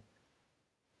Japan.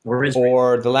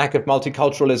 Or the lack of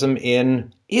multiculturalism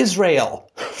in Israel,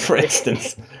 for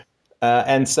instance.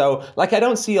 And so, I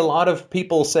don't see a lot of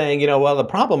people saying, well, the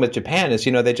problem with Japan is,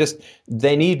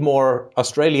 they need more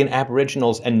Australian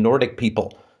Aboriginals and Nordic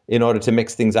people in order to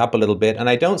mix things up a little bit. And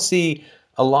I don't see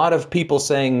a lot of people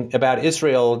saying about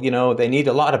Israel, they need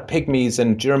a lot of pygmies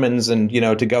and Germans and,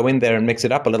 to go in there and mix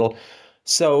it up a little.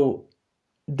 So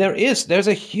there's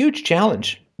a huge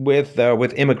challenge with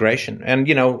immigration. And,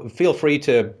 feel free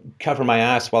to cover my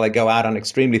ass while I go out on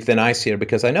extremely thin ice here,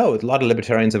 because I know a lot of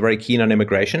libertarians are very keen on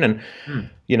immigration. And,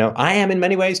 I am in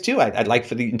many ways too. I'd like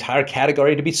for the entire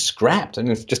category to be scrapped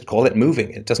and just call it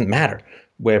moving. It doesn't matter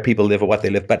where people live or what they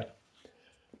live.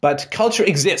 But culture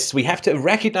exists. We have to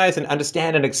recognize and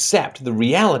understand and accept the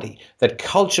reality that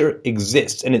culture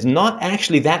exists. And it's not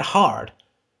actually that hard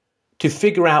to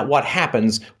figure out what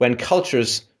happens when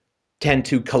cultures tend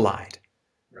to collide.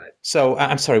 Right. So,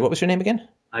 I'm sorry, what was your name again?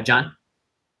 John.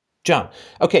 John.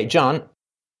 Okay, John,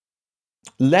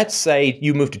 let's say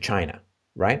you move to China,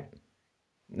 right?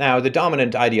 Now, the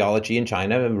dominant ideology in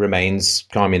China remains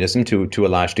communism to a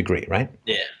large degree, right?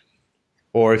 Yeah.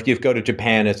 Or if you go to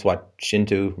Japan, it's what,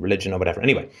 Shinto religion or whatever.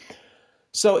 Anyway,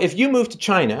 so if you move to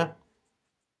China,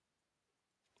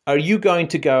 are you going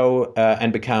to go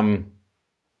and become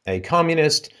a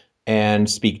communist and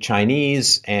speak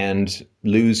Chinese and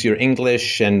lose your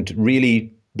English and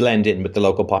really blend in with the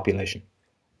local population?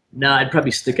 No, I'd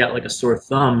probably stick out like a sore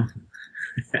thumb.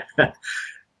 But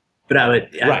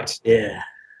Right. Yeah.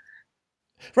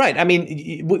 Right. I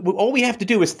mean, all we have to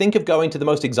do is think of going to the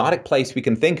most exotic place we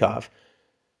can think of.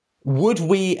 Would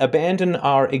we abandon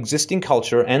our existing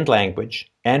culture and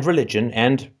language and religion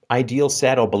and ideal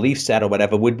set or belief set or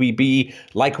whatever? Would we be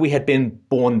like we had been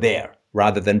born there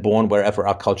rather than born wherever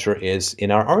our culture is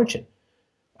in our origin?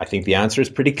 I think the answer is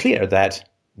pretty clear that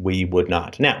we would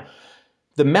not. Now,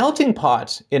 the melting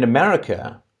pot in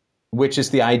America, which is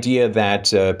the idea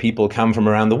that people come from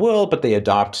around the world, but they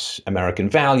adopt American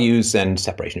values and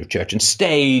separation of church and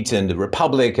state and the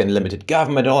republic and limited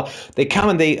government. And all they come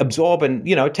and they absorb, and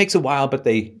it takes a while, but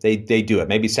they do it.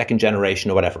 Maybe second generation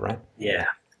or whatever, right? Yeah.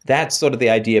 That's sort of the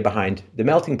idea behind the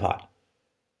melting pot,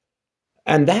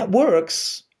 and that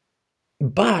works.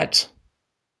 But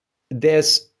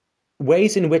there's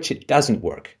ways in which it doesn't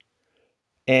work,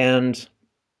 and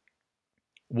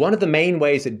one of the main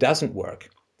ways it doesn't work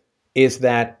is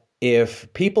that if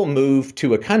people move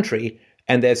to a country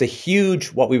and there's a huge,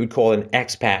 what we would call an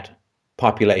expat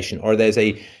population, or there's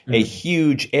a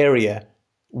huge area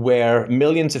where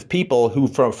millions of people who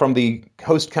from the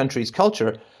host country's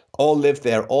culture all live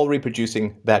there, all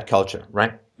reproducing that culture,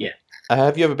 right? Yeah.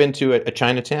 Have you ever been to a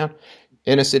Chinatown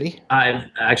in a city? I've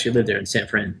actually lived there in San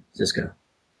Francisco.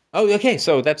 Oh, okay.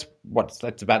 So that's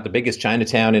about the biggest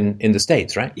Chinatown in the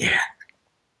States, right? Yeah.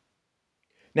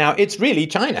 Now, it's really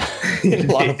China in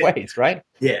a lot of ways, right?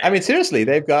 Yeah. I mean, seriously,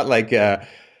 they've got like the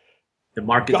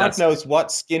market. God knows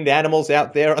what skinned animals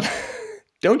out there.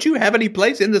 Don't you have any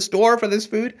place in the store for this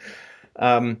food?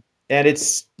 And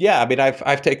it's, I mean,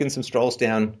 I've taken some strolls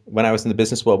down when I was in the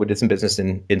business world. We did some business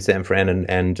in San Fran,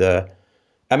 and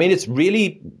I mean, it's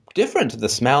really different. The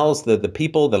smells, the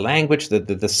people, the language,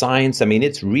 the signs. I mean,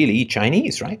 it's really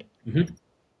Chinese, right? Mm-hmm.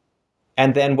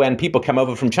 And then when people come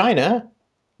over from China,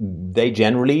 they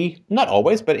generally, not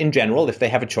always, but in general, if they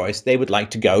have a choice, they would like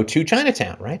to go to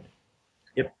Chinatown, right?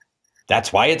 Yep.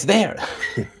 That's why it's there.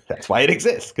 That's why it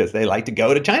exists, because they like to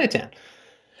go to Chinatown.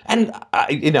 And,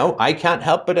 I can't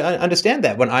help but understand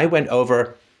that. When I went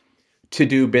over to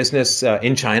do business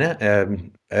in China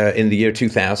in the year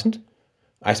 2000,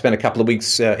 I spent a couple of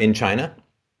weeks in China.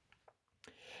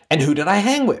 And who did I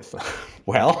hang with?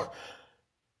 Well,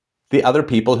 the other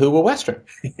people who were Western.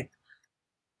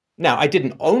 Now, I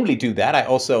didn't only do that. I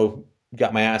also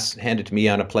got my ass handed to me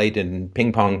on a plate in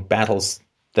ping pong battles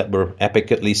that were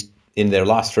epic, at least in their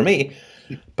loss for me.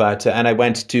 But and I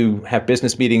went to have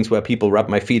business meetings where people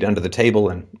rubbed my feet under the table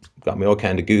and got me all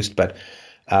kind of goosed. But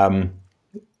and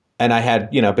I had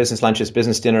business lunches,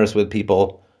 business dinners with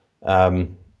people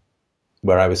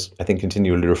where I was, I think,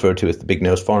 continually referred to as the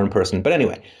big-nosed foreign person. But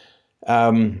anyway.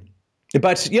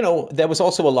 But, there was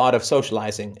also a lot of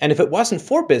socializing. And if it wasn't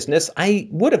for business, I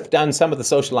would have done some of the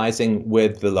socializing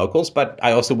with the locals. But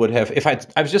I also would have,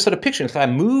 I was just sort of picturing, if I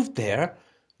moved there,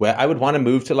 where I would want to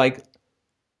move to like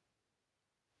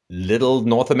little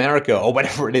North America or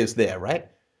whatever it is there, right?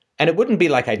 And it wouldn't be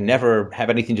like I'd never have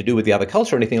anything to do with the other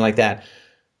culture or anything like that.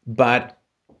 But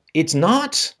it's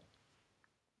not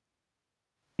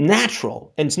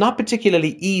natural, and it's not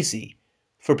particularly easy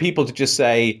for people to just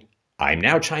say, I'm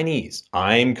now Chinese,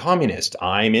 I'm communist,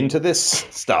 I'm into this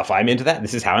stuff, I'm into that,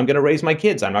 this is how I'm going to raise my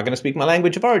kids, I'm not going to speak my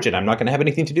language of origin, I'm not going to have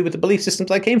anything to do with the belief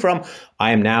systems I came from, I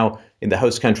am now in the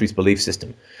host country's belief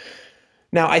system.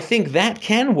 Now, I think that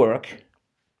can work,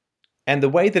 and the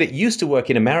way that it used to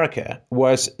work in America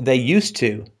was they used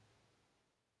to,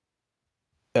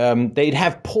 they'd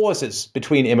have pauses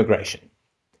between immigration.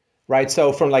 Right,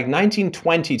 so from like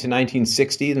 1920 to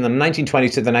 1960, and then 1920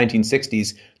 to the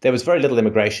 1960s, there was very little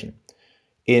immigration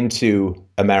into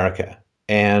America.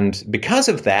 And because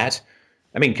of that,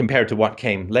 I mean, compared to what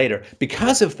came later,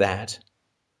 because of that,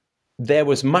 there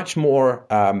was much more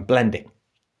blending,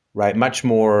 right? Much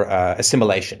more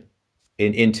assimilation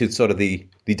into sort of the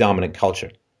dominant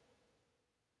culture.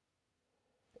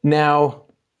 Now,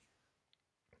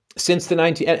 since the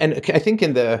and I think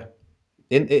in the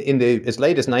as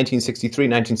late as 1963,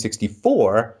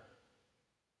 1964,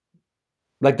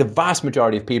 like the vast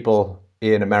majority of people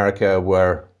in America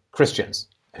were Christians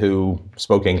who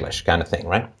spoke English, kind of thing,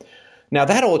 right? Now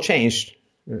that all changed,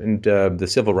 and the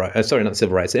Civil Rights,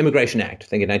 the Immigration Act, I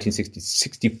think in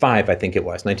 1965, I think it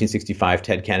was 1965.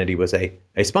 Ted Kennedy was a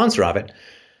sponsor of it,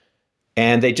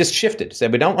 and they just shifted.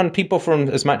 Said we don't want people from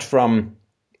as much from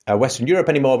Western Europe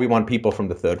anymore. We want people from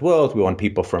the third world. We want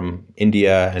people from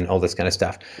India and all this kind of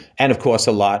stuff. And of course,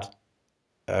 a lot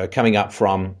coming up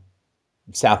from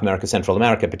South America, Central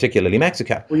America, particularly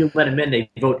Mexico. Well, you let them in, they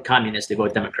vote communist, they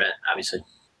vote Democrat, obviously.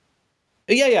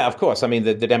 Yeah, of course. I mean,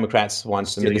 the Democrats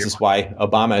want, I mean, this is why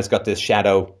Obama has got this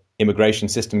shadow immigration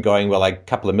system going, well, like a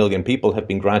couple of million people have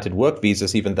been granted work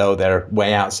visas, even though they're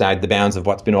way outside the bounds of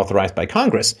what's been authorized by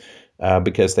Congress,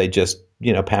 because they just,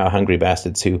 power hungry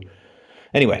bastards who,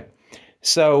 anyway.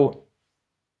 So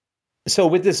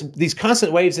with these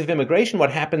constant waves of immigration,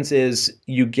 what happens is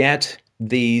you get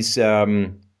these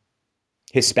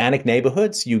Hispanic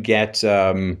neighborhoods. You get,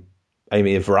 a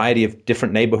variety of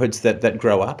different neighborhoods that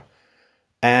grow up.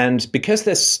 And because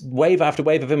there's wave after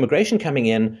wave of immigration coming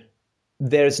in,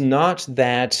 there's not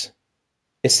that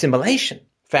assimilation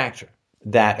factor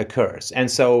that occurs. And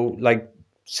so, like,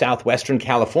 Southwestern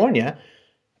California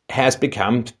has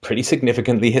become pretty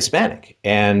significantly Hispanic.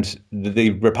 And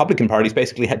the Republican Party's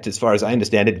basically had to, as far as I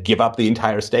understand it, give up the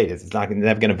entire state. It's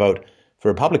never going to vote for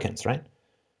Republicans, right?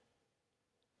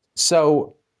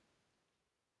 So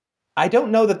I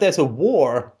don't know that there's a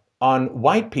war on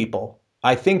white people.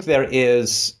 I think there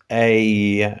is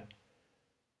a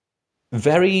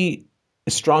very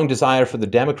strong desire for the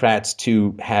Democrats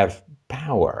to have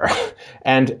power.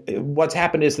 And what's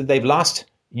happened is that they've lost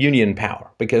union power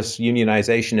because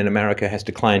unionization in America has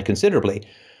declined considerably.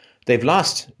 They've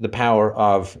lost the power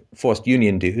of forced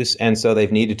union dues, and so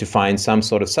they've needed to find some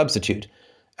sort of substitute.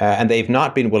 And they've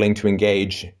not been willing to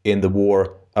engage in the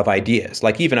war of ideas.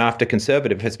 Like, even after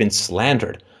conservative has been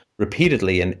slandered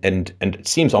repeatedly and it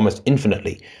seems almost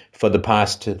infinitely for the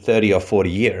past 30 or 40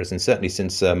 years, and certainly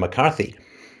since McCarthy,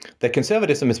 that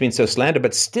conservatism has been so slandered,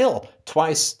 but still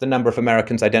twice the number of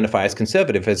Americans identify as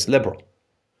conservative as liberal.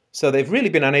 So they've really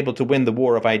been unable to win the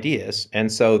war of ideas,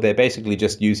 and so they're basically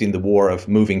just using the war of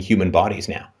moving human bodies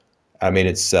now. I mean,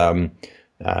 it's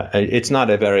not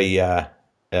a very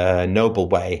noble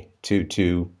way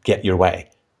to get your way,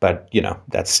 but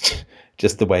that's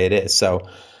just the way it is. So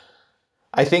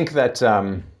I think that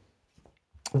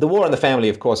the war on the family,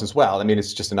 of course, as well. I mean,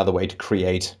 it's just another way to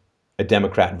create a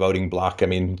Democrat voting bloc. I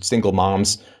mean, single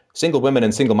women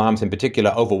and single moms in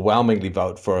particular overwhelmingly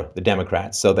vote for the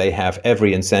Democrats. So they have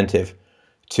every incentive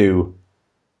to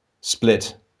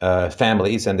split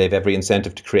families, and they have every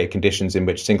incentive to create conditions in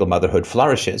which single motherhood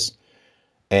flourishes.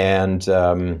 And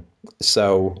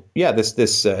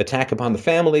this attack upon the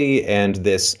family and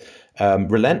this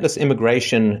relentless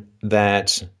immigration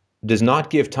that does not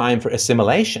give time for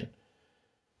assimilation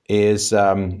is,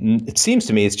 it seems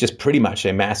to me, it's just pretty much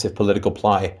a massive political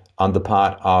ply on the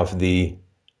part of the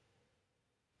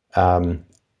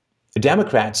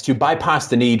Democrats to bypass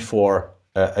the need for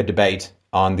a debate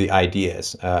on the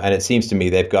ideas. And it seems to me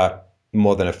they've got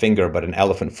more than a finger, but an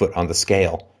elephant foot on the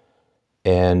scale.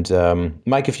 And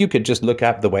Mike, if you could just look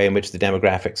up the way in which the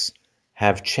demographics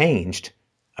have changed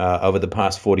over the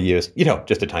past 40 years,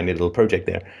 just a tiny little project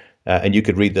there. And you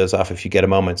could read those off if you get a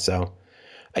moment. So,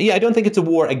 I don't think it's a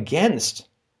war against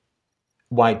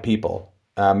white people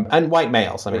and white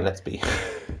males. I mean, let's be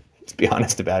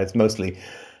honest about it.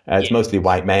 It's mostly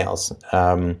white males.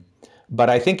 But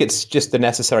I think it's just the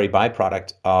necessary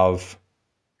byproduct of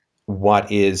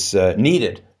what is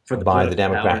needed by the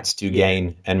Democrats to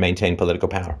gain and maintain political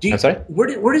power. I'm sorry? Where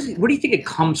do you think it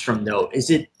comes from, though? Is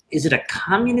it a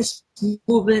communist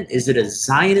movement? Is it a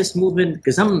Zionist movement?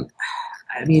 Because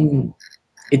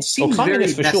it seems very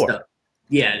messed sure. up.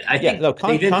 Yeah, I think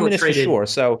they've communists for sure.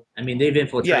 So they've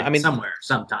infiltrated somewhere,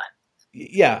 sometime.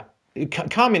 Yeah,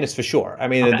 communists for sure. I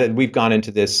mean, we've gone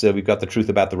into this. We've got the truth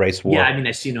about the race war. Yeah,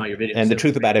 I've seen all your videos. And the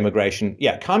truth about immigration.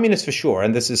 Yeah, communists for sure.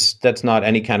 And that's not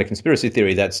any kind of conspiracy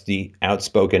theory. That's the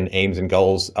outspoken aims and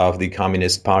goals of the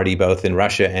Communist Party, both in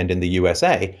Russia and in the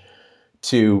USA,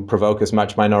 to provoke as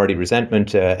much minority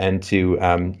resentment and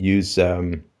to use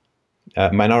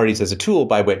minorities as a tool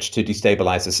by which to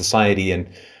destabilize a society and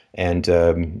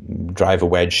drive a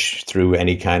wedge through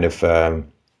any kind of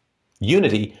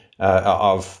unity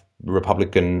of the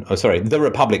Republic,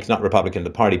 not Republican, the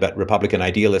party, but Republican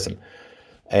idealism.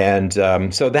 And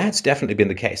so that's definitely been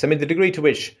the case. I mean, the degree to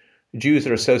which Jews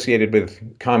are associated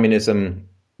with communism,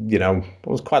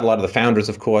 was quite a lot of the founders,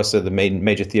 of course, the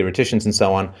major theoreticians and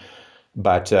so on.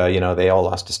 But, they all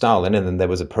lost to Stalin, and then there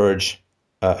was a purge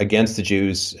against the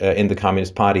Jews in the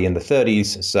Communist Party in the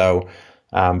 30s. So,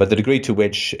 but the degree to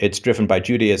which it's driven by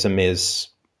Judaism is,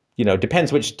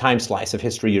 depends which time slice of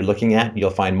history you're looking at. You'll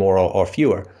find more or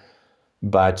fewer.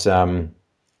 But the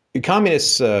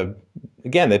communists,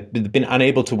 again, they've been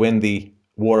unable to win the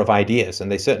war of ideas,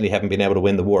 and they certainly haven't been able to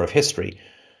win the war of history.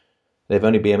 They've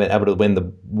only been able to win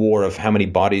the war of how many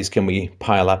bodies can we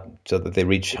pile up so that they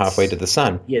reach halfway to the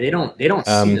sun. Yeah, they don't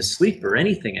seem to sleep or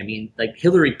anything. I mean, like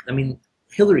Hillary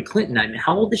Clinton. I mean,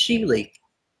 how old is she? Like,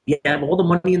 you have all the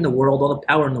money in the world, all the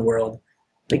power in the world.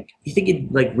 Like, you think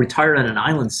you'd retire on an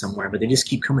island somewhere, but they just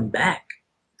keep coming back.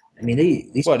 I mean,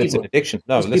 these people. It's an addiction.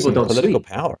 No, listen, political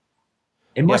power.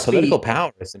 It Yeah, must political be.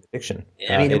 power is an addiction.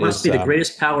 I mean, it must is, be the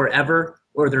greatest power ever,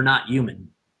 or they're not human.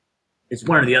 It's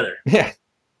one or the other. Yeah.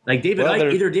 Like David Well,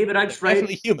 Icke, either David they're Icke's right,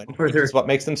 definitely human, or which is they're what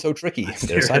makes them so tricky.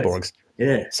 They're steroids. cyborgs,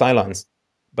 Yeah. Cylons.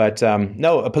 But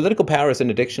no, a political power is an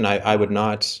addiction. I would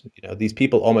not. These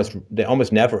people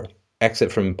almost never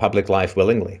exit from public life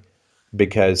willingly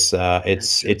because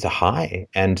it's a high,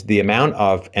 and the amount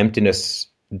of emptiness,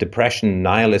 depression,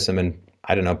 nihilism, and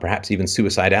I don't know, perhaps even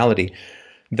suicidality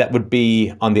that would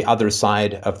be on the other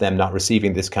side of them not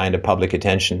receiving this kind of public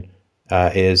attention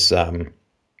is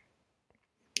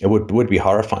it would be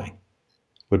horrifying.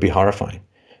 Would be horrifying.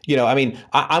 I mean,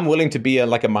 I'm willing to be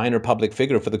like a minor public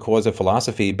figure for the cause of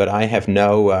philosophy, but I have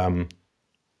no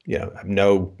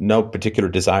particular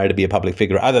desire to be a public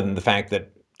figure other than the fact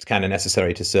that it's kind of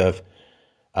necessary to serve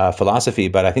philosophy.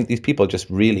 But I think these people just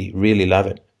really, really love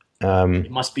it.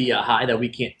 It must be a high that we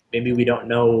can't. Maybe we don't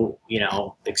know.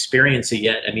 Experience it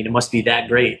yet. I mean, it must be that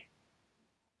great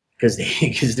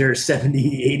because they're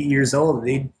 70, 80 years old.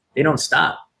 They don't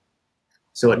stop.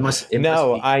 So it must.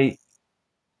 No, must be.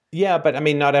 Yeah, but I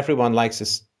mean, not everyone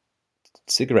likes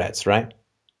cigarettes, right?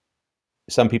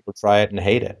 Some people try it and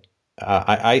hate it.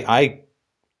 I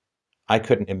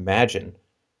couldn't imagine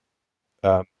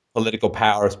uh, political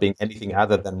power as being anything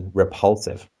other than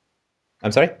repulsive.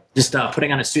 I'm sorry? Just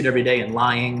putting on a suit every day and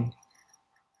lying.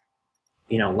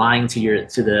 Lying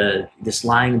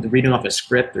reading off a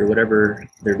script or whatever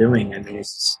they're doing. I mean,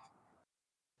 it's.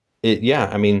 Yeah,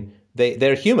 I mean,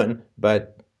 they're human,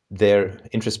 but they're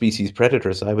interspecies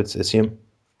predators, I would assume.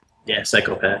 Yeah,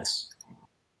 psychopaths.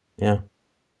 Yeah.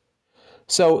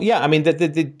 So, yeah, I mean,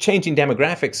 the changing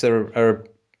demographics are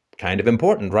kind of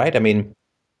important, right? I mean,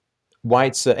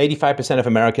 whites, 85% of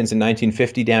Americans in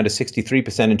 1950 down to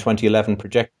 63% in 2011,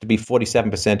 projected to be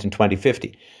 47% in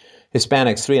 2050.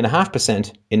 Hispanics, 3.5%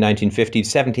 in 1950,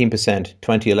 17%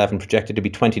 2011, projected to be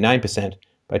 29%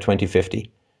 by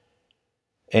 2050.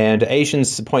 And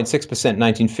Asians, 0.6%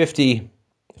 1950,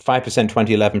 5%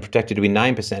 2011, projected to be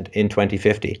 9% in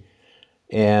 2050.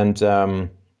 And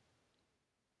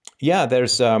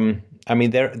there's, I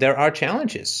mean, there are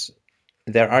challenges.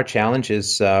 There are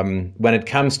challenges when it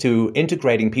comes to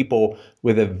integrating people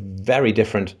with a very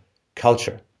different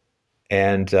culture.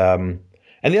 And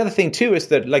the other thing too is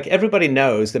that like everybody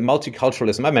knows that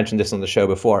multiculturalism. I mentioned this on the show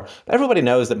before. But everybody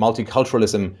knows that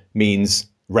multiculturalism means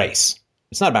race.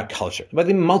 It's not about culture, but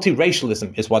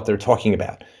multiracialism is what they're talking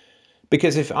about.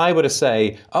 Because if I were to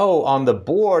say, oh, on the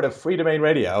board of Free Domain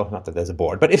Radio, not that there's a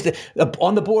board, but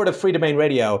on the board of Free Domain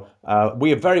Radio,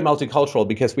 we are very multicultural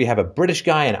because we have a British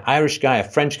guy, an Irish guy, a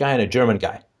French guy, and a German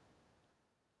guy.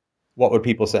 What would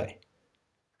people say?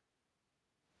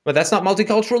 But that's not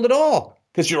multicultural at all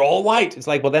because you're all white. It's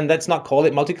like, well, then let's not call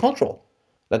it multicultural.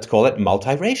 Let's call it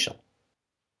multiracial.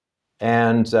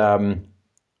 And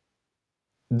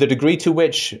the degree to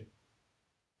which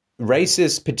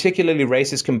races, particularly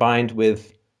races combined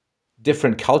with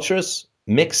different cultures,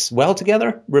 mix well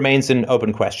together remains an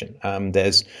open question.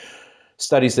 There's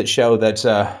studies that show that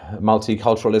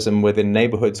multiculturalism within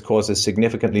neighborhoods causes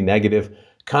significantly negative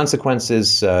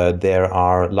consequences. There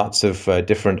are lots of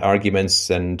different arguments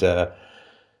and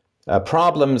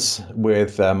problems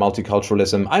with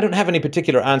multiculturalism. I don't have any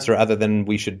particular answer other than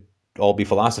we should all be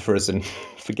philosophers and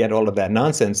forget all of that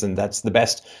nonsense. And that's the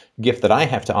best gift that I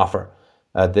have to offer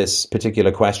this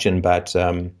particular question. But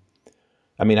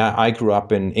I mean, I grew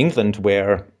up in England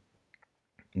where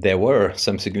there were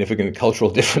some significant cultural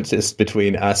differences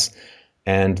between us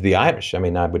and the Irish. I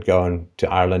mean, I would go to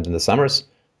Ireland in the summers,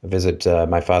 visit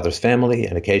my father's family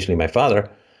and occasionally my father.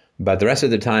 But the rest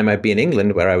of the time I'd be in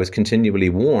England where I was continually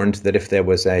warned that if there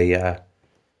was an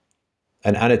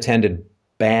unattended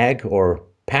bag or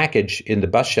package in the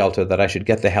bus shelter that I should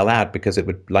get the hell out because it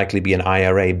would likely be an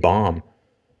IRA bomb.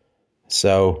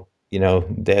 So,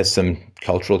 there's some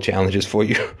cultural challenges for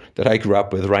you that I grew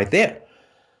up with right there.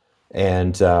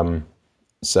 And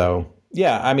so,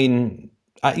 yeah, I mean,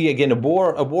 again, a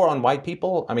war on white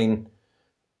people. I mean,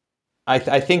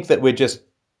 I think that we're just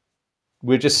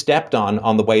stepped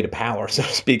on the way to power, so to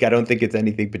speak. I don't think it's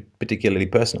anything particularly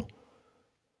personal.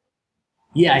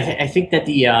 Yeah, I think that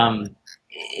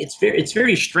it's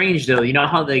very strange though. You know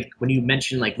how when you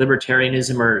mention like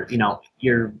libertarianism or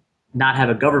you're not have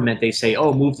a government, they say,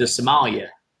 oh, move to Somalia.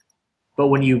 But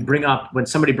when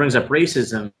somebody brings up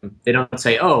racism, they don't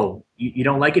say, oh, you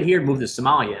don't like it here, move to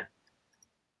Somalia.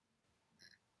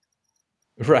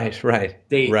 Right.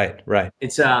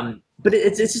 It's but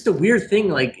it's just a weird thing.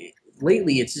 Like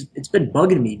lately, it's been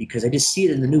bugging me because I just see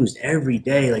it in the news every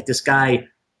day. Like this guy,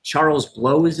 Charles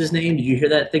Blow is his name. Did you hear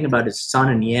that thing about his son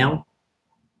in Yale?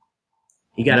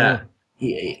 He got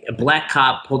a black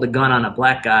cop pulled a gun on a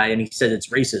black guy and he said it's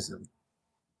racism.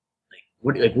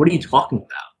 What are you talking about?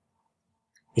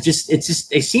 It's just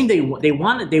they seem they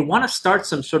want to start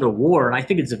some sort of war, and I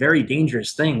think it's a very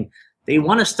dangerous thing. They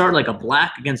want to start like a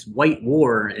black against white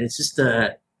war, and it's just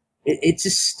it's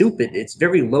just stupid. It's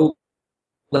very low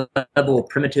level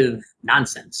primitive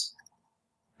nonsense.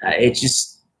 It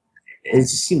just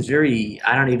seems very,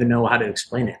 I don't even know how to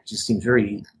explain it. It just seems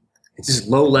very, it's just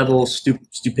low level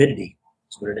stupidity.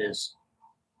 That's what it is.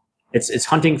 It's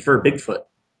hunting for Bigfoot.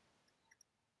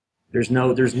 There's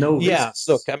no. Yeah,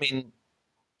 look, I mean,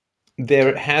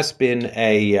 there has been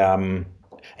a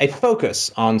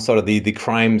focus on sort of the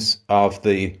crimes of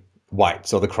the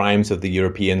whites or the crimes of the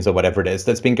Europeans or whatever it is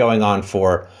that's been going on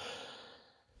for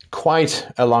quite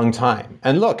a long time.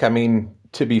 And look, I mean,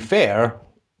 to be fair,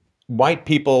 white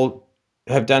people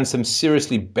have done some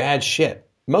seriously bad shit,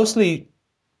 mostly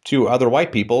to other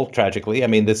white people, tragically. I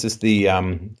mean, this is the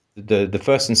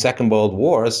First and Second World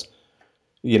Wars,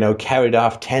 carried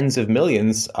off tens of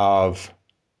millions of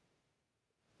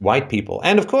white people.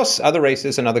 And of course, other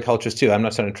races and other cultures too. I'm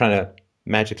not trying to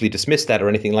magically dismiss that or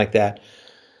anything like that.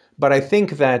 But I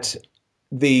think that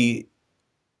the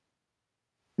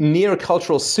near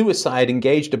cultural suicide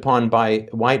engaged upon by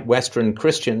white Western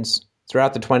Christians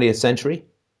throughout the 20th century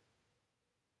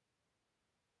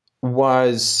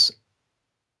was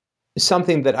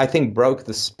something that I think broke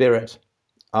the spirit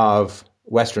of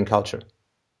Western culture.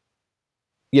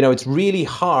 It's really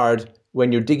hard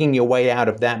when you're digging your way out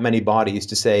of that many bodies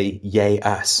to say, yay,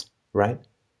 us, right?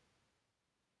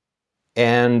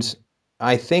 And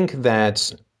I think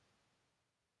that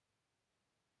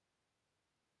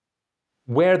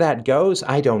where that goes,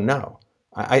 I don't know.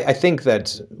 I think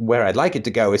that where I'd like it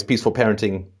to go is peaceful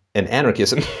parenting and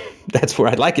anarchism. That's where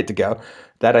I'd like it to go.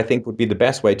 That, I think, would be the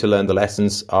best way to learn the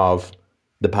lessons of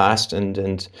the past.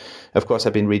 And of course,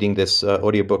 I've been reading this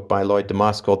audiobook by Lloyd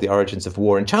DeMoss called The Origins of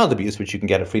War and Child Abuse, which you can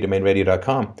get at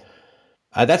freedomainradio.com.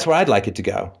 That's where I'd like it to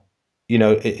go.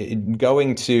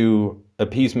 Going to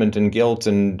appeasement and guilt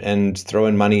and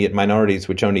throwing money at minorities,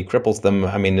 which only cripples them,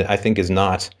 I mean, I think is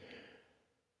not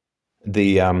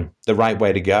the right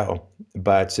way to go.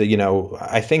 But,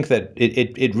 I think that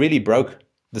it really broke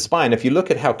the spine. If you look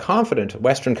at how confident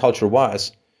Western culture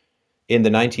was in the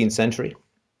 19th century,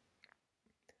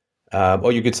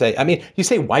 or you could say, I mean, you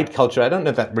say white culture, I don't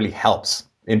know if that really helps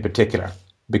in particular,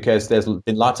 because there's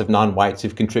been lots of non-whites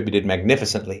who've contributed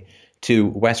magnificently to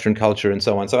Western culture and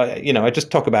so on. So, I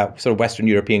just talk about sort of Western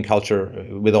European culture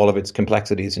with all of its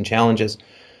complexities and challenges.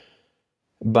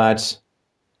 But,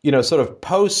 sort of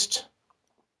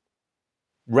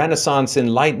post-Renaissance,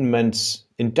 Enlightenment,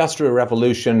 Industrial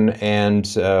Revolution, and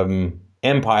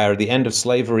empire, the end of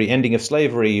slavery, ending of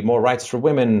slavery, more rights for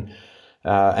women,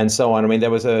 and so on. I mean,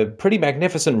 there was a pretty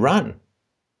magnificent run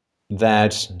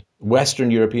that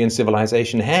Western European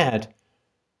civilization had.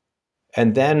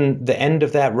 And then the end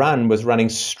of that run was running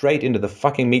straight into the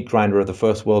fucking meat grinder of the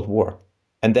First World War.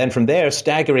 And then from there,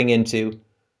 staggering into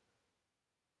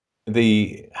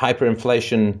the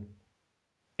hyperinflation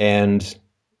and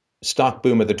stock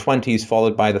boom of the 20s,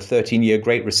 followed by the 13-year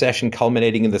Great Recession,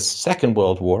 culminating in the Second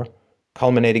World War,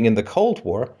 culminating in the Cold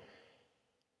War.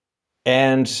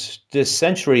 And this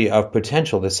century of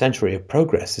potential, this century of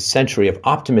progress, this century of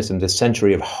optimism, this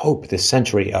century of hope, this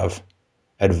century of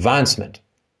advancement,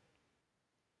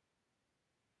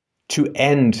 to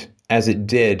end as it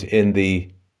did in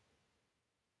the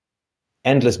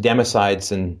endless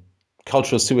democides and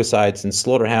cultural suicides and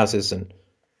slaughterhouses and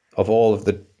of all of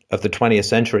the 20th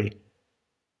century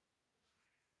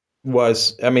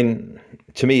was, I mean,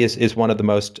 to me is one of the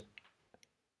most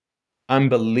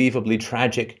unbelievably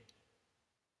tragic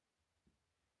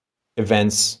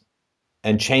events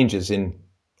and changes in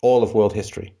all of world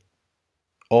history.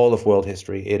 All of world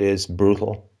history. It is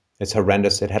brutal. It's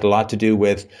horrendous. It had a lot to do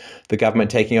with the government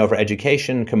taking over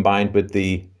education combined with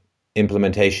the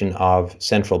implementation of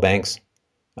central banks.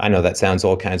 I know that sounds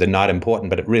all kinds of not important,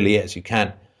 but it really is. You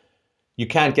can't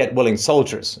get willing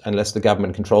soldiers unless the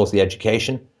government controls the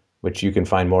education, which you can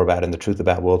find more about in The Truth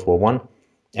About World War I.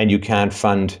 And you can't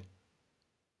fund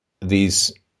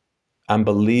these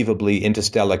unbelievably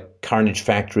interstellar carnage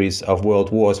factories of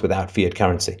world wars without fiat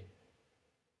currency.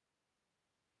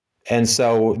 And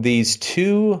so these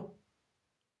two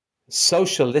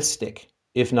socialistic,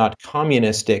 if not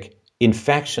communistic,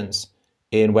 infections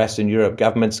in Western Europe,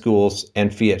 government schools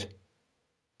and fiat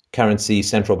currency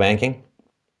central banking,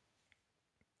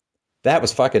 that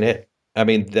was fucking it. I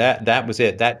mean, that was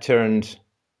it. That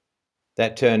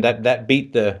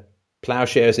beat the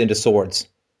plowshares into swords.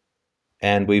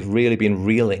 And we've really been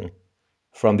reeling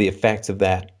from the effects of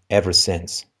that ever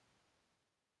since.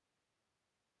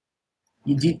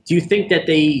 Do you think that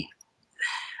they?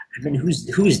 I mean,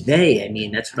 who's they? I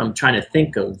mean, that's what I'm trying to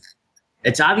think of.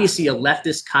 It's obviously a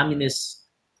leftist communist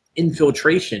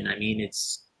infiltration. I mean,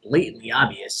 it's blatantly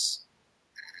obvious,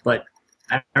 but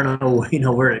I don't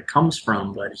know, where it comes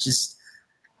from. But it's just,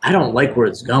 I don't like where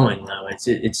it's going though.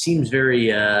 It seems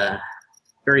very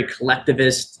very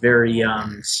collectivist, very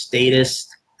statist.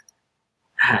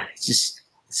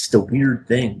 It's a weird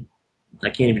thing. I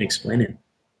can't even explain it.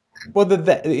 Well,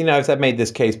 as I've made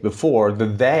this case before, the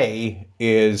they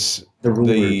is The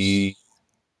rulers.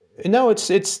 No,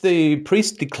 it's the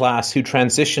priestly class who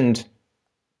transitioned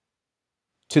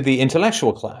to the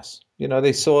intellectual class.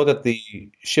 They saw that the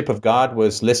ship of God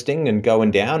was listing and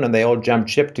going down, and they all jumped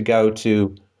ship to go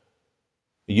to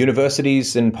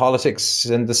universities and politics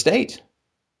and the state.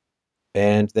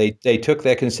 And they took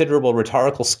their considerable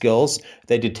rhetorical skills,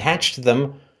 they detached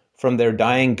them from their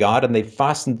dying God, and they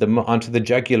fastened them onto the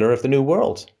jugular of the New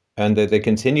World. And they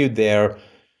continued their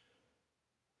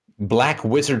black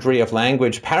wizardry of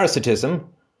language parasitism,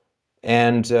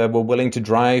 and were willing to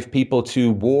drive people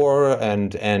to war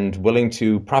and willing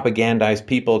to propagandize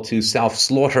people to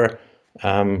self-slaughter.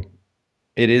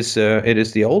 It is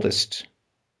the oldest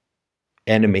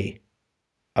enemy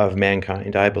of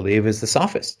mankind, I believe, is the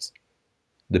sophists.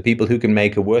 The people who can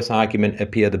make a worse argument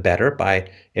appear the better by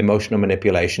emotional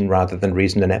manipulation rather than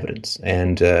reason and evidence.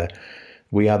 And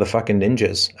we are the fucking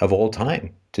ninjas of all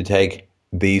time to take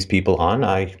these people on.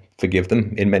 I forgive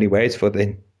them in many ways, for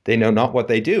they know not what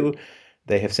they do.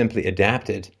 They have simply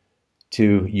adapted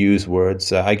to use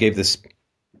words. I gave this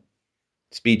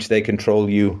speech, they control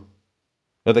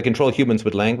humans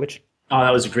with language. Oh,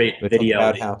 that was a great video.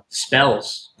 About how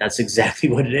spells. That's exactly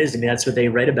what it is. I mean, that's what they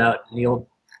write about in the old,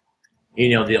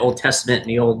 the Old Testament and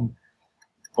the old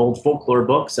folklore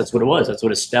books. That's what it was. That's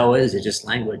what a spell is. It's just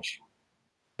language.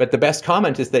 But the best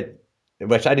comment is that,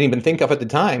 which I didn't even think of at the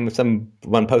time,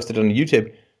 someone posted on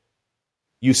YouTube,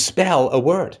 you spell a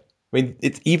word. I mean,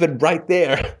 it's even right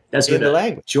there. That's in what the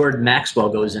language. Jordan Maxwell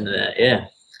goes into that, yeah.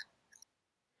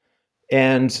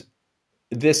 And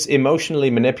this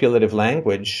emotionally manipulative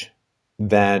language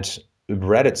that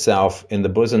bred itself in the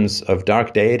bosoms of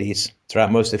dark deities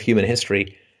throughout most of human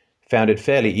history found it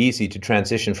fairly easy to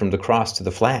transition from the cross to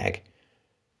the flag,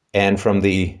 and from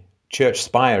the church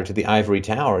spire to the ivory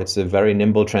tower. It's a very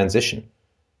nimble transition.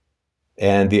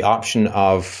 And the option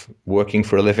of working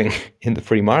for a living in the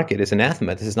free market is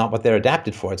anathema. This is not what they're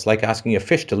adapted for. It's like asking a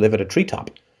fish to live at a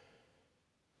treetop,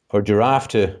 or giraffe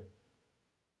to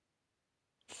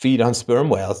feed on sperm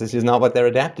whales. This is not what they're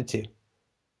adapted to.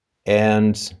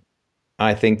 And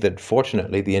I think that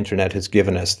fortunately the internet has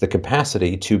given us the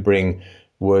capacity to bring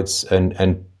words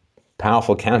and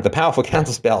powerful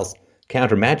counter spells,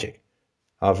 counter magic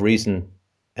of reason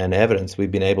and evidence. We've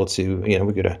been able to, we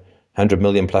got 100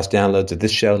 million plus downloads of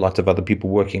this show, lots of other people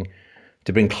working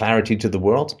to bring clarity to the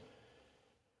world.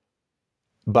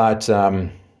 But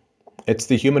it's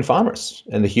the human farmers,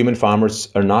 and the human farmers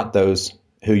are not those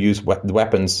who use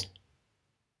weapons,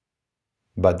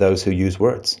 but those who use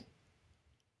words.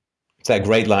 It's that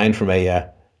great line from an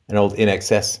old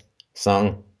INXS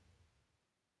song.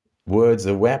 Words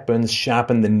are weapons,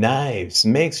 sharpen the knives,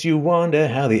 makes you wonder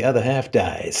how the other half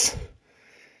dies.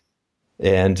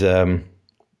 And that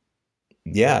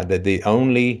the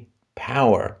only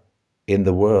power in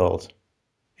the world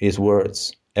is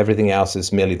words. Everything else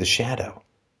is merely the shadow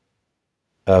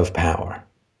of power.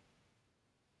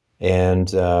 And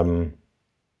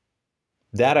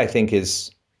that, I think,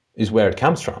 is where it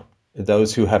comes from.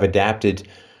 Those who have adapted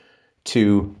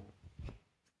to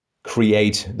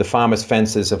create the farmers'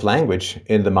 fences of language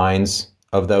in the minds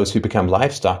of those who become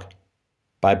livestock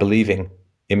by believing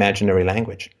imaginary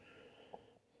language.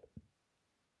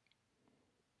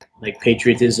 Like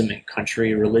patriotism and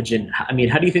country, religion. I mean,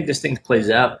 how do you think this thing plays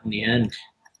out in the end?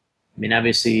 I mean,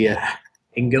 obviously, it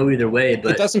can go either way,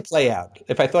 but it doesn't play out.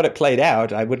 If I thought it played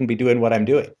out, I wouldn't be doing what I'm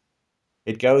doing.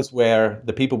 It goes where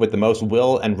the people with the most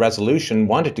will and resolution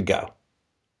want it to go.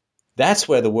 That's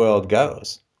where the world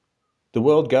goes. The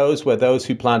world goes where those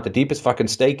who plant the deepest fucking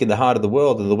stake in the heart of the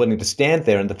world are willing to stand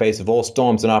there in the face of all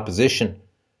storms and opposition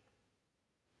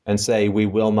and say, we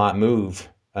will not move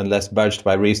unless budged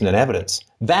by reason and evidence.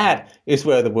 That is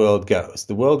where the world goes.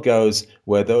 The world goes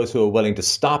where those who are willing to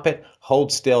stop it,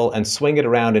 hold still, and swing it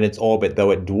around in its orbit,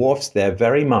 though it dwarfs their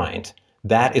very mind.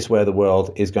 That is where the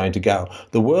world is going to go.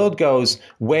 The world goes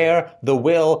where the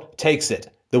will takes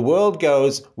it. The world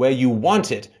goes where you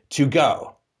want it to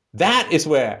go. That is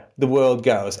where the world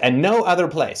goes, and no other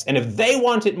place. And if they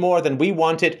want it more than we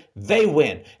want it, they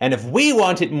win. And if we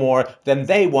want it more than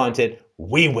they want it,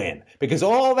 we win. Because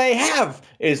all they have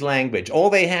is language. All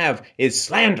they have is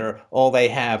slander. All they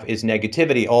have is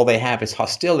negativity. All they have is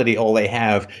hostility. All they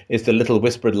have is the little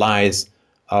whispered lies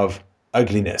of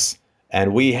ugliness.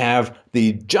 And we have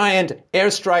the giant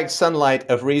airstrike sunlight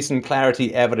of reason,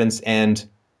 clarity, evidence, and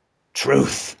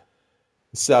truth.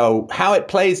 So how it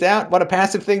plays out, what a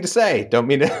passive thing to say. Don't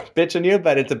mean to bitch on you,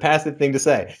 but it's a passive thing to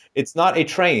say. It's not a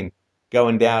train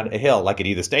going down a hill, like it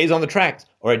either stays on the tracks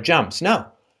or it jumps. No.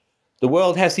 The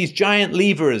world has these giant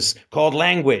levers called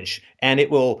language, and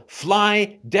it will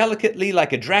fly delicately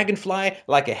like a dragonfly,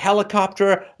 like a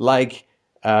helicopter, like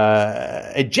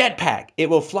a jetpack. It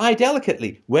will fly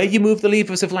delicately where you move the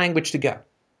levers of language to go.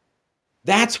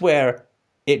 That's where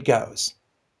it goes.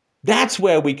 That's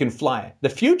where we can fly it. The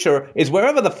future is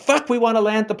wherever the fuck we want to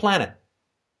land the planet.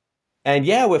 And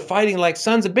yeah, we're fighting like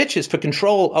sons of bitches for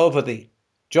control over the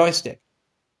joystick,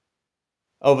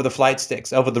 over the flight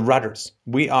sticks, over the rudders.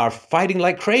 We are fighting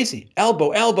like crazy. Elbow,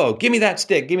 elbow, give me that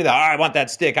stick, give me that. Oh, I want that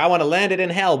stick. I want to land it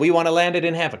in hell. We want to land it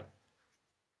in heaven.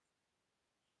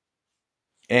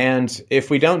 And if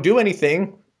we don't do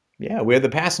anything, yeah, we're the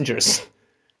passengers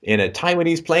in a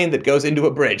Taiwanese plane that goes into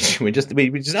a bridge. We just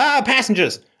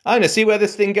passengers. I'm going to see where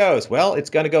this thing goes. Well, it's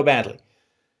going to go badly.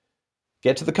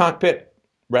 Get to the cockpit,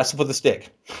 wrestle for the stick.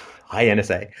 Hi,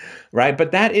 NSA. Right?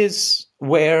 But that is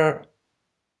where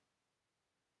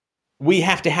we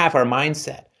have to have our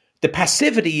mindset. The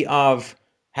passivity of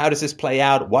how does this play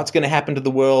out? What's going to happen to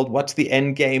the world? What's the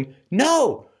end game?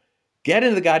 No! Get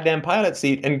into the goddamn pilot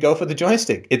seat and go for the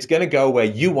joystick. It's going to go where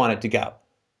you want it to go.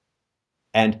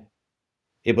 And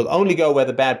it will only go where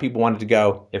the bad people want it to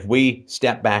go if we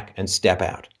step back and step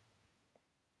out.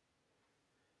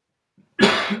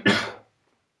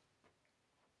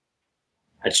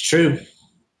 That's true.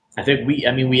 I think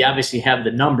we obviously have the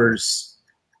numbers.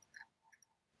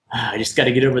 I just got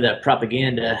to get over that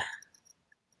propaganda.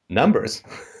 Numbers?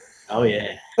 Oh,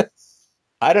 yeah.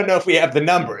 I don't know if we have the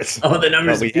numbers. Oh, the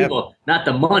numbers of people, not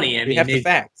the money. We have the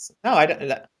facts. No, I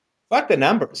don't. Fuck the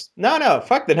numbers. No,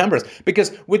 fuck the numbers.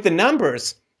 Because with the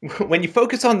numbers, when you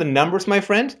focus on the numbers, my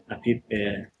friend,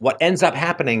 what ends up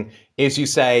happening is you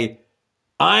say,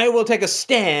 I will take a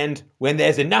stand when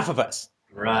there's enough of us.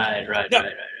 Right.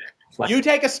 You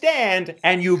take a stand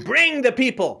and you bring the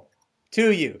people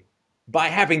to you by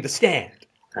having the stand.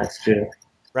 That's true.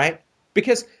 Right?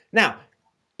 Because now,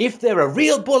 if there are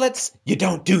real bullets, you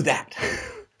don't do that.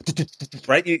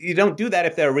 Right? You don't do that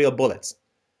if there are real bullets.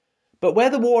 But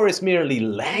where the war is merely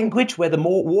language, where the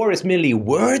war is merely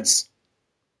words,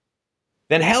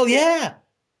 then hell yeah,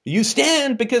 you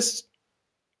stand because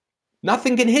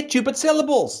nothing can hit you but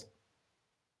syllables.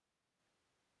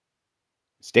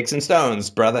 Sticks and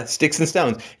stones, brother, sticks and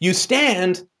stones. You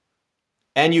stand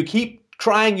and you keep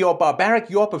trying your barbaric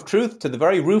yawp of truth to the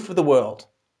very roof of the world.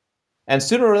 And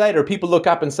sooner or later, people look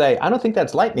up and say, I don't think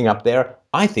that's lightning up there.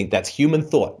 I think that's human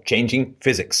thought, changing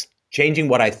physics, changing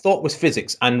what I thought was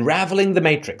physics, unraveling the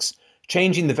matrix,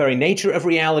 changing the very nature of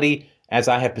reality as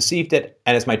I have perceived it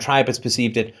and as my tribe has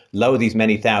perceived it, lo, these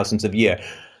many thousands of years.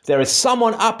 There is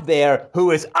someone up there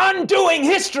who is undoing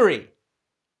history,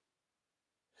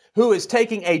 who is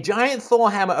taking a giant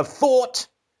Thor hammer of thought,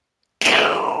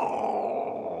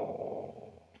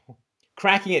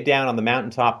 cracking it down on the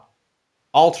mountaintop,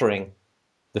 altering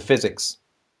the physics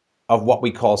of what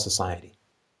we call society.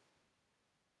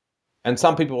 And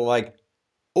some people are like,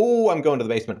 oh, I'm going to the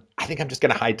basement. I think I'm just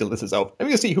going to hide till this is over. I'm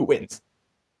going to see who wins.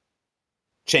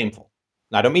 Shameful.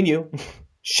 Now, I don't mean you.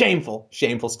 Shameful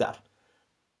stuff.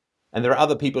 And there are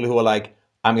other people who are like,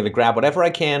 I'm going to grab whatever I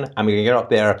can. I'm going to get up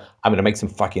there. I'm going to make some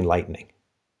fucking lightning.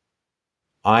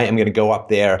 I am going to go up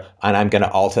there and I'm going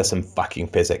to alter some fucking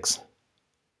physics.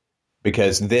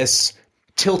 Because this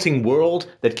tilting world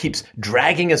that keeps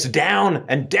dragging us down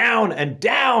and down and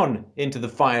down into the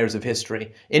fires of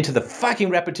history, into the fucking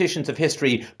repetitions of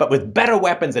history, but with better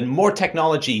weapons and more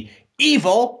technology,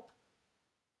 evil,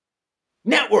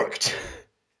 networked,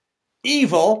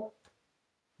 evil,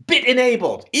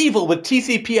 bit-enabled, evil with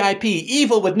TCP/IP,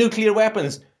 evil with nuclear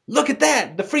weapons. Look at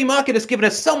that. The free market has given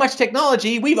us so much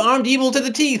technology, we've armed evil to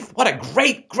the teeth. What a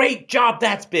great, great job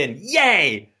that's been.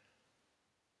 Yay!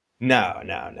 No.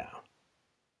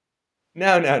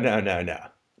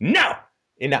 No!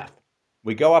 Enough.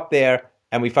 We go up there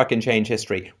and we fucking change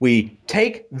history. We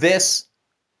take this,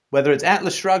 whether it's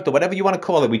Atlas Shrugged or whatever you want to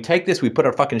call it, we take this, we put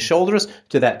our fucking shoulders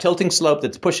to that tilting slope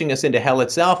that's pushing us into hell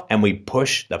itself, and we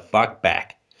push the fuck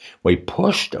back. We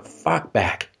push the fuck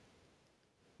back.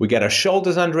 We get our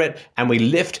shoulders under it, and we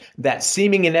lift that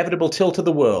seeming inevitable tilt of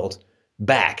the world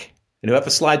back. And whoever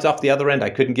slides off the other end,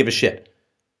 I couldn't give a shit.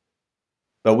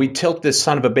 But we tilt this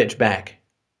son of a bitch back.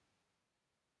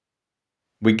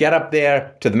 We get up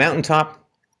there to the mountaintop.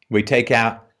 We take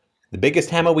out the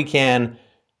biggest hammer we can,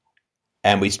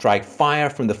 and we strike fire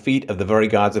from the feet of the very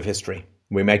gods of history.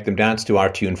 We make them dance to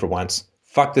our tune for once.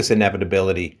 Fuck this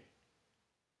inevitability.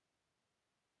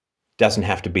 Doesn't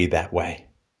have to be that way.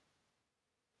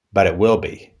 But it will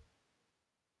be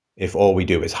if all we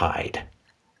do is hide.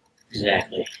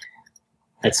 Exactly.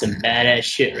 That's some badass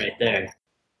shit right there.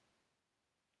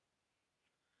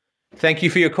 Thank you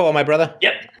for your call, my brother.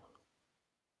 Yep.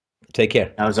 Take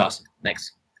care. That was awesome.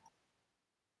 Thanks.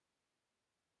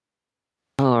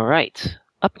 All right.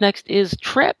 Up next is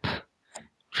Trip.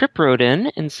 Trip wrote in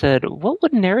and said, what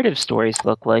would narrative stories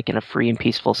look like in a free and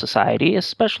peaceful society,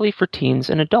 especially for teens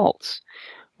and adults?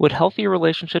 Would healthier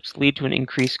relationships lead to an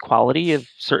increased quality of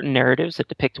certain narratives that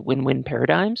depict win-win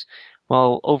paradigms,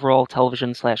 while overall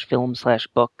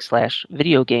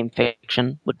television/film/book/video game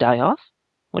fiction would die off?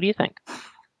 What do you think?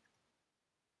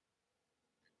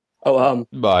 Oh, I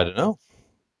don't know.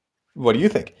 What do you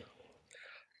think?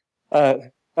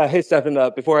 hey, Stefan,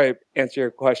 before I answer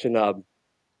your question,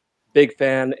 big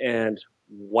fan, and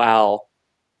wow,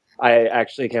 I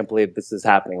actually can't believe this is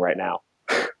happening right now.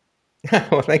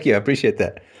 Well, thank you. I appreciate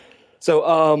that. So,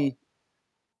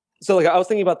 like I was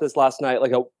thinking about this last night,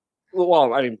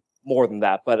 more than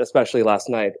that, but especially last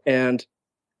night. And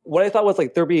what I thought was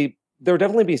like there would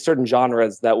definitely be certain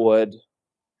genres that would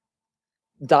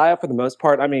die off for the most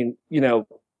part. I mean,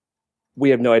 we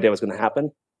have no idea what's going to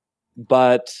happen,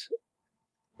 but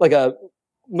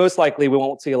most likely we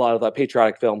won't see a lot of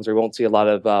patriotic films, or we won't see a lot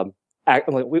of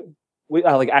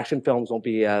action films won't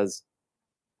be as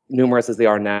numerous as they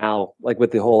are now. Like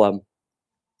with the whole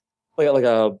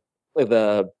the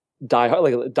Die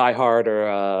Hard,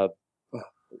 or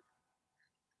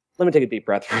let me take a deep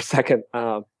breath for a second.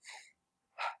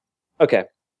 Okay,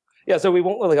 yeah. So we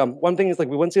won't one thing is we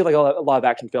wouldn't see a lot of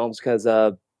action films because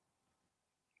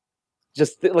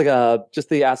just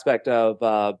the aspect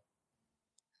of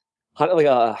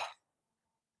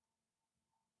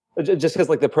just because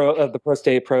the pro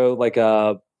state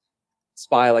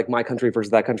spy My Country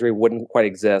versus That Country wouldn't quite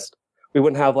exist. We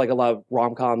wouldn't have a lot of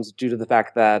rom-coms due to the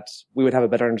fact that we would have a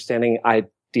better understanding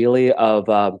ideally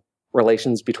of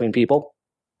relations between people,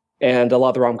 and a lot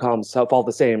of the rom-coms follow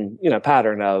the same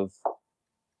pattern of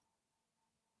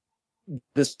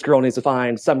this girl needs to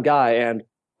find some guy, and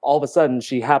all of a sudden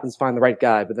she happens to find the right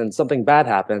guy, but then something bad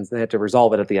happens and they have to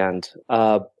resolve it at the end.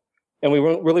 And we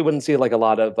really wouldn't see a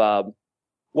lot of I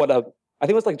think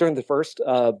it was during the first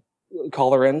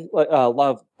caller in a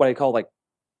lot of what I call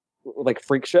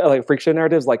freak show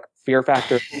narratives, like Fear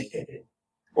Factor,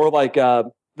 or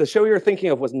the show you're thinking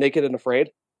of was Naked and Afraid,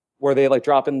 where they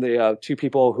drop in the two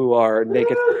people who are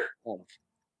naked in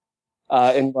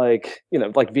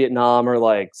Vietnam,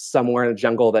 or somewhere in a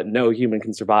jungle that no human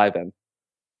can survive in.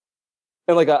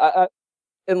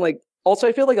 And also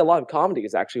I feel a lot of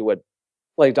comedies actually would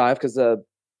die off, because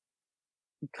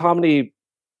comedy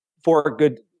for a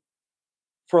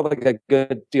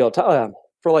good deal of time,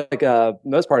 for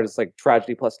most part, it's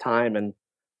tragedy plus time, and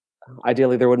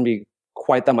ideally there wouldn't be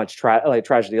quite that much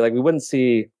tragedy. We wouldn't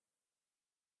see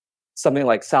something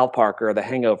like South Park or The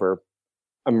Hangover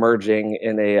emerging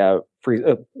in a free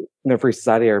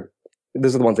society. Or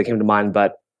those are the ones that came to mind,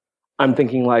 but I'm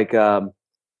thinking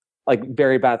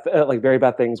very bad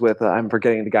things with I'm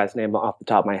forgetting the guy's name off the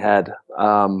top of my head.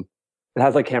 It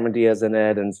has Cameron Diaz in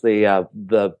it, and it's they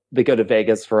go to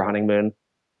Vegas for a honeymoon.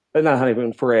 Not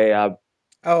honeymoon, for a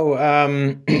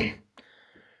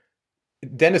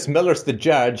Dennis Miller's the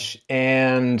judge,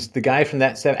 and the guy from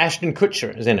that set, Ashton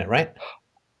Kutcher, is in it, right?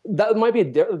 That might be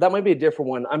a different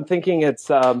one. I'm thinking it's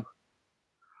I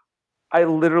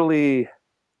literally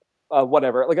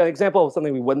whatever. An example of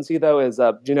something we wouldn't see though is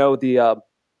do you know the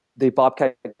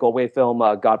Bobcat Goldthwait film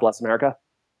God Bless America?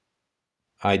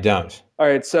 I don't. All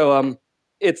right, so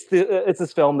it's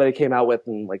this film that he came out with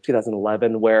in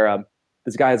 2011, where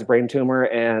this guy has a brain tumor,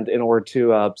 and in order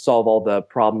to solve all the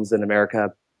problems in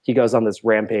America, he goes on this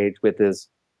rampage with his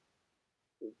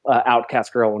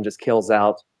outcast girl and just kills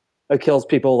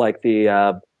people like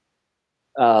the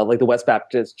West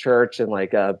Baptist Church and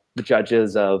the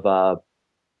judges of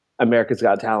America's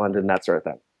Got Talent and that sort of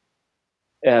thing.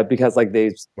 Because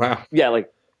wow, yeah,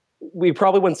 we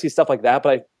probably wouldn't see stuff like that,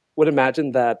 but I would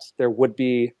imagine that there would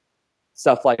be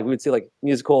stuff we would see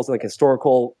musicals and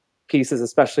historical pieces,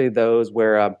 especially those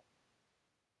where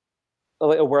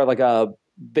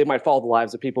they might follow the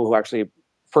lives of people who actually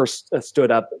first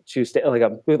stood up to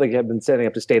have been standing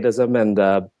up to statism, and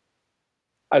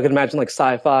I could imagine like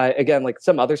sci-fi again, like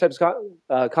some other types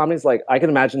of comedies. Like I can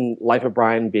imagine Life of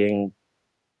Brian being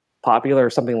popular or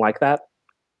something like that.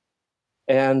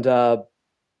 And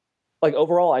like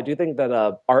overall, I do think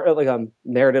that art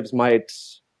narratives might,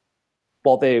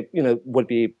 while they would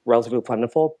be relatively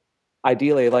plentiful,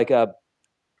 ideally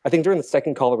I think during the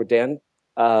second caller with Dan,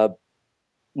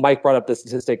 Mike brought up the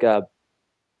statistic: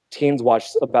 teens watch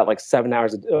about like 7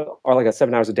 hours or like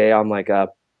 7 hours a day on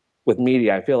with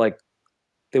media. I feel like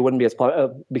they wouldn't be as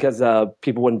because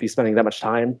people wouldn't be spending that much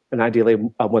time, and ideally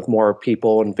with more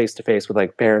people and face to face with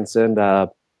like parents and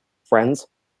friends,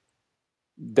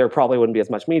 there probably wouldn't be as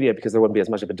much media because there wouldn't be as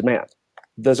much of a demand.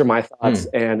 Those are my thoughts.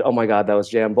 And oh my god, that was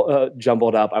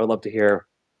jumbled up. I would love to hear.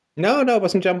 No, it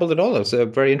wasn't jumbled at all. It was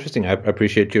very interesting. I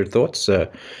appreciate your thoughts.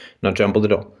 Not jumbled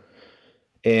at all.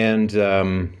 And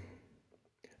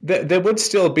there would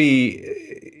still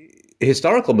be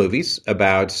historical movies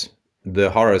about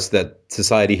the horrors that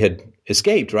society had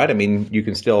escaped, right? I mean, you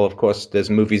can still, of course,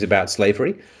 there's movies about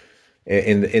slavery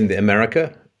in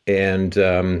America, and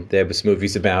there was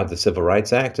movies about the Civil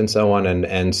Rights Act and so on,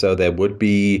 and so there would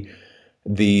be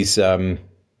these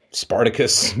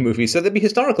Spartacus movies. So there'd be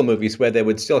historical movies where they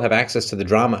would still have access to the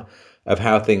drama of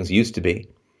how things used to be.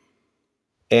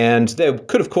 And there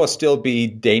could, of course, still be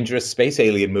dangerous space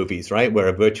alien movies, right, where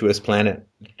a virtuous planet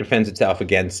defends itself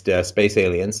against space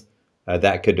aliens.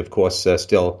 That could, of course,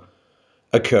 still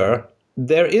occur.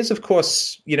 There is, of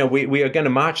course, we are going to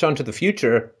march on to the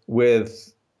future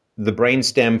with the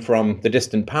brainstem from the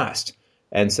distant past.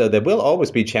 And so there will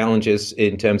always be challenges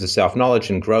in terms of self-knowledge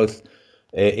and growth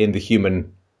in the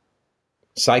human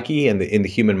psyche and in the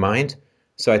human mind.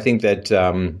 So I think that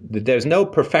there's no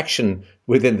perfection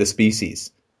within the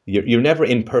species. You're never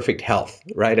in perfect health,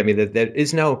 right? I mean, there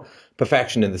is no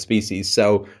perfection in the species.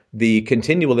 So the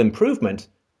continual improvement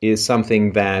is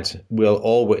something that will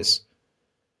always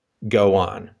go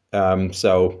on.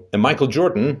 So Michael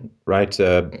Jordan, right,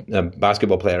 a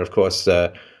basketball player, of course,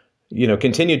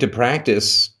 continued to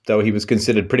practice, though he was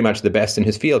considered pretty much the best in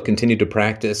his field, continued to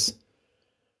practice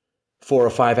 4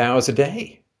 or 5 hours a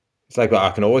day. It's like, well,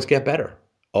 I can always get better,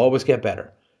 always get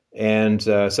better. And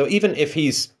so even if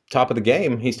he's top of the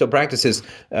game, he still practices.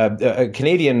 A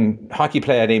Canadian hockey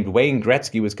player named Wayne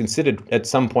Gretzky was considered at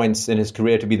some points in his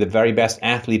career to be the very best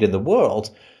athlete in the world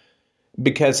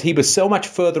because he was so much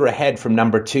further ahead from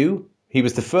number two. He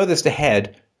was the furthest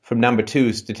ahead from number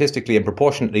two statistically and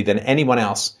proportionately than anyone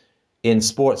else in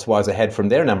sports was ahead from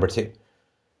their number two.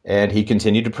 And he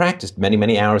continued to practice many,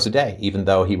 many hours a day, even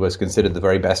though he was considered the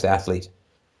very best athlete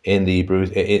in the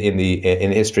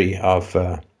history of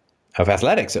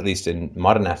athletics, at least in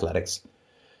modern athletics.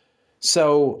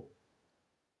 So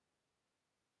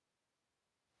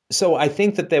I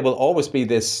think that there will always be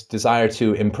this desire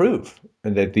to improve,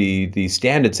 and that the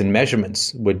standards and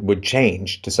measurements would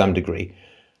change to some degree.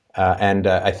 And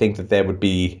I think that there would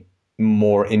be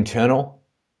more internal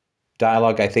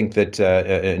dialogue. I think that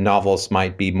novels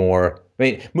might be more. I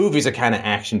mean, movies are kind of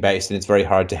action based, and it's very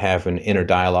hard to have an inner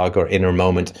dialogue or inner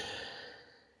moment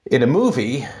in a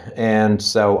movie. And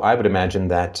so I would imagine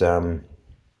that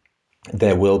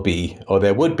there would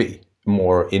be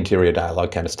more interior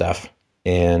dialogue kind of stuff.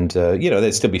 And,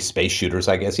 there'd still be space shooters,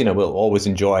 I guess. We'll always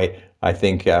enjoy, I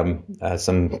think,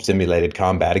 some simulated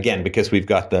combat, again, because we've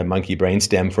got the monkey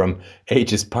brainstem from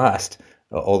ages past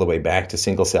all the way back to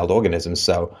single-celled organisms.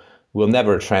 So we'll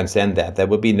never transcend that. There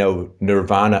will be no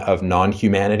nirvana of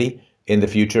non-humanity in the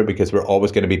future because we're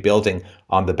always going to be building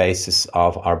on the basis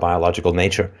of our biological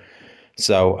nature.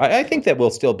 So I think there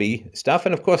will still be stuff.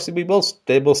 And, of course,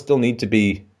 there will still need to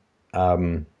be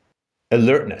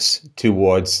alertness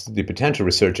towards the potential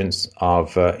resurgence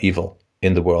of evil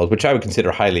in the world, which I would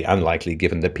consider highly unlikely,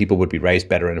 given that people would be raised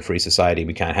better in a free society.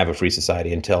 We can't have a free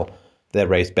society until they're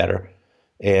raised better.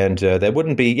 And there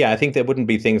wouldn't be, I think there wouldn't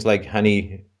be things like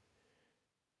Honey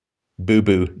Boo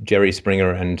Boo, Jerry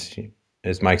Springer, and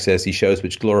as Mike says, he shows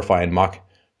which glorify and mock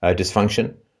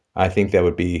dysfunction. I think there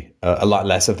would be a lot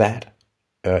less of that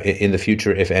in the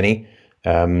future, if any.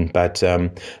 But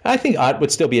I think art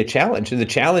would still be a challenge. And the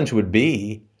challenge would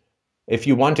be if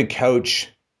you want to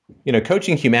coach,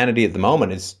 coaching humanity at the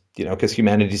moment is, because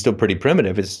humanity is still pretty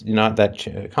primitive. It's not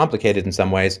that complicated in some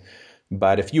ways.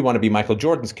 But if you want to be Michael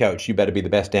Jordan's coach, you better be the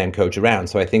best damn coach around.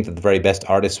 So I think that the very best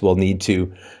artists will need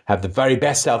to have the very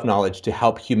best self-knowledge to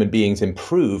help human beings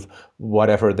improve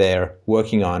whatever they're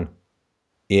working on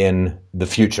in the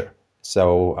future.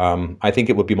 So I think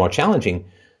it would be more challenging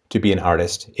to be an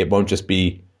artist. It won't just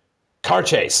be car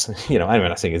chase. I'm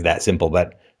not saying it's that simple,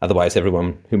 but Otherwise,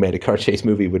 everyone who made a car chase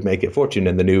movie would make a fortune,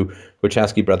 and the new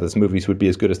Wachowski brothers movies would be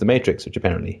as good as The Matrix, which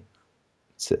apparently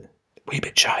it's a wee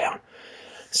bit shy on.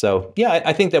 So, yeah,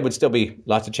 I think there would still be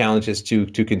lots of challenges to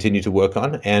continue to work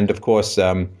on. And of course,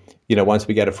 once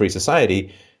we get a free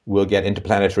society, we'll get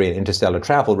interplanetary and interstellar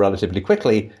travel relatively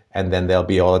quickly. And then there'll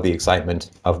be all of the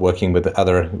excitement of working with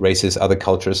other races, other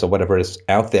cultures, or whatever is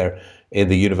out there in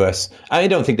the universe. I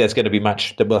don't think there's going to be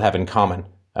much that we'll have in common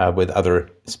with other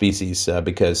species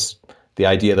because the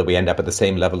idea that we end up at the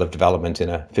same level of development in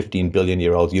a 15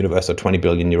 billion-year-old universe or 20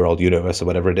 billion-year-old universe or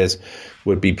whatever it is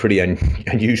would be pretty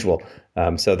unusual.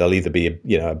 So they'll either be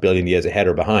a billion years ahead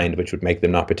or behind, which would make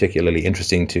them not particularly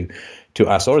interesting to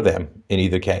us or them in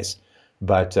either case.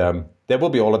 But there will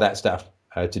be all of that stuff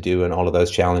to do and all of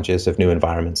those challenges of new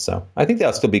environments. So I think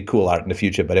there'll still be cool art in the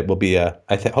future, but it will be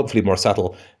hopefully more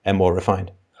subtle and more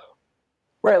refined.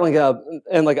 Right,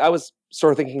 and I was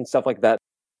sort of thinking stuff like that,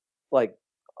 like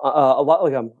a lot.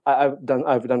 I've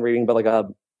done reading, but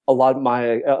a lot of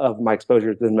my exposure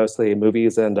has been mostly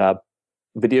movies and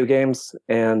video games.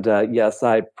 And yes,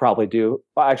 I probably do.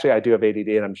 Well, actually, I do have ADD,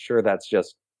 and I'm sure that's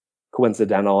just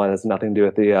coincidental and has nothing to do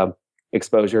with the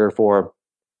exposure for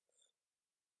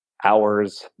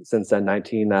hours since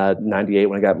 1998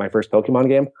 when I got my first Pokemon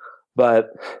game. But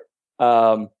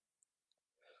I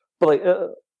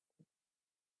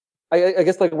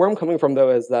guess where I'm coming from though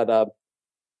is that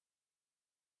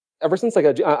ever since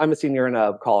I'm a senior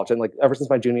in college, and ever since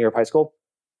my junior year of high school,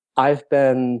 I've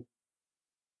been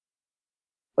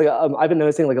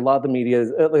noticing a lot of the media,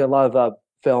 a lot of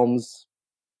films,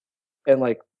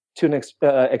 and to an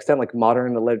extent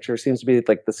modern literature seems to be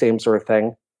the same sort of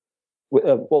thing.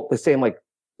 The same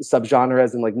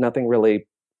subgenres, and nothing really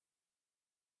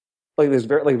there's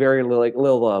very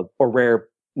little or rare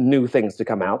new things to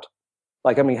come out.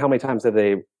 How many times have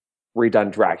they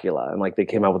redone Dracula, and they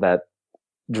came out with that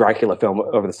Dracula film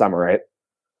over the summer, right?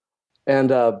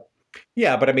 And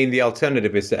yeah, but I mean, the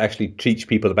alternative is to actually teach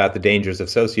people about the dangers of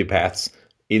sociopaths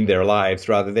in their lives,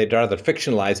 they'd rather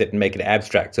fictionalize it and make it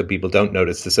abstract so people don't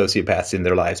notice the sociopaths in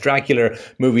their lives. Dracula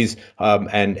movies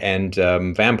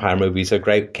and vampire movies are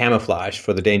great camouflage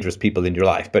for the dangerous people in your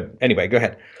life. But anyway, go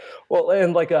ahead. Well,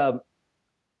 and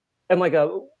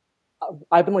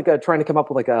I've been trying to come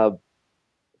up with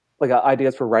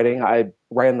ideas for writing. I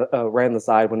write on the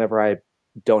side whenever I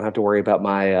don't have to worry about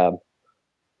my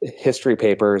history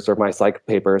papers or my psych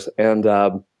papers, and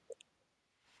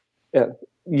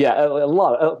yeah, a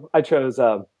lot. I chose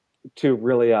two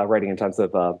really writing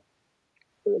intensive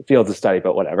fields of study,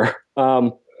 but whatever.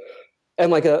 And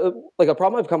a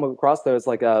problem I've come across though is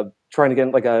trying to get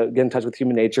in touch with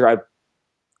human nature.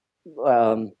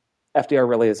 FDR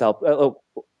really has helped. What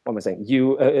am I saying?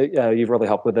 You've really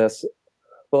helped with this.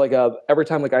 But every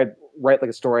time I write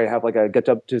a story, I have I get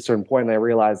up to a certain point, and I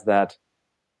realize that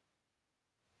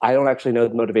I don't actually know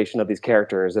the motivation of these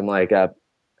characters, and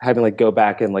having go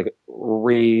back and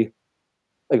reevaluate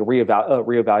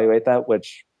that.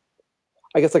 Which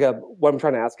I guess what I'm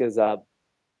trying to ask is there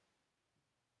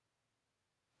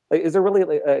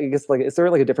really is there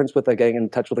a difference with getting in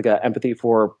touch with empathy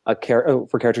for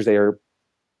for characters they are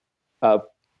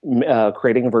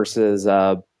creating versus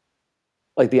the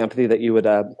empathy that you would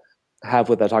have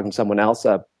with talking to someone else,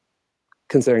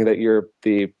 considering that you're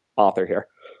the author here?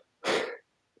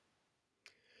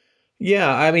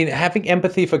 Yeah, I mean, having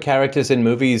empathy for characters in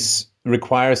movies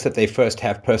requires that they first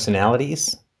have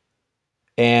personalities.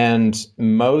 And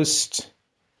most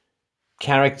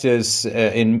characters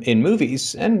in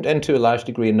movies, and to a large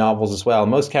degree in novels as well,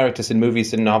 most characters in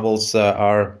movies and novels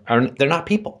they're not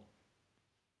people.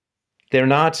 They're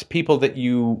not people that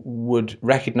you would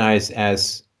recognize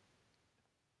as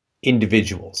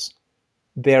individuals.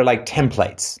 They're like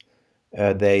templates.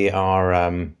 They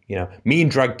are, mean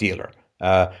drug dealer,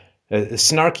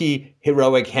 snarky,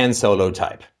 heroic Han Solo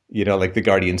type, like the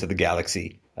Guardians of the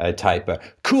Galaxy type,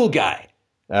 cool guy,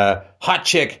 hot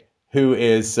chick who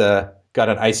is got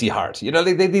an icy heart.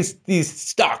 These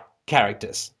stock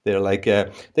characters. They're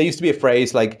there used to be a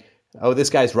phrase oh, this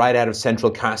guy's right out of central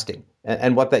casting.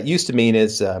 And what that used to mean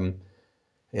is, I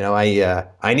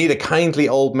need a kindly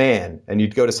old man. And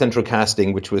you'd go to central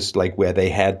casting, which was where they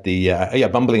had the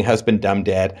bumbling husband, dumb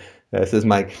dad. This is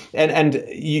Mike. And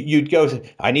you'd go,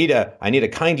 I need a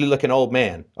kindly looking old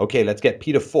man. Okay, let's get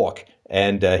Peter Falk.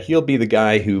 And he'll be the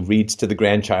guy who reads to the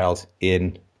grandchild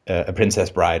in A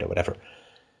Princess Bride or whatever.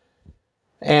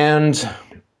 And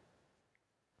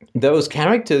those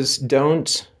characters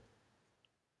don't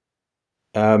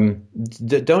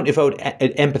evoke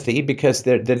empathy because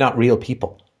they're not real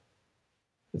people.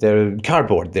 They're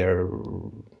cardboard. They're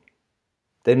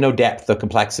There's no depth or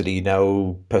complexity,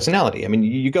 no personality. I mean,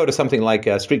 you go to something like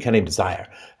A Streetcar Named Desire,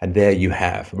 and there you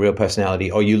have real personality.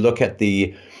 Or you look at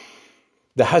the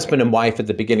husband and wife at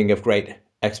the beginning of Great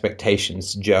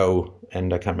Expectations, Joe,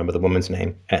 and I can't remember the woman's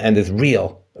name. And there's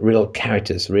real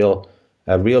characters, real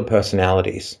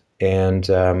personalities. And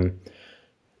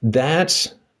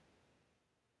that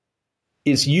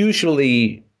is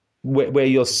usually where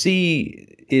you'll see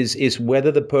is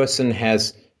whether the person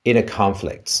has inner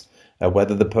conflicts,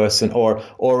 whether the person or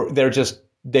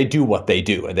they do what they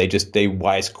do, and they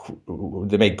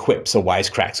make quips or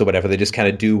wisecracks or whatever. They just kind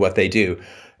of do what they do,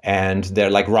 and they're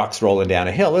like rocks rolling down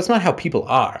a hill. That's not how people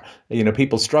are.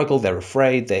 People struggle. They're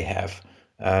afraid. They have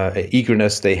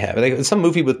eagerness. There's some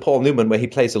movie with Paul Newman where he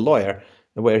plays a lawyer,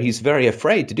 where he's very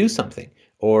afraid to do something.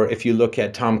 Or if you look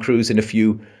at Tom Cruise in A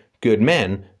Few Good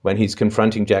Men, when he's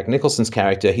confronting Jack Nicholson's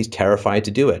character, he's terrified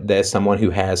to do it. There's someone who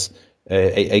has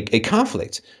a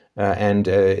conflict and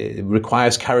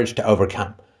requires courage to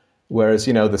overcome. Whereas,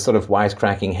 the sort of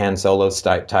wisecracking Han Solo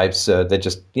types, they're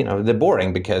just, they're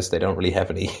boring because they don't really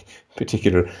have any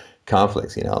particular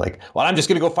conflicts, like, well, I'm just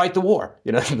going to go fight the war.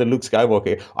 The Luke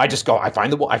Skywalker, I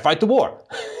fight the war.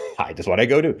 That's what I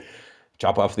go do.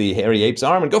 Chop off the hairy ape's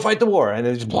arm and go fight the war. And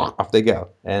then just off they go.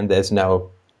 And there's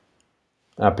no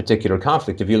particular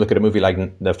conflict. If you look at a movie like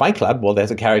The Fight Club, well, there's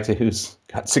a character who's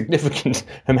got significant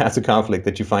amounts of conflict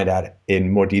that you find out in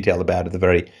more detail about at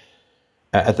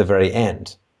the very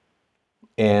end.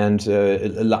 And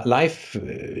life,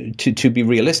 to be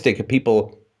realistic,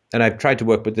 people, and I've tried to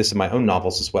work with this in my own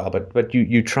novels as well, but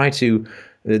you try to,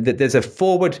 there's a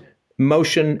forward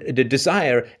motion, a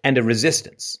desire, and a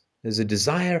resistance. There's a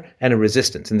desire and a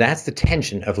resistance, and that's the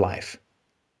tension of life.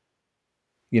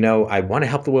 I want to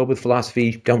help the world with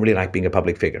philosophy, don't really like being a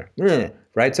public figure.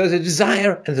 Right? So there's a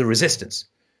desire and a resistance.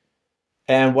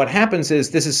 And what happens is,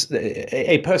 this is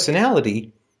a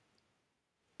personality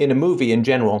in a movie in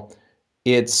general.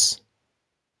 It's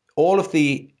all of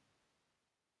the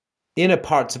inner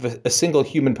parts of a single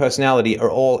human personality are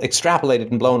all extrapolated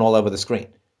and blown all over the screen.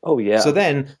 Oh, yeah. So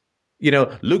then,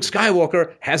 Luke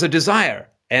Skywalker has a desire,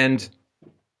 and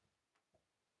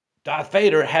Darth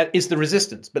Vader is the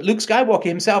resistance, but Luke Skywalker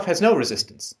himself has no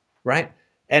resistance, right?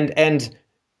 And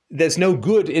there's no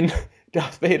good in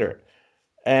Darth Vader,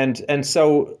 and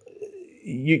so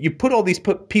you put all these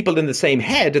people in the same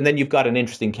head, and then you've got an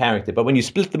interesting character. But when you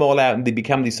split them all out, and they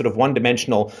become these sort of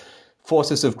one-dimensional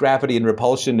forces of gravity and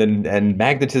repulsion and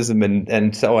magnetism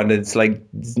and so on, it's like,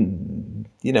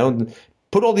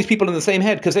 put all these people in the same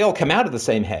head because they all come out of the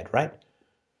same head, right?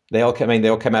 They all come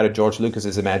out of George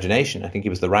Lucas's imagination. I think he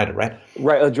was the writer, right?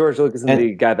 Right. George Lucas is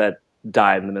the guy that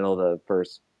died in the middle of the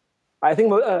first. I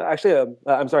think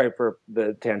I'm sorry for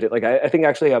the tangent. Like I think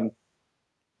actually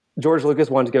George Lucas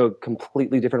wanted to go a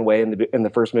completely different way in the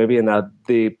first movie, and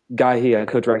the guy he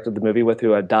co-directed the movie with,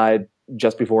 who died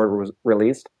just before it was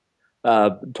released,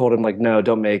 told him, like, no,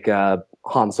 don't make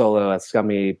Han Solo a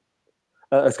scummy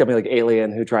like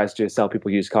alien who tries to sell people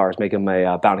used cars. Make him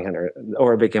a bounty hunter,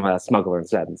 or make him a smuggler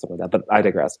instead, and something like that. But I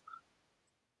digress.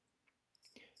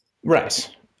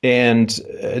 Right, and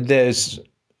there's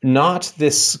not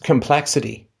this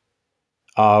complexity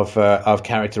of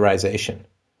characterization.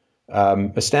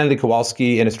 Stanley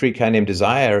Kowalski in A Streetcar Named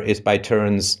Desire is by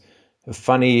turns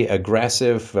funny,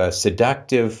 aggressive,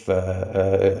 seductive,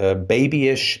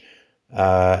 babyish,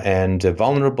 and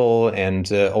vulnerable, and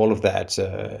all of that.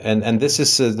 And this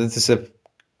is a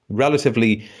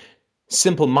relatively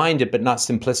simple-minded but not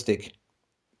simplistic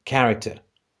character.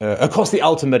 Of course, the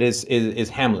ultimate is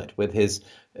Hamlet, with his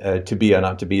to be or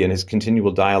not to be, and his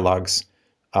continual dialogues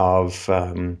of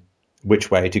which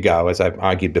way to go, as I've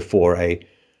argued before, a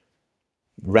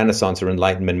Renaissance or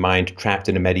Enlightenment mind trapped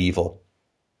in a medieval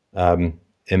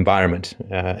environment,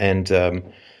 and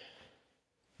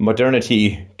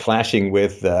modernity clashing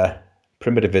with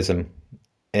primitivism.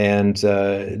 And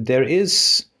there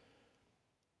is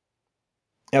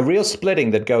a real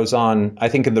splitting that goes on, I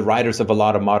think, in the writers of a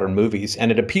lot of modern movies, and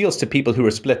it appeals to people who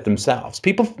are split themselves.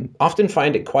 People often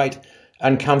find it quite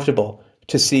uncomfortable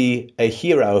to see a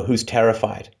hero who's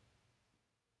terrified.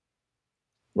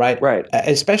 Right.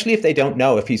 Especially if they don't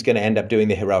know if he's going to end up doing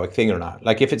the heroic thing or not.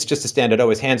 Like if it's just a standard,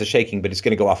 his hands are shaking, but he's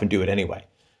going to go off and do it anyway.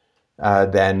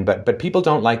 But people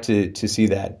don't like to see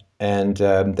that, and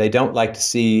they don't like to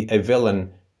see a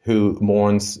villain who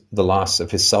mourns the loss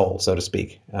of his soul, so to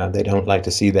speak. They don't like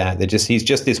to see that. He's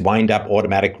just this wind-up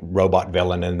automatic robot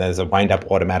villain, and there's a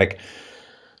wind-up automatic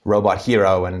robot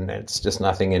hero, and it's just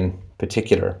nothing in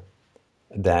particular.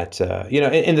 That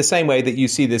in the same way that you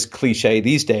see this cliche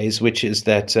these days, which is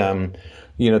that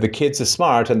the kids are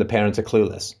smart and the parents are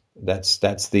clueless.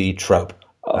 That's the trope.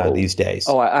 these days.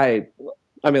 I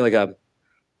mean, like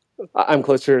I'm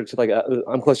closer to like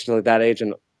that age,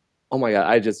 and oh my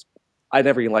god, I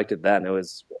never even liked it then. It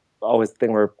was always the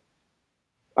thing where,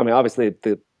 I mean, obviously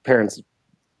the parents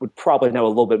would probably know a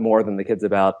little bit more than the kids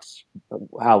about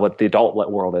what the adult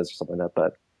world is or something like that.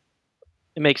 But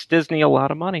It makes Disney a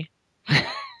lot of money.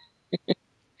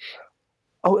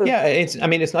 Yeah,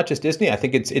 it's not just Disney. I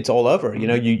think it's all over. You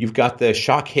know, you've got the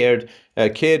shock-haired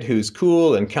kid who's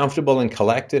cool and comfortable and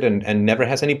collected and never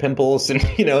has any pimples and,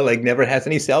 you know, like never has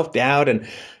any self-doubt and,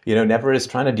 you know, never is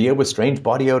trying to deal with strange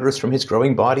body odors from his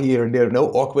growing body or no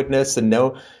awkwardness and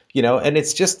no, you know, and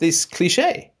it's just this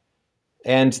cliche.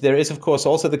 And there is, of course,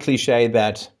 also the cliche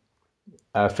that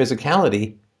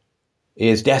physicality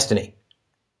is destiny,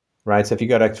 right? So if you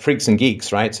got freaks and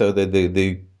geeks, right? So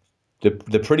the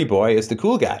pretty boy is the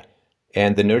cool guy,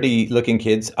 and the nerdy looking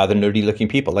kids are the nerdy looking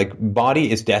people. Like,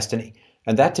 body is destiny.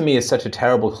 And that to me is such a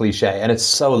terrible cliche, and it's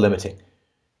so limiting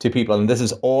to people. And this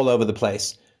is all over the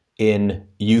place in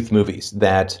youth movies,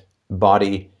 that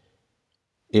body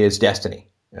is destiny,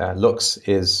 looks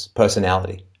is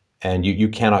personality, and you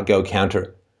cannot go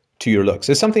counter to your looks.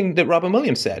 It's something that Robin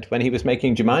Williams said when he was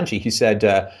making Jumanji. He said,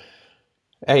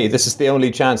 hey, this is the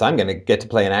only chance I'm going to get to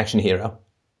play an action hero,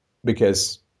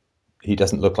 because he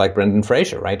doesn't look like Brendan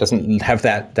Fraser, right? Doesn't have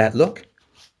that look.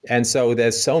 And so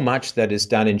there's so much that is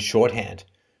done in shorthand.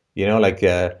 You know, like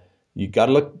you got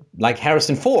to look like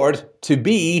Harrison Ford to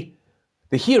be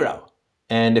the hero.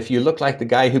 And if you look like the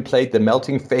guy who played the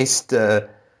melting-faced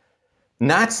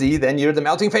Nazi, then you're the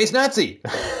melting-faced Nazi.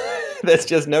 There's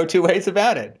just no two ways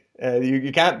about it.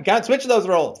 You can't switch those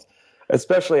roles.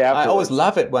 especially afterwards. I always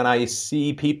love it when I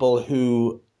see people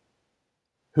whose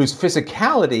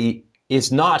physicality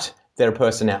is not their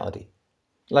personality.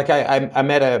 Like I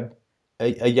met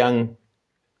a young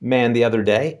man the other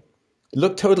day,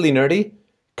 looked totally nerdy,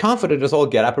 confident as all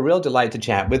get up, a real delight to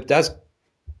chat with, does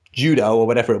judo or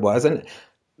whatever it was, and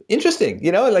interesting,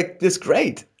 you know, like this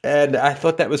great. And I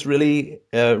thought that was really,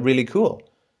 really cool.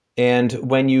 And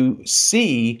when you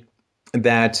see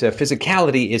that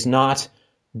physicality is not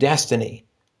destiny,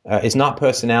 is not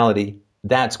personality,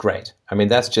 that's great. I mean,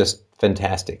 that's just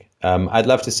fantastic. I'd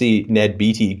love to see Ned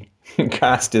Beatty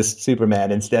cast as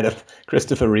Superman instead of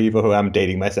Christopher Reeve, who I'm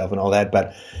dating myself and all that.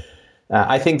 But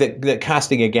I think that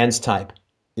casting against type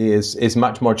is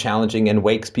much more challenging and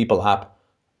wakes people up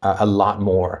a lot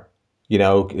more. You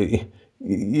know,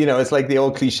 it's like the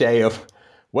old cliche of,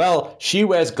 well, she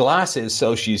wears glasses,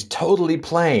 so she's totally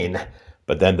plain.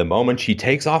 But then the moment she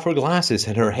takes off her glasses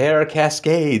and her hair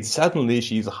cascades, suddenly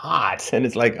she's hot. And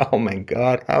it's like, oh my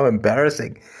God, how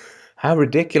embarrassing, how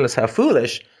ridiculous, how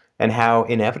foolish, and how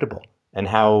inevitable, and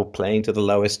how playing to the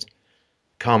lowest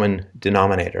common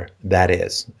denominator that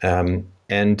is. And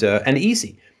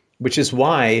easy, which is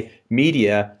why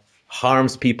media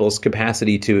harms people's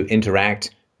capacity to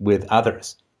interact with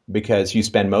others, because you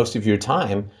spend most of your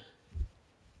time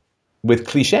with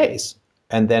cliches.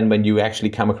 And then when you actually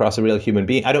come across a real human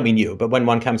being, I don't mean you, but when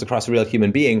one comes across a real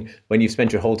human being, when you've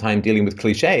spent your whole time dealing with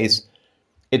cliches,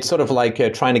 it's sort of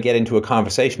like trying to get into a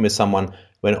conversation with someone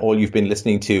when all you've been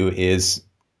listening to is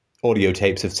audio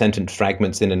tapes of sentence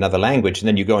fragments in another language. And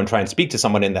then you go and try and speak to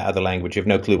someone in that other language. You have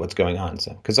no clue what's going on.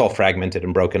 So, because it's all fragmented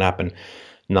and broken up and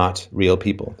not real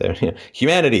people.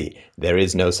 Humanity, there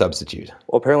is no substitute.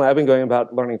 Well, apparently I've been going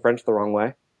about learning French the wrong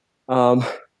way. Well,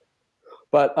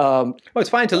 it's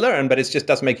fine to learn, but it just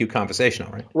doesn't make you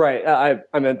conversational, right? Right.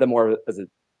 I meant them more as a...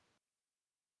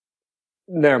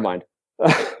 Never mind.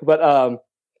 But I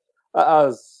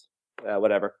was...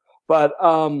 whatever. But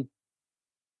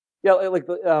yeah, like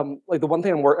the one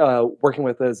thing I'm working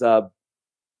with is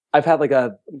I've had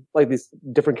like these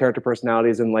different character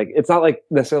personalities, and like it's not like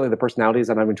necessarily the personalities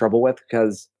I'm having trouble with,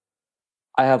 because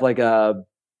I have the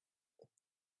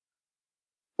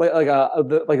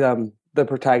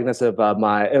protagonist of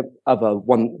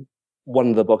one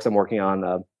of the books I'm working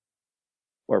on,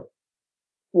 or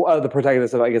the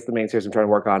protagonist of, I guess, the main series I'm trying to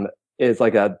work on is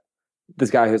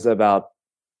this guy who's about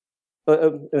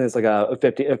is like a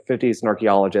 50s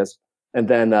archaeologist, and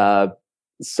then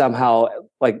somehow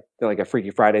like a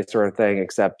Freaky Friday sort of thing,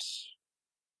 except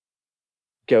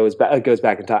goes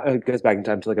back in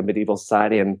time to like a medieval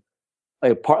society, and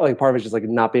part of it is just like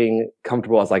not being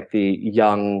comfortable as like the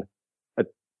young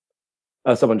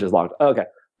someone just logged. Okay,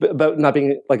 but not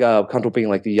being comfortable being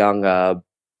like the young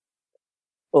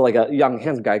like a young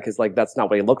handsome guy, because like that's not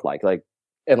what he looked like,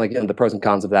 and the pros and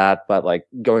cons of that, but like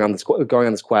going on this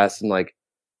quest and like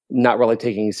not really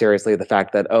taking seriously the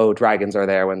fact that, oh, dragons are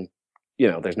there when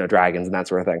there's no dragons and that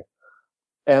sort of thing.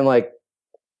 And like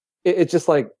it's just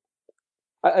like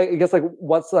I guess like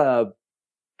what's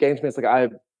getting to me. It's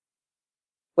like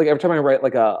every time I write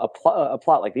like a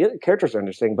plot, like the characters are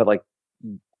interesting, but like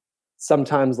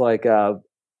sometimes I'm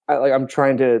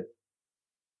trying to.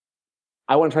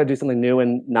 I want to try to do something new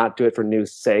and not do it for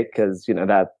new's sake, because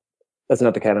that's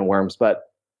not the can of worms. But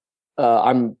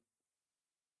I'm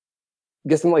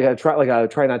guessing I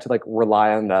try not to like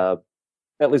rely on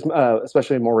at least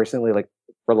especially more recently, like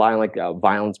rely on like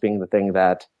violence being the thing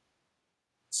that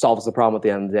solves the problem at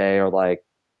the end of the day, or like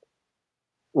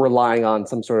relying on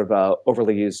some sort of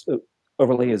overly used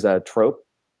trope.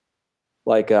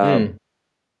 Like I'm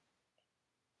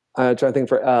trying to think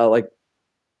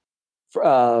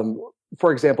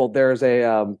for example, there's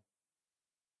a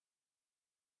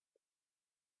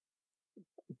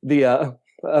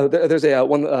there's a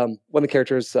one of the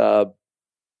characters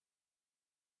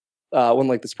one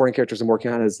like the supporting characters I'm working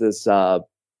on is this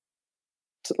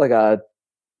like a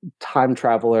time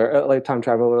traveler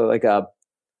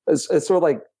it's sort of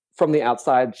like from the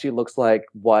outside she looks like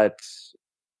what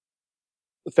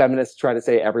feminists try to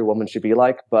say every woman should be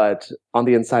like, but on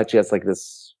the inside she has like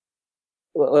this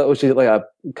she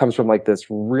comes from like this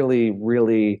really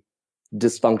really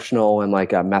dysfunctional and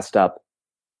like a messed up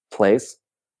place,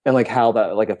 and like how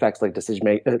that like affects like decision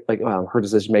make her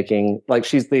decision making. Like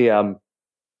she's the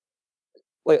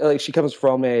like she comes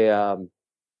from a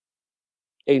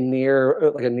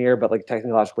near but like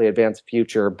technologically advanced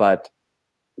future, but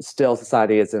still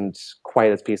society isn't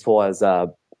quite as peaceful as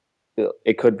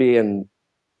it could be. And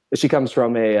she comes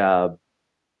from a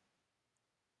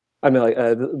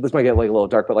this might get like a little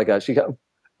dark, but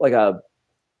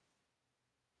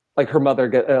her mother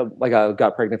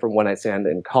got pregnant from one night stand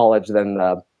in college. Then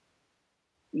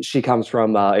she comes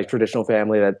from a traditional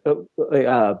family that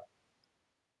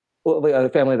a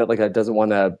family that like doesn't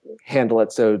want to handle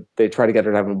it, so they try to get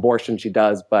her to have an abortion. She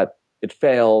does, but it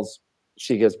fails.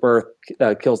 She gives birth,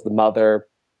 kills the mother.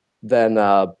 Then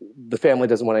the family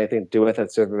doesn't want anything to do with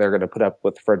it, so they're going to put up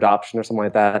with for adoption or something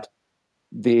like that.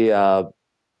 The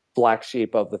black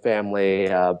sheep of the family,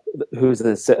 who's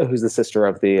the sister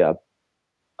of the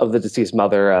deceased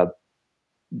mother,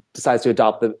 decides to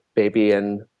adopt the baby,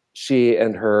 and she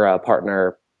and her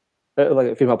partner, like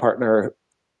a female partner,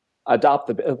 adopt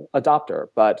her.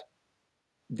 But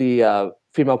the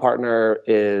female partner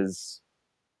is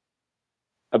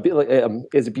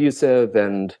abusive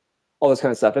and all this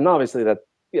kind of stuff, and obviously that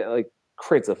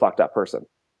creates a fucked up person.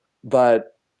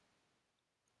 But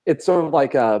it's sort of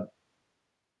like what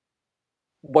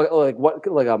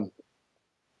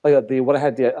I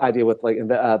had the idea with like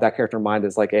that character in mind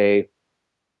is like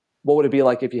what would it be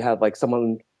like if you had like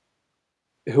someone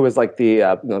who is like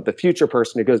the future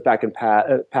person who goes back in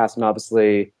past and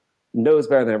obviously knows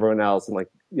better than everyone else, and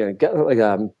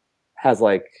has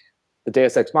like the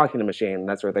Deus Ex Machina machine and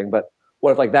that sort of thing. But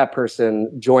what if like that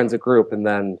person joins a group and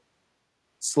then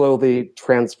slowly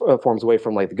transforms away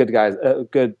from like the good guys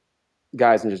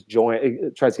and just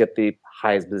tries to get the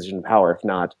highest position of power, if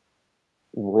not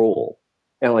rule,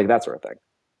 and like that sort of thing.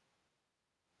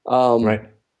 Right.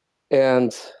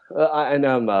 And I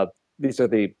know these are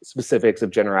the specifics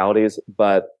of generalities,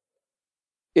 but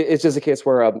it's just a case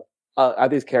where I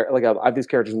have these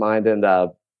characters in mind, and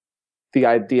the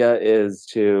idea is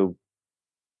to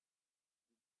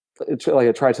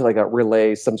try to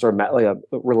relay some sort of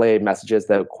relay messages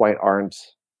that quite aren't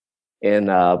in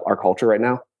our culture right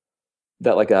now.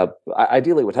 That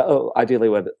ideally would help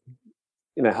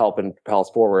and propel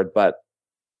us forward, but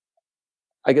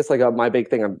I guess my big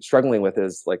thing I'm struggling with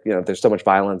is there's so much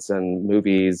violence in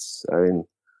movies. I mean,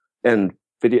 and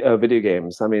video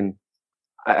games. I mean,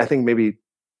 I think maybe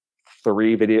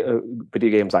 3 video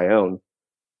games I own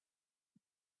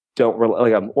don't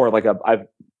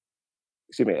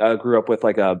I grew up with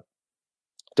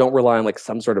don't rely on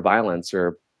some sort of violence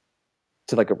or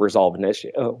to resolve an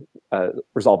issue.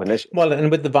 Well,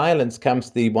 and with the violence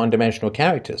comes the one-dimensional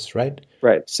characters, right?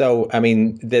 Right. So, I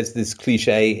mean, there's this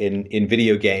cliche in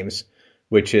video games,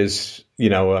 which is,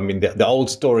 the old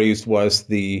stories was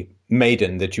the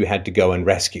maiden that you had to go and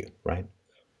rescue, right?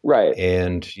 Right.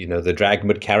 And, the dragon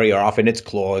would carry her off in its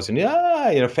claws, and,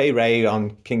 Fay Ray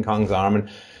on King Kong's arm.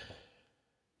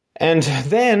 And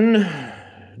then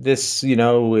this,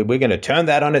 we're going to turn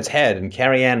that on its head, and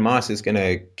Carrie Ann Moss is going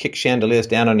to kick chandeliers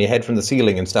down on your head from the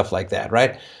ceiling and stuff like that,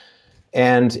 right?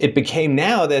 And it became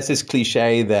now there's this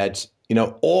cliche that,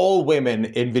 all women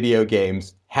in video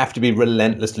games have to be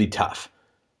relentlessly tough.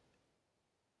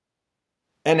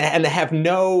 And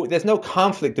there's no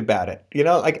conflict about it.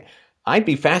 I'd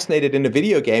be fascinated in a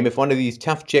video game if one of these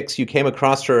tough chicks, you came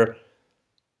across her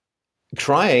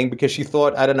crying because she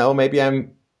thought, I don't know, maybe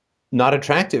I'm not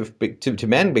attractive to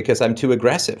men because I'm too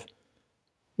aggressive.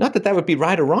 Not that that would be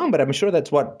right or wrong, but I'm sure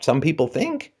that's what some people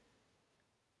think.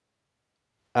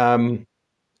 And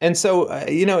so,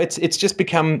 it's just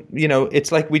become,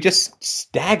 it's like we just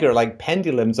stagger like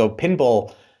pendulums or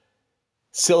pinball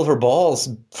silver balls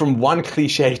from one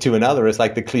cliche to another. It's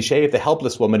like the cliche of the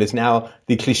helpless woman is now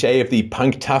the cliche of the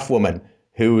punk tough woman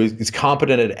who is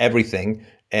competent at everything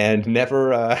and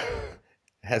never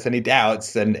has any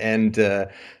doubts and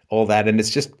all that. And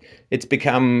it's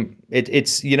become,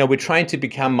 we're trying to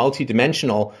become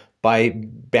multidimensional by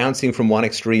bouncing from one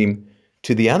extreme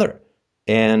to the other.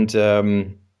 And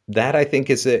that, I think,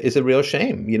 is a real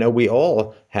shame. We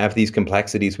all have these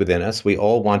complexities within us. We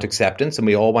all want acceptance, and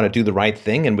we all want to do the right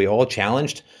thing, and we all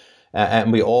challenged,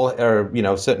 and we all are,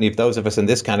 certainly if those of us in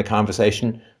this kind of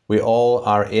conversation, we all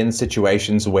are in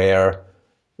situations where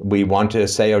we want to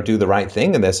say or do the right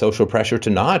thing, and there's social pressure to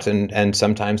not, and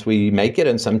sometimes we make it,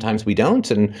 and sometimes we don't,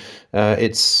 and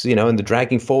it's, in the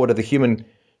dragging forward of the human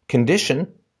condition,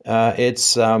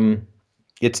 it's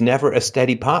never a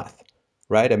steady path,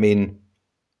 right? I mean,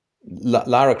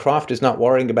 Lara Croft is not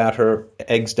worrying about her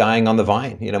eggs dying on the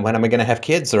vine. When am I going to have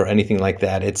kids or anything like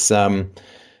that? It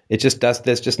just does.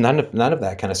 There's just none of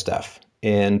that kind of stuff.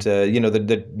 And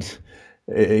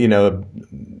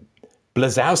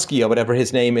Blazowski or whatever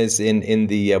his name is in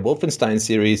the Wolfenstein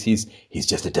series, he's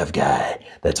just a tough guy.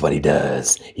 That's what he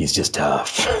does. He's just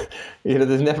tough.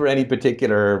 There's never any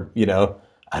particular.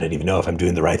 I don't even know if I'm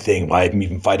doing the right thing. Why I'm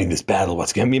even fighting this battle?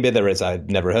 What's going? Maybe there is.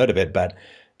 I've never heard of it, but.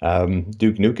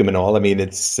 Duke Nukem and all. I mean,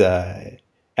 it's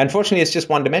unfortunately it's just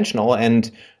one dimensional,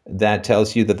 and that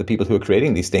tells you that the people who are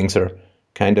creating these things are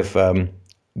kind of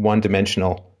one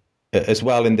dimensional as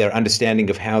well in their understanding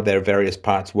of how their various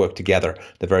parts work together,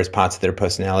 the various parts of their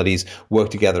personalities work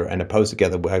together and oppose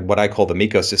together. What I call the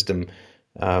ecosystem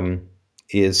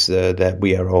is that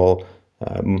we are all.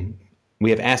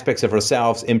 We have aspects of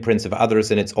ourselves, imprints of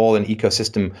others, and it's all an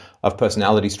ecosystem of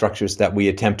personality structures that we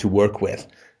attempt to work with.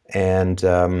 And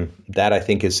that, I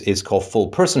think, is called full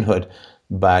personhood.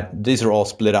 But these are all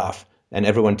split off. And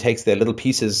everyone takes their little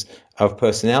pieces of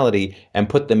personality and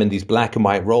put them in these black and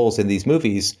white roles in these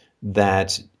movies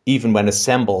that, even when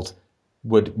assembled,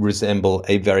 would resemble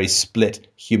a very split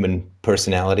human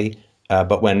personality.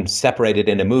 But when separated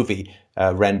in a movie,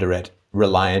 render it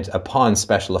reliant upon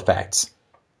special effects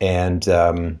and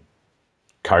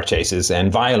car chases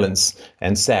and violence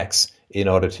and sex in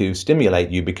order to stimulate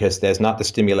you, because there's not the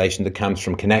stimulation that comes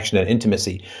from connection and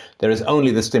intimacy. There is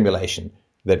only the stimulation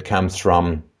that comes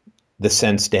from the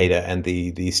sense data and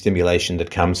the stimulation that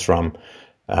comes from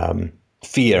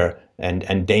fear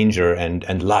and danger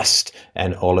and lust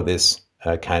and all of this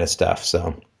kind of stuff.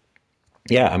 So,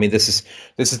 yeah, I mean, this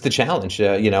is the challenge.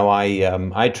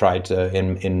 I tried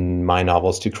in my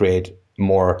novels to create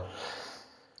more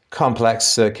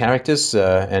complex characters,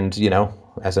 and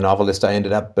as a novelist, I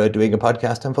ended up doing a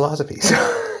podcast on philosophy. So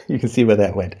you can see where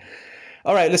that went.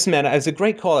 All right, listen, man, it was a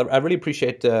great call. I really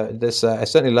appreciate this. I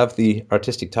certainly love the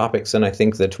artistic topics, and I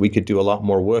think that we could do a lot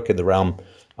more work in the realm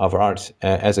of art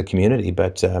as a community.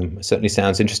 But it certainly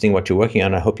sounds interesting what you're working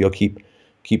on. I hope you'll keep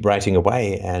writing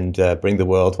away and bring the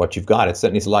world what you've got. It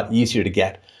certainly is a lot easier to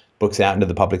get books out into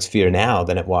the public sphere now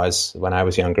than it was when I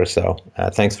was younger. So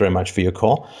thanks very much for your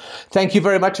call. Thank you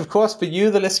very much, of course, for you,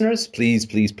 the listeners. Please,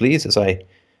 please, please, as I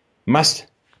must,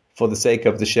 for the sake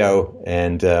of the show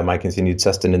and my continued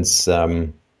sustenance,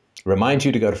 remind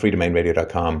you to go to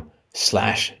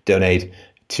freedomainradio.com/donate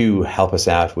to help us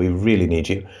out. We really need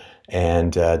you.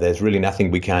 And there's really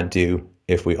nothing we can't do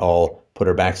if we all put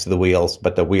our backs to the wheels,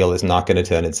 but the wheel is not going to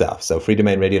turn itself. So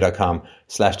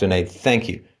freedomainradio.com/donate. Thank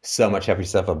you so much. Have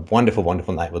yourself a wonderful,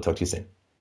 wonderful night. We'll talk to you soon.